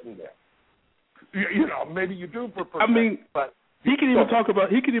Dorsett sitting there, maybe you do protect. I mean, but he can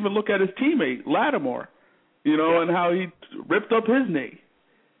even look at his teammate Lattimore, and how he ripped up his knee.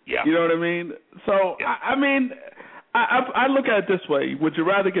 Yeah. You know what I mean? So I look at it this way: would you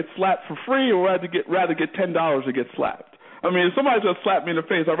rather get slapped for free, or rather get $10 to get slapped? I mean, if somebody's gonna slap me in the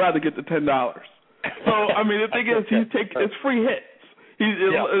face, I'd rather get the $10. So I mean, the thing is, it's free hits.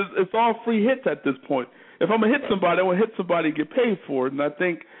 It's all free hits at this point. If I'm gonna hit somebody, I want to hit somebody and get paid for it. And I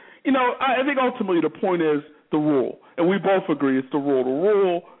think, I think ultimately the point is the rule, and we both agree it's the rule. The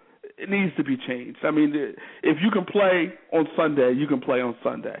rule, it needs to be changed. I mean, if you can play on Sunday, you can play on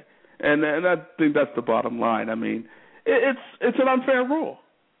Sunday, and I think that's the bottom line. I mean, it's an unfair rule.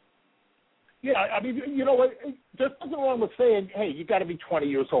 Yeah, I mean, what? There's nothing wrong with saying, hey, you got to be 20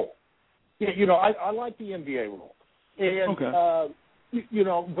 years old. I like the NBA rule, and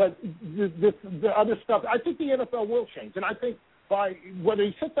but the other stuff, I think the NFL will change, and I think by whether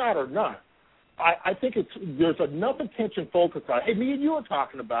he sits out or not, I think there's enough attention focused on it. Hey, me and you are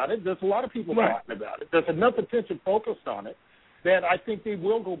talking about it. There's a lot of people talking about it. There's enough attention focused on it that I think they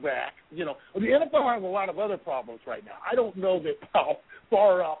will go back. The NFL has a lot of other problems right now. I don't know that how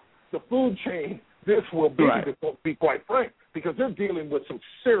far up the food chain this will be, to be quite frank, because they're dealing with some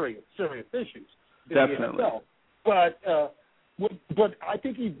serious issues in Definitely. the NFL. But I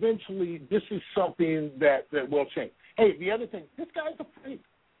think eventually this is something that will change. Hey, the other thing, this guy's a freak.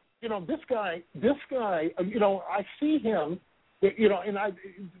 This guy, I see him, and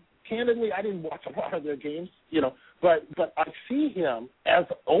candidly, I didn't watch a lot of their games, but I see him as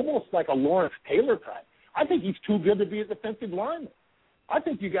almost like a Lawrence Taylor type. I think he's too good to be a defensive lineman. I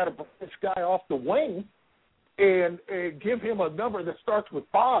think you got to bring this guy off the wing and give him a number that starts with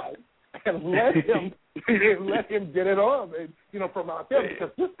 5 and let him get it on, from out there, because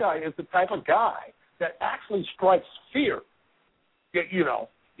this guy is the type of guy that actually strikes fear,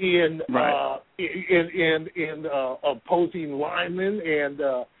 in opposing linemen, and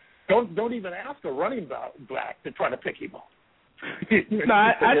don't even ask a running back to try to pick him off. No,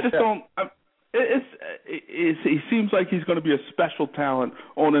 I just don't. He seems like he's going to be a special talent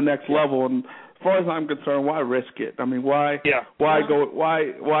on the next level, and as far as I'm concerned, why risk it? I mean, why go?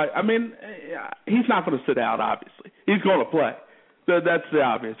 Why? I mean, he's not going to sit out. Obviously, he's going to play. That's the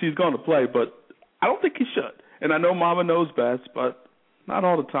obvious. He's going to play, but I don't think he should. And I know Mama knows best, but not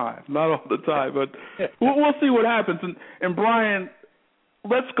all the time. But we'll see what happens. And Brian,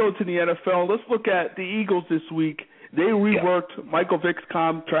 let's go to the NFL. Let's look at the Eagles this week. They reworked Michael Vick's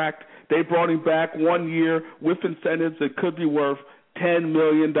contract. They brought him back 1 year with incentives that could be worth $10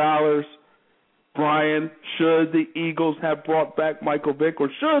 million. Brian, should the Eagles have brought back Michael Vick, or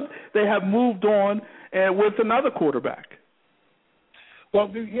should they have moved on with another quarterback? Well,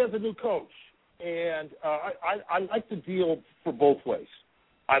 he has a new coach, and I like the deal for both ways.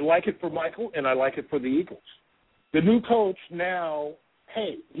 I like it for Michael, and I like it for the Eagles. The new coach now,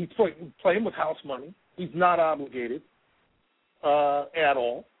 hey, he's playing with house money. He's not obligated at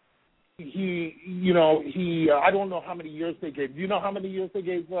all. I don't know how many years they gave. Do you know how many years they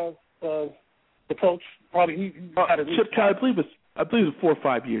gave the coach? Probably he had at least Chip Kelly, I believe it's a 4 or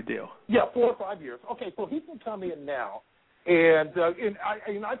 5 year deal. Yeah, 4 or 5 years. Okay, so he can come in now, and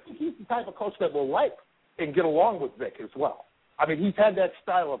I think he's the type of coach that will like and get along with Vic as well. I mean, he's had that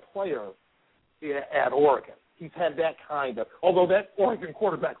style of player at Oregon. He's had that kind of, although that Oregon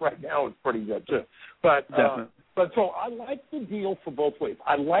quarterback right now is pretty good too. But But so I like the deal for both ways.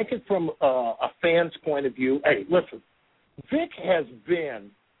 I like it from a fan's point of view. Hey, listen, Vic has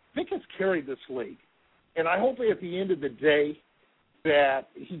carried this league, and I hope at the end of the day that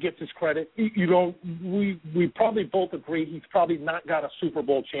he gets his credit. We probably both agree he's probably not got a Super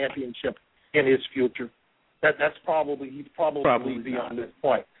Bowl championship in his future. He's probably beyond this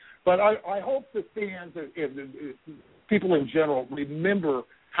point. But I hope the fans and people in general remember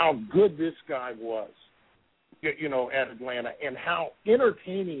how good this guy was, at Atlanta, and how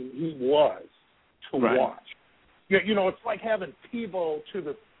entertaining he was to watch. It's like having Tebow to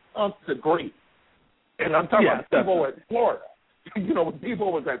the nth degree. And I'm talking about Tebow at Florida. When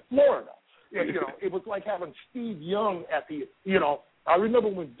Tebow was at Florida, it was like having Steve Young at the, I remember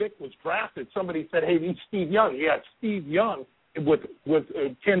when Vic was drafted, somebody said, hey, he's Steve Young. Yeah, Steve Young was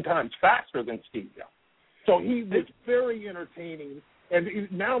 10 times faster than Steve Young. So he was very entertaining.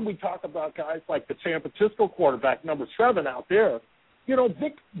 And now we talk about guys like the San Francisco quarterback, number 7 out there.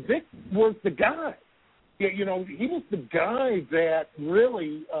 Vic was the guy. He was the guy that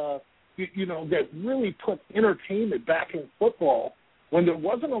really, that really put entertainment back in football when there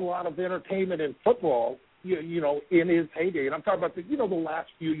wasn't a lot of entertainment in football, in his heyday. And I'm talking about the last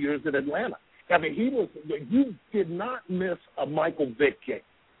few years in Atlanta. I mean, you did not miss a Michael Vick game.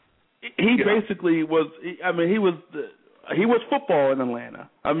 He basically was. I mean, he was football in Atlanta.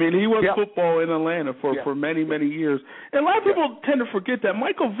 I mean, he was football in Atlanta for many, many years. And a lot of people tend to forget that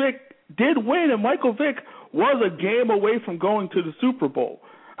Michael Vick did win, and Michael Vick was a game away from going to the Super Bowl.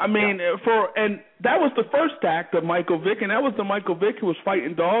 I mean, and that was the first act of Michael Vick, and that was the Michael Vick who was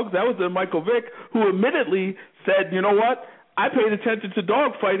fighting dogs. That was the Michael Vick who admittedly said, you know what, I paid attention to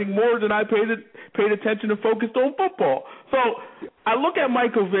dog fighting more than I paid attention and focused on football. So I look at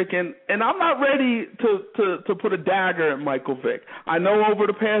Michael Vick, and I'm not ready to put a dagger at Michael Vick. I know over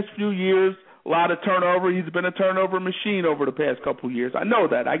the past few years, a lot of turnover. He's been a turnover machine over the past couple of years. I know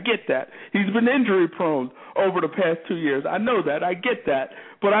that. I get that. He's been injury prone over the past 2 years. I know that. I get that.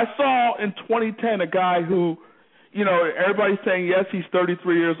 But I saw in 2010 a guy who, everybody's saying, yes, he's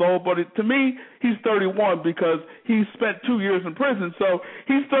 33 years old, but to me, he's 31 because he spent 2 years in prison, so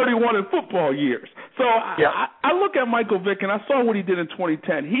he's 31 in football years. So I look at Michael Vick, and I saw what he did in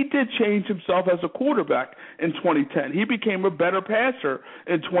 2010. He did change himself as a quarterback in 2010. He became a better passer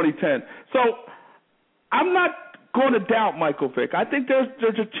in 2010. So I'm not going to doubt Michael Vick. I think there's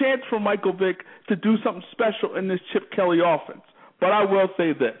a chance for Michael Vick to do something special in this Chip Kelly offense. But I will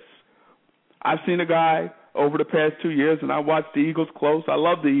say this. I've seen a guy over the past 2 years, and I watched the Eagles close. I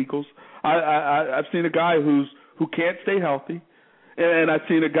love the Eagles. I've seen a guy who can't stay healthy, and I've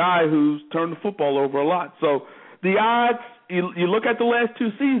seen a guy who's turned the football over a lot. So the odds, you look at the last 2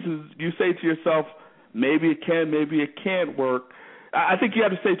 seasons, you say to yourself, maybe it can, maybe it can't work. I think you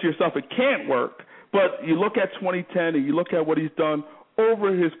have to say to yourself, it can't work. But you look at 2010 and you look at what he's done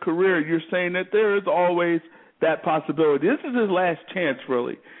over his career, you're saying that there is always that possibility. This is his last chance,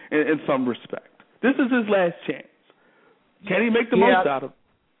 really, in some respect. This is his last chance. Can he make the most out of it?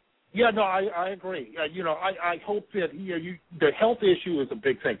 Yeah, no, I agree. I hope that the health issue is a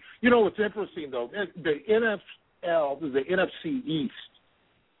big thing. What's interesting, though, the NFC East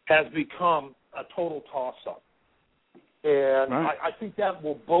has become a total toss-up. And I think that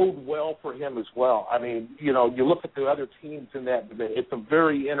will bode well for him as well. I mean, you look at the other teams in that division. It's a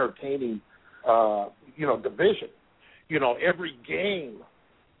very entertaining, division. Every game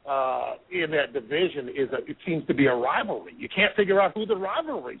in that division it seems to be a rivalry. You can't figure out who the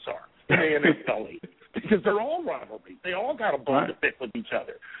rivalries are in the NFL League because they're all rivalries. They all got a bone to pick with each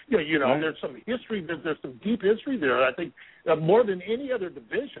other. There's some history. There's some deep history there. I think more than any other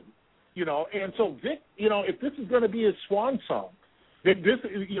division. And so Vic, if this is going to be his swan song,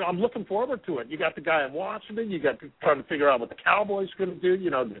 I'm looking forward to it. You got the guy in Washington. You got trying to figure out what the Cowboys are going to do.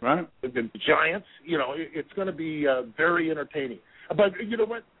 The Giants. It's going to be very entertaining. But you know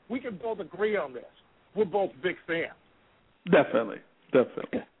what? We can both agree on this. We're both big fans. Definitely.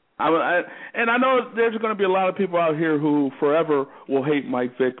 And I know there's going to be a lot of people out here who forever will hate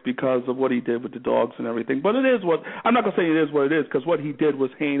Mike Vick because of what he did with the dogs and everything. But I'm not going to say it is what it is because what he did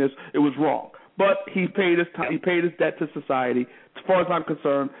was heinous. It was wrong. But he paid his time. He paid his debt to society. As far as I'm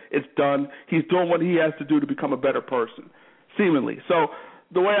concerned, it's done. He's doing what he has to do to become a better person, seemingly. So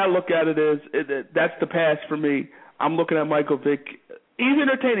the way I look at it is that's the past for me. I'm looking at Michael Vick. He's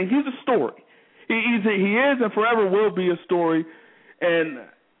entertaining. He's a story. He is and forever will be a story. And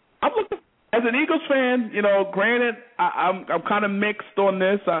I'm looking as an Eagles fan. Granted, I'm kind of mixed on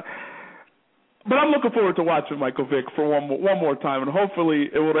this, but I'm looking forward to watching Michael Vick for one more time, and hopefully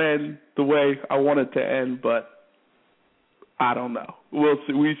it will end the way I want it to end. But I don't know. We'll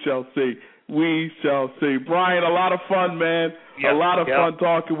see. We shall see. We shall see. Brian, a lot of fun, man. Yep, a lot of fun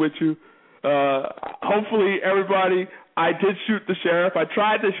talking with you. Hopefully, everybody, I did shoot the sheriff. I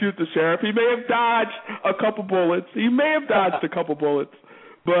tried to shoot the sheriff. He may have dodged a couple bullets.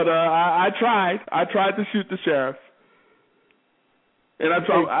 But I tried. I tried to shoot the sheriff. And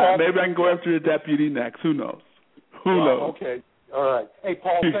maybe I can go after the deputy next. Who knows? Who knows? Okay. All right. Hey,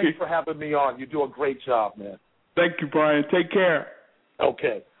 Paul, thanks for having me on. You do a great job, man. Thank you, Brian. Take care.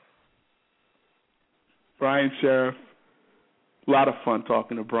 Okay. Brian Sheriff. A lot of fun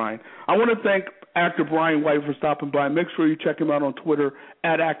talking to Brian. I want to thank actor Brian White for stopping by. Make sure you check him out on Twitter,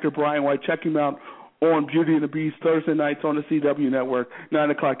 @actor Brian White. Check him out on Beauty and the Beast Thursday nights on the CW Network,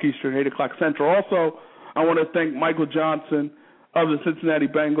 9 o'clock Eastern, 8 o'clock Central. Also, I want to thank Michael Johnson of the Cincinnati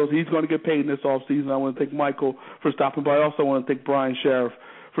Bengals. He's going to get paid in this offseason. I want to thank Michael for stopping by. I also want to thank Brian Sheriff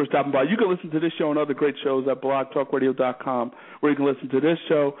for stopping by. You can listen to this show and other great shows at blogtalkradio.com, where you can listen to this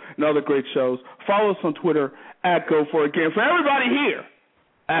show and other great shows. Follow us on Twitter @GoForItGame. For everybody here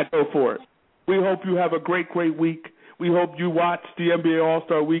 @GoForIt. We hope you have a great week. We hope you watch the NBA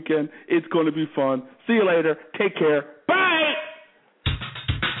All-Star Weekend. It's going to be fun. See you later. Take care. Bye!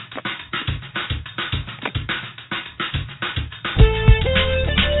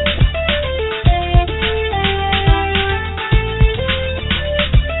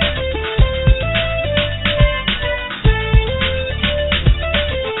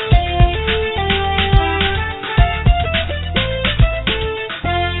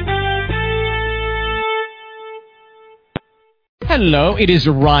 Hello, it is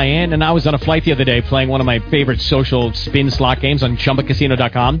Ryan, and I was on a flight the other day playing one of my favorite social spin slot games on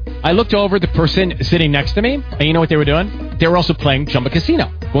ChumbaCasino.com. I looked over at the person sitting next to me, and you know what they were doing? They were also playing Chumba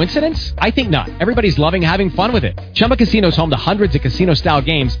Casino. Coincidence? I think not. Everybody's loving having fun with it. Chumba Casino is home to hundreds of casino-style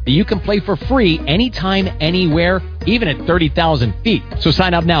games that you can play for free anytime, anywhere, even at 30,000 feet. So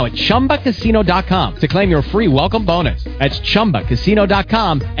sign up now at ChumbaCasino.com to claim your free welcome bonus. That's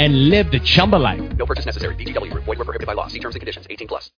ChumbaCasino.com and live the Chumba life. No purchase necessary. VGW. Void where prohibited by law. See terms and conditions. 18+.